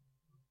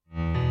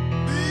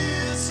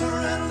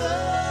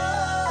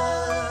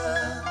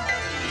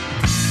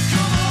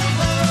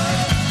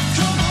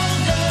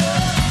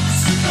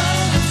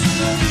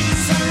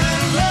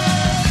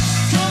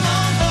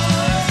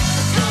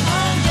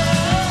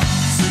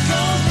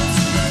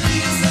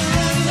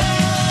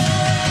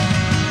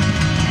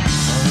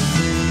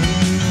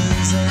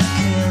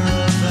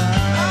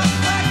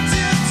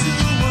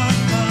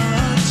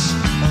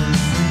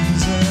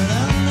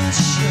 I'm not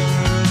sure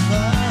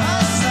about.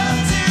 I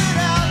started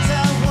out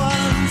at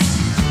one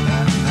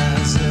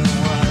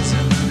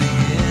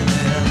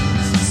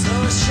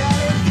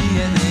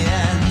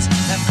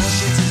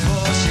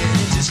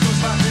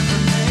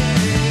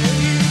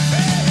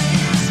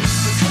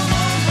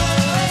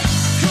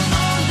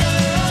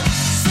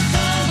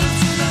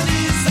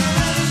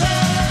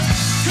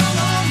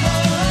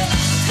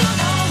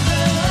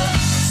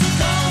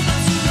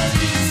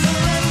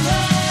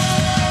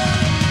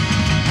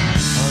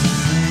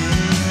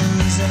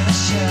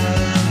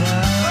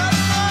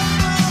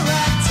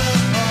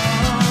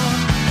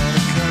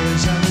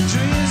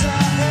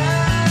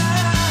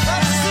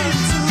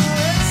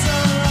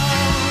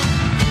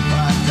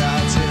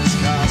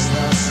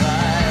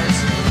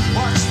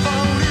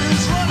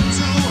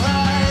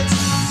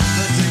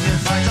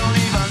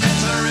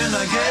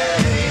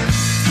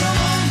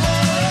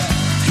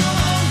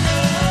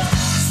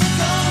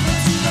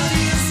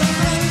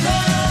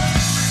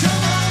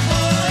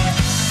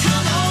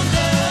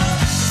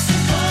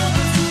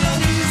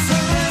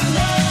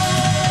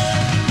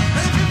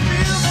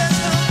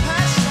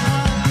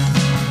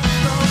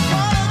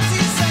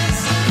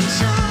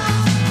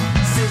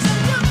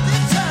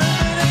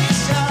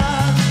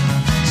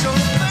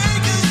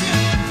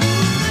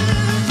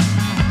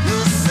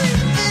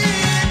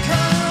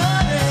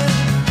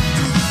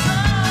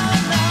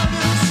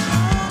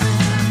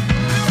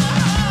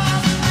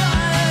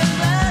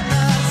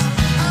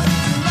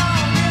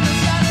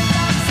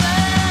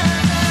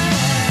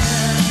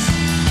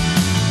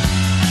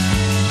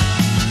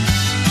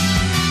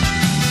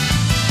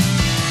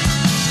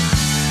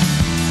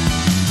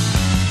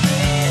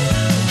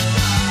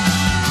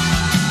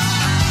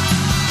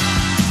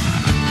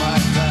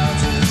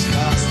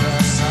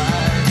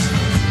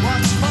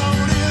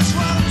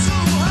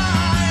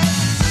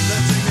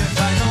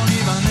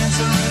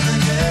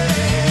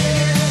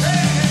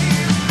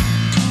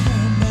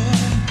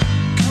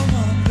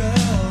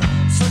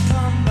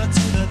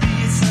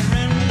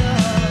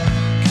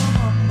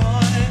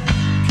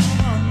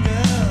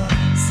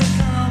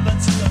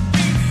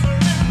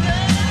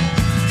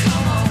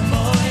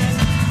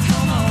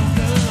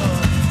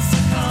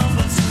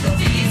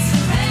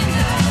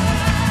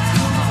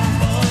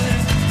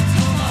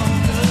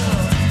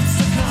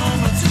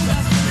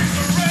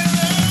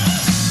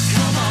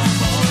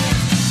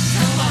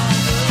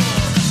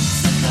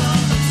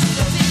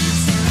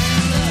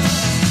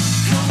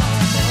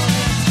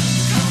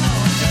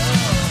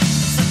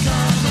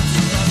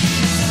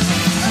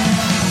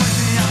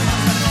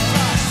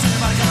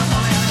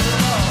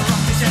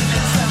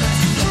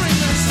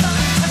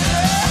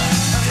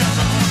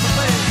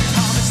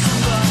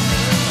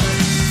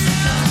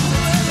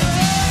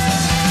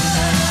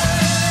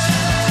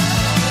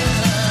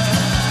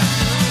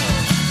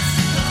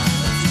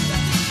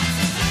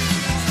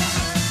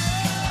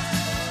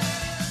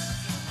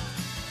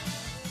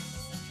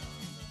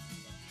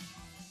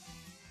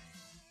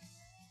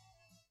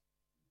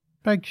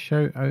big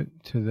shout out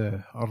to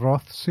the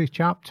Rothsay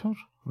chapter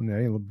on the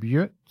Isle of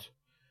Bute.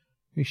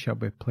 We shall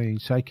be playing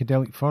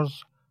Psychedelic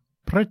Furs,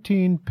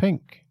 Pretty in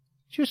Pink,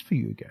 just for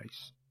you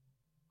guys.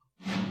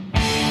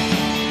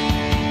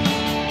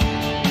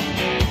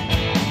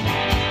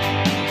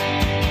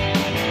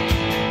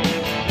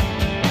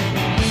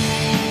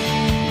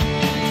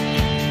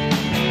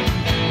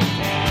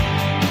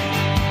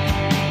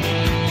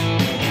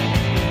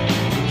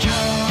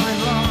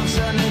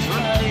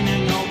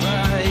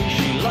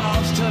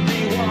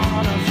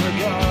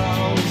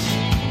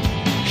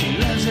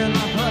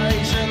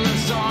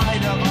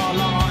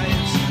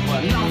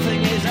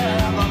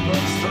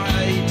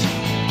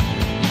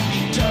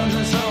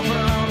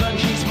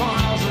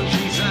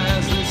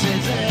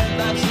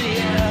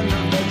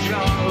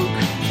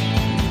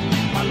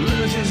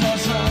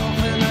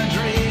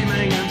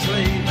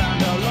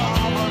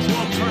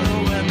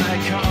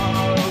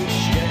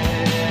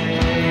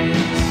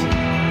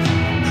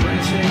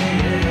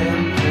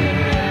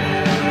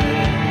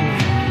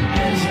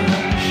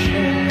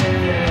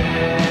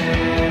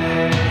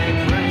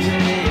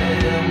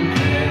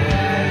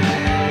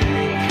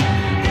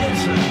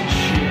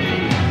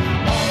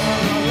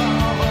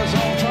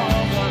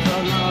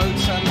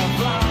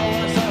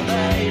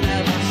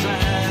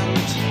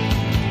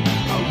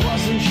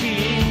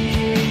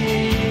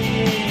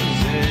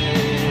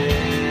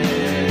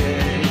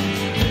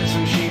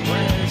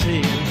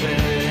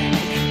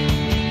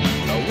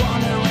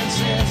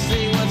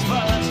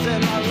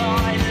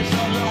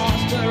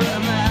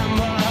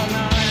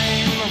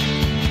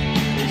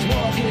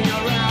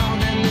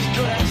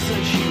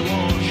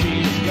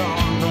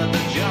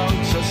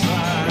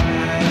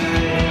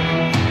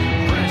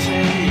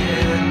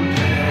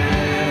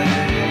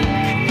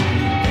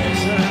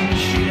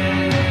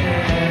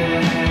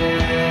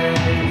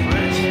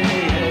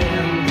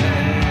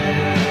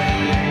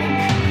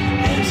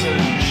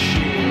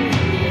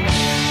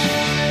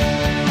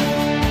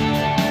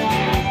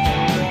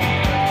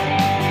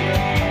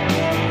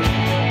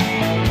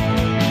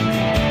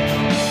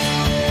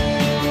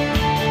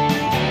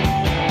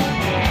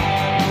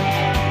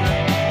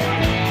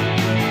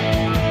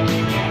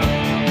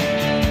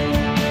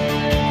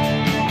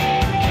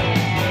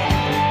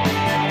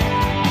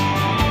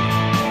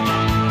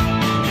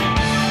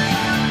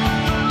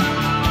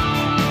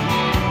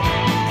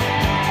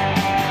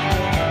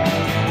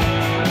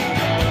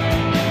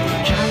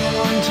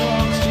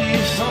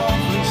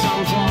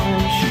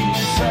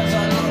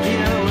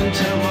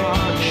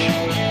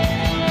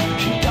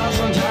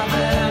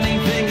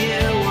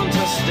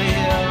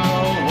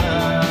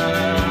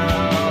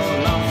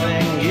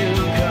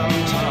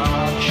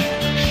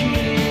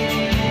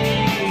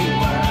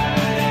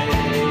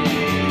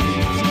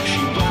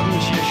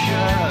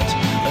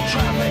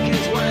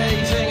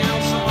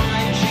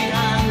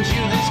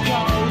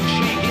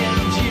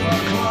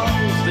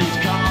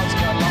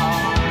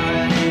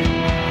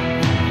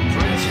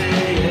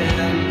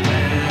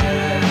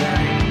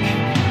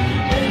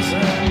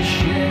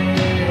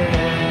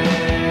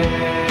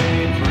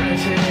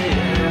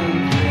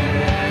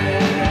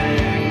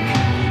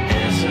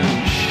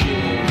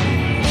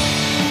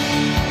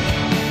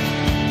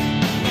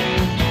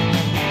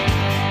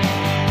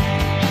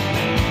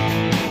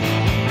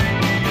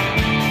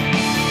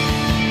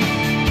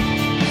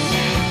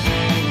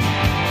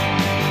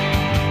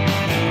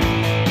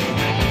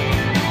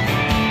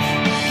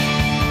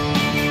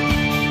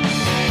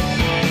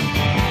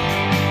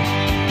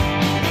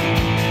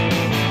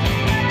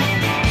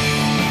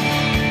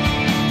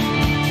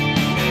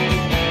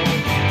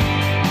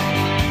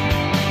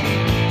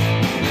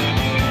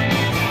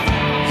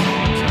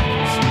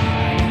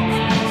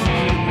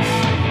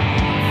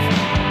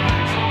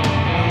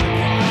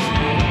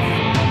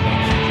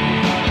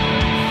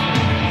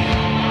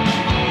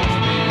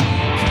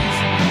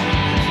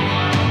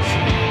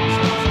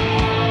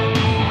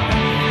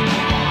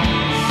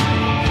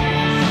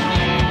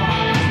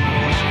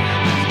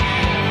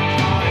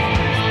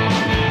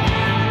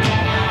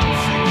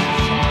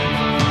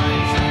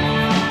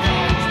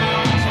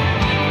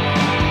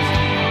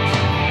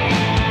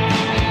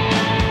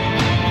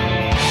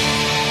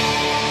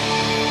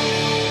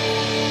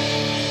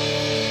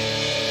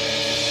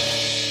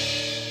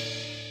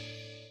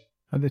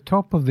 At the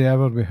top of the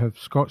hour we have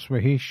Scott's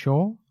Wahey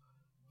Show,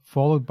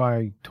 followed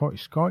by Totty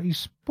Scotty's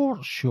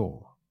Sports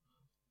Show.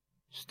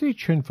 Stay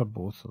tuned for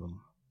both of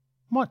them.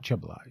 Much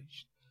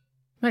obliged.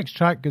 Next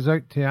track goes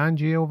out to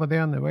Angie over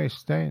there in the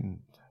West End.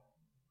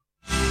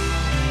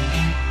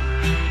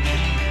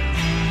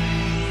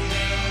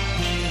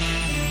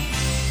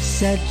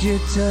 Said you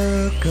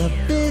took a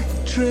big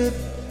trip.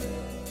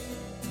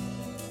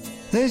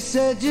 They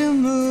said you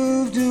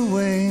moved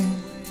away.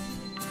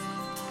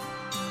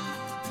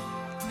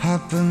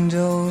 Happened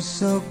oh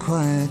so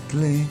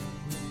quietly,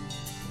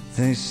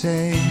 they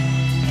say.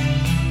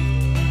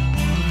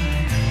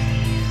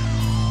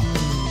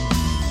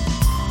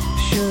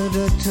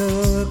 Shoulda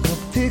took a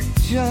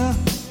picture,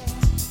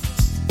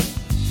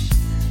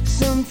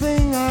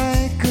 something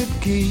I could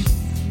keep.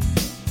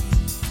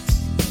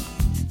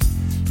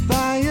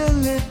 By a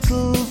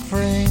little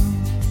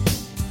frame,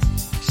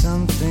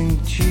 something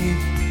cheap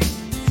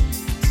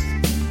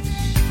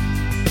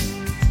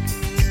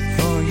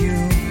for you.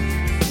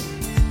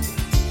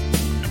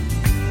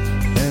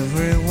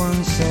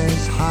 Everyone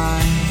says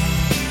hi.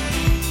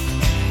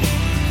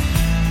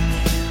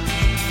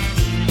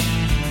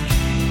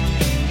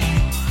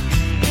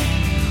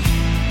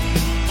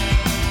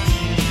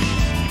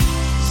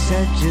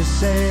 Said you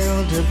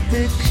sailed a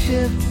big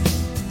ship,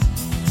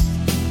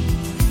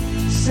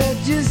 said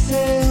you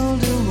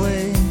sailed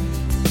away.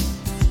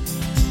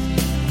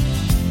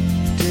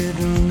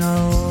 Didn't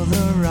know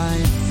the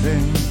right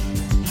thing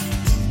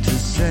to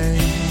say.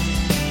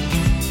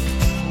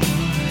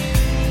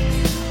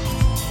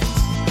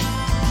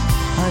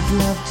 I'd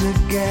love to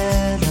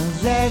get a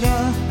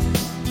letter,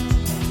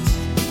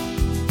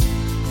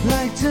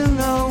 like to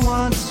know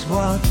what's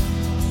what.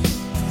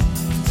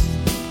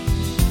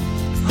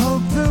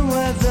 Hope the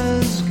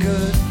weather's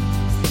good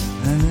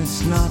and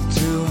it's not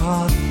too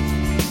hot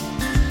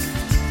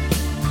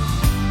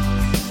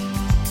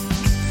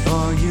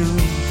for you.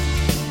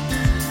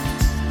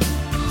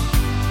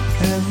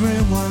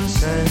 Everyone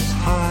says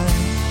hi.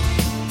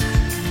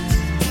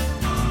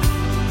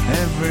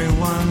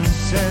 Everyone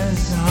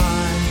says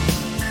hi.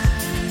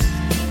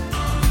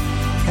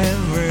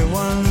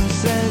 Everyone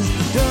says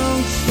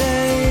don't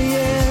stay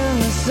in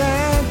a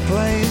sad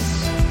place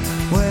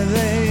where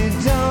they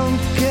don't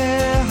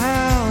care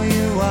how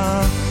you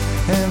are.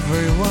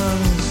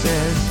 Everyone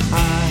says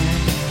hi.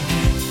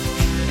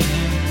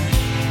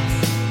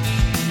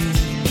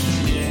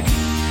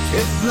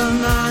 If the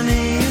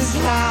money's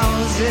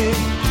lousy,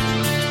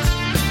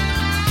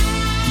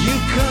 you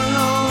can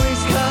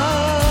always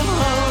come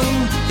home.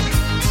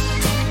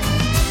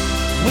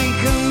 We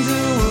can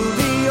do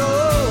the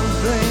old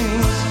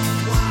things.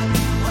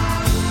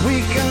 We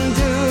can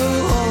do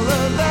all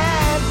the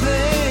bad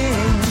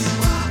things.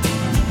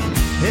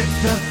 If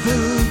the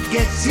food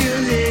gets you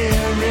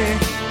leery,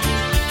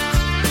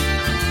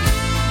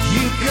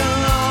 you can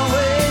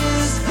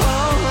always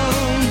call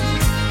home.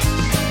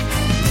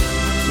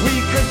 We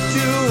could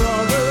do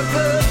all the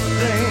good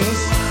things.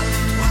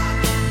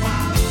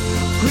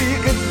 We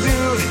could do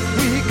it,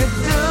 we could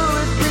do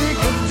it, we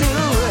could do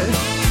it.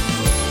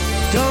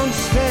 Don't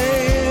stay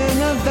in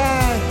a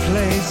bad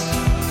place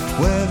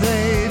where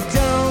they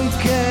don't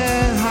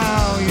care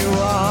how you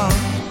are.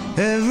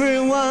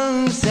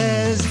 Everyone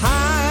says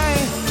hi.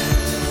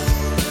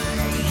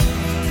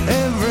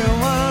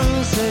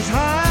 Everyone says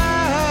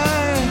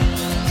hi.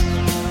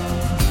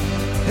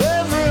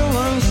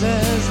 Everyone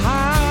says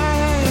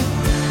hi.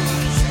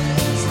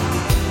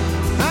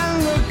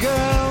 And the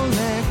girl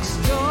next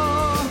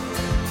door,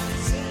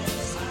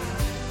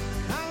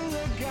 and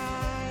the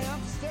guy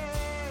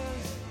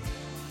upstairs.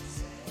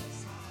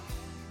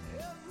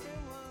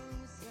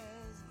 Everyone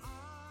says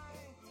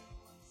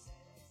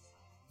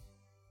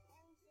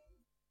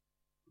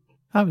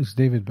That was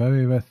David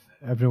Bowie with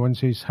Everyone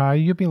Says Hi.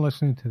 You've been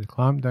listening to the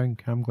Clampdown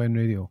Cam Glen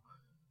Radio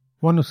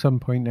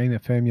 107.9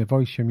 FM, your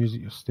voice, your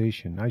music, your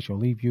station. I shall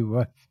leave you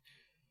with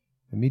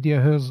the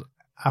Media Who's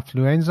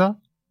Affluenza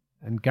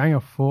and Gang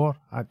of Four,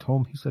 At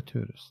Home He's a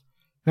Tourist.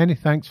 Many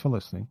thanks for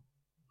listening.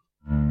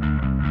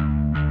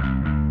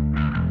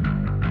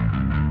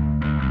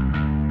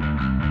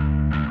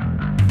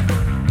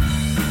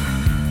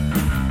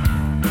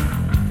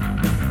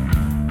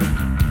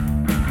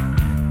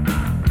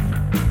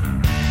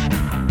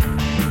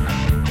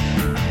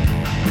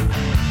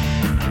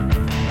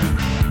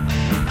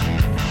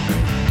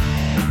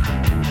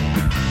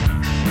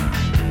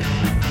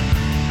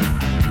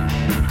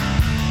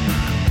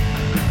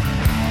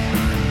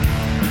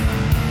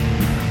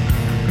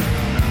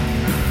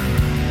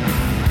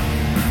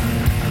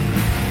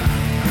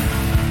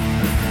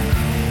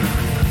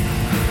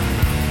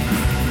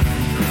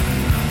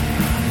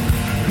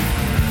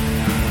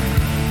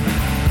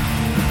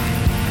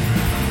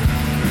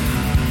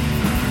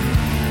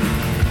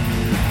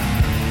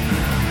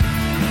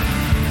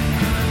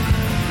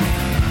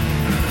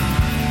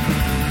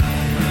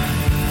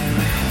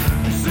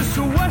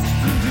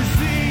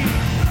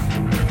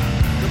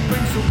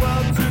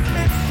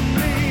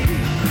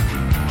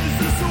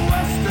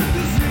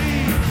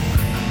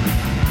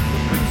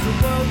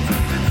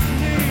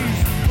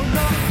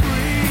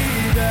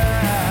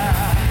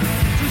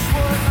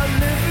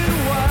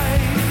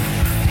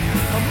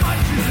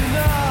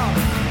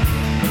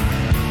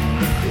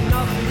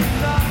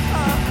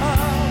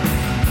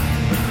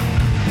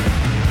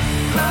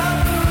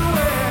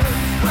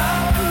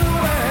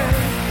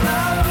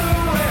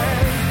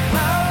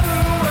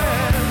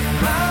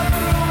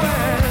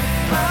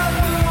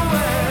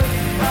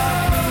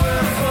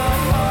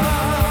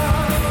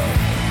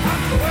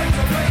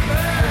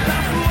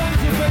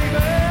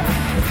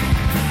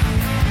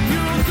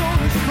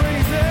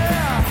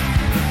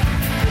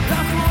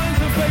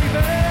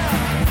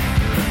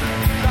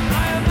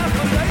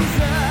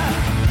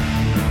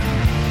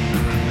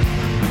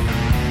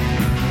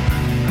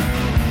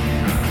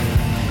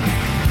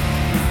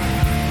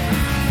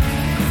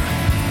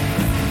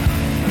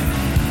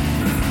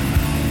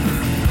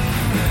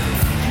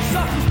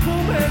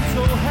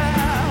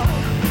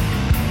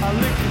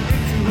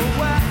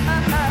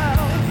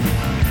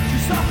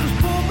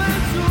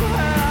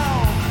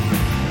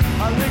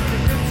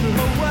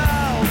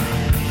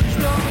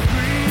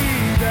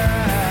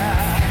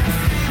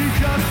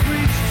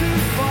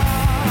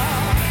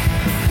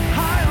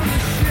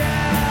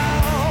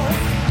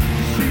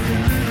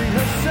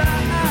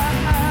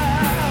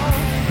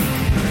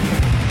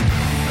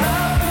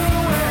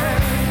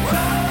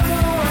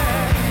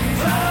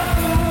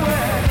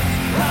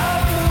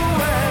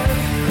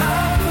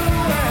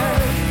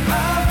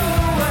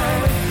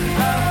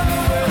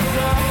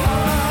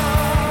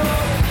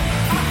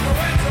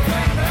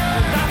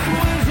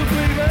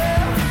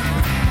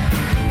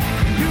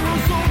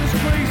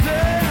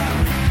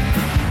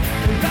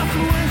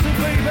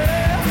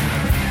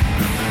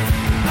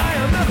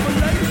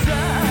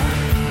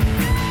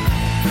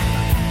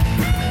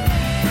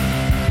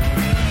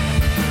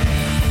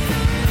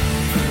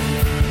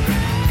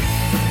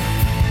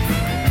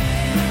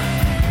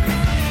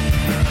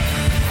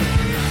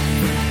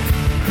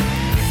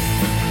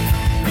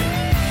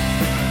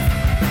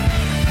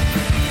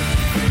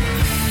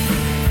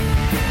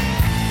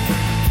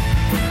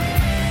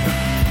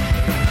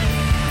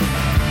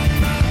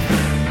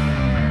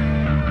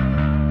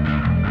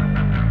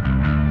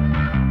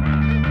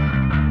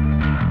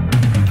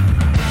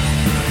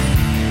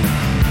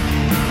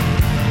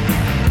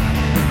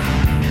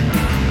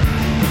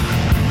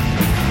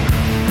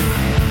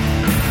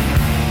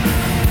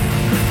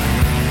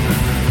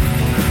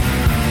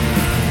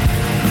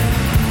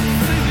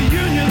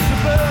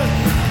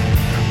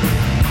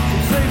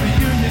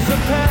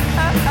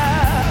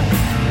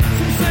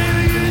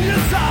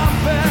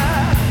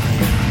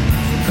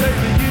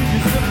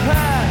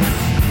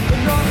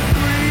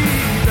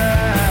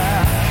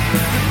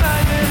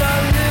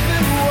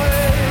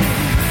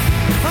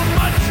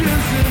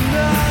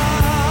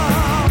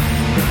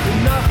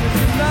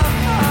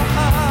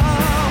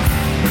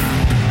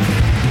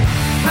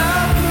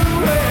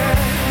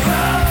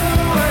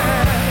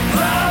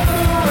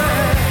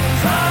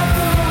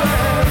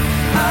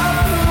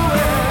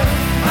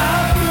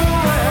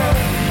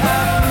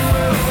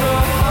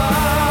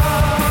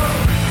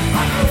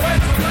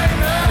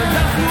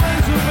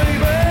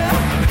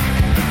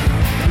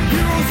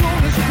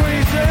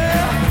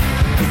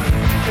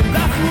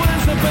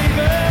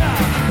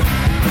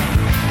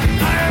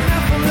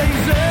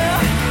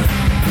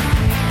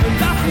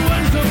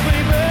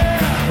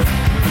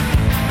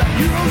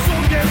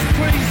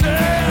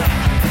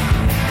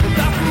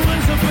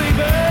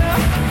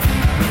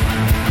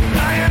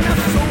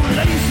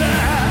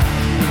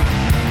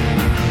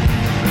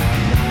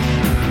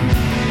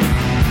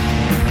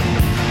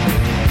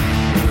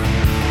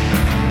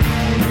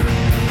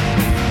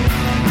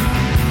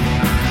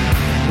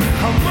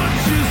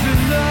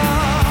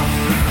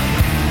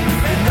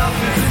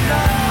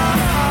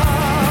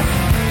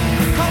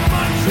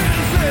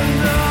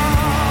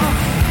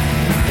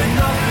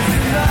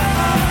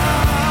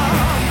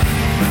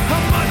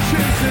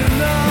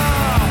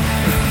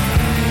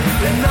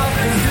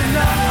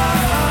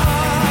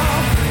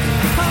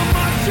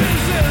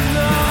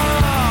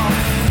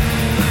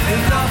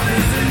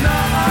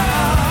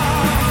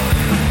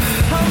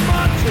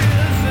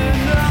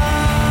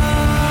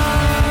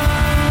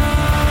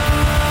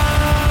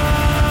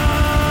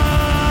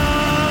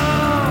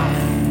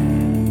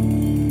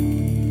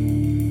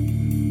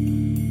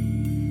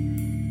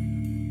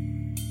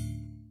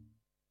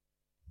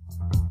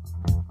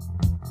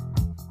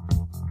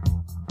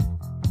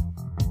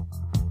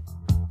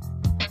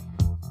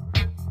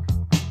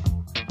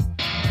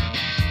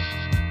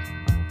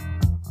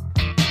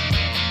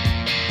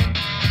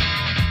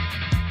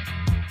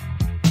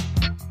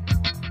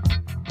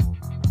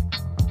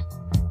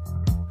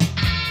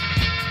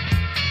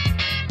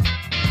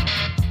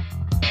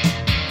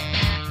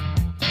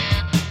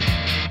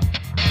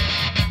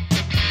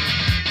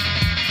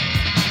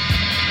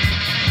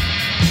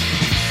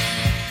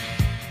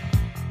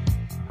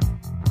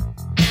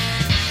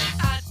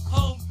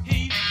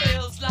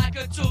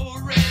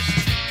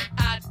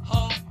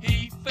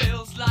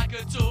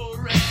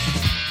 stories.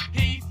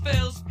 He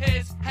fills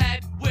his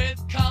head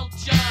with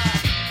culture.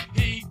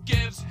 He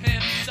gives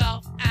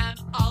himself an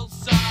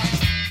ulcer.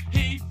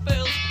 He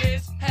fills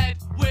his head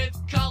with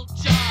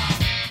culture.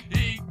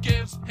 He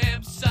gives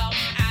himself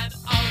an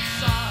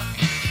ulcer.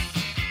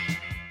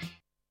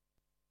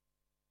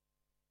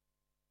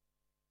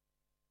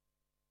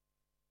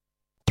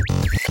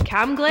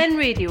 Cam Glen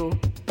Radio.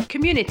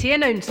 Community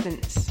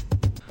announcements.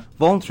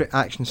 Voluntary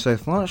Action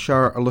South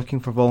Lanarkshire are looking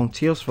for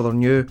volunteers for their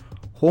new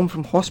Home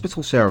from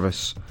Hospital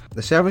service.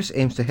 The service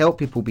aims to help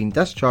people being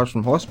discharged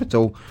from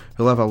hospital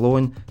who live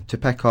alone to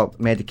pick up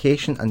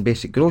medication and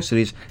basic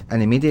groceries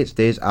in immediate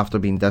days after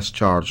being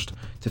discharged.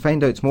 To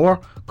find out more,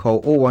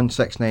 call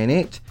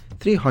 01698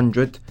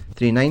 300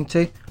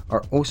 390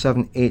 or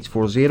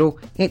 07840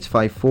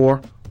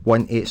 854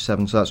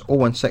 187. So that's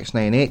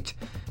 01698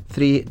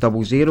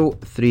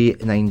 300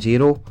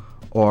 390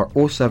 or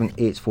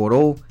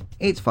 07840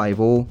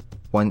 850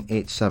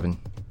 187.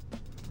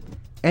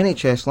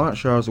 NHS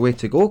Lanarkshire's Way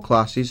to Go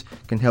classes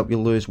can help you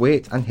lose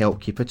weight and help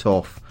keep it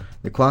off.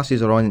 The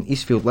classes are on in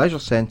Eastfield Leisure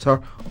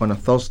Centre on a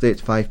Thursday at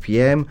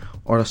 5pm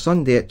or a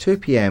Sunday at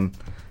 2pm.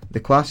 The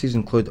classes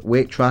include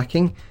weight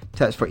tracking,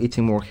 tips for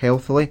eating more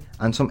healthily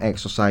and some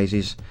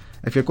exercises.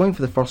 If you're going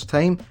for the first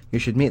time, you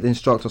should meet the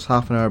instructors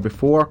half an hour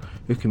before,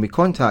 who can be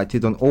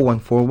contacted on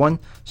 0141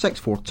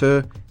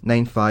 642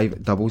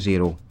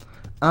 9500.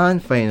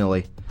 And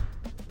finally,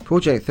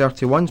 Project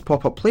 31's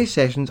pop-up play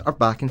sessions are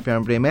back in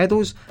Fernbury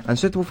Meadows and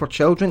suitable for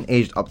children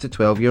aged up to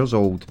 12 years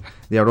old.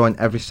 They are on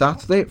every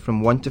Saturday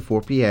from 1 to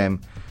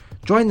 4pm.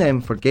 Join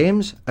them for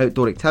games,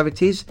 outdoor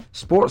activities,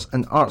 sports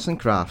and arts and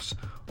crafts.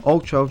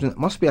 All children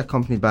must be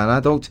accompanied by an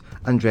adult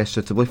and dressed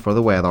suitably for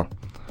the weather.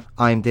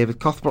 I'm David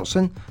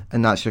Cuthbertson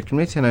and that's your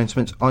community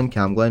announcements on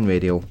Cam Glen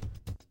Radio.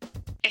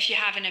 If you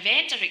have an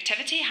event or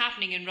activity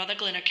happening in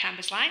Rutherglen or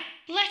Cambuslang,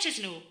 let us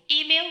know.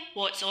 Email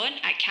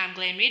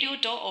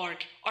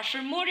whatson@camglenradio.org, or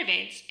for more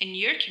events in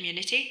your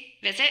community,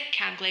 visit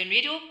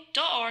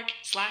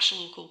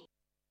camglenradio.org/local.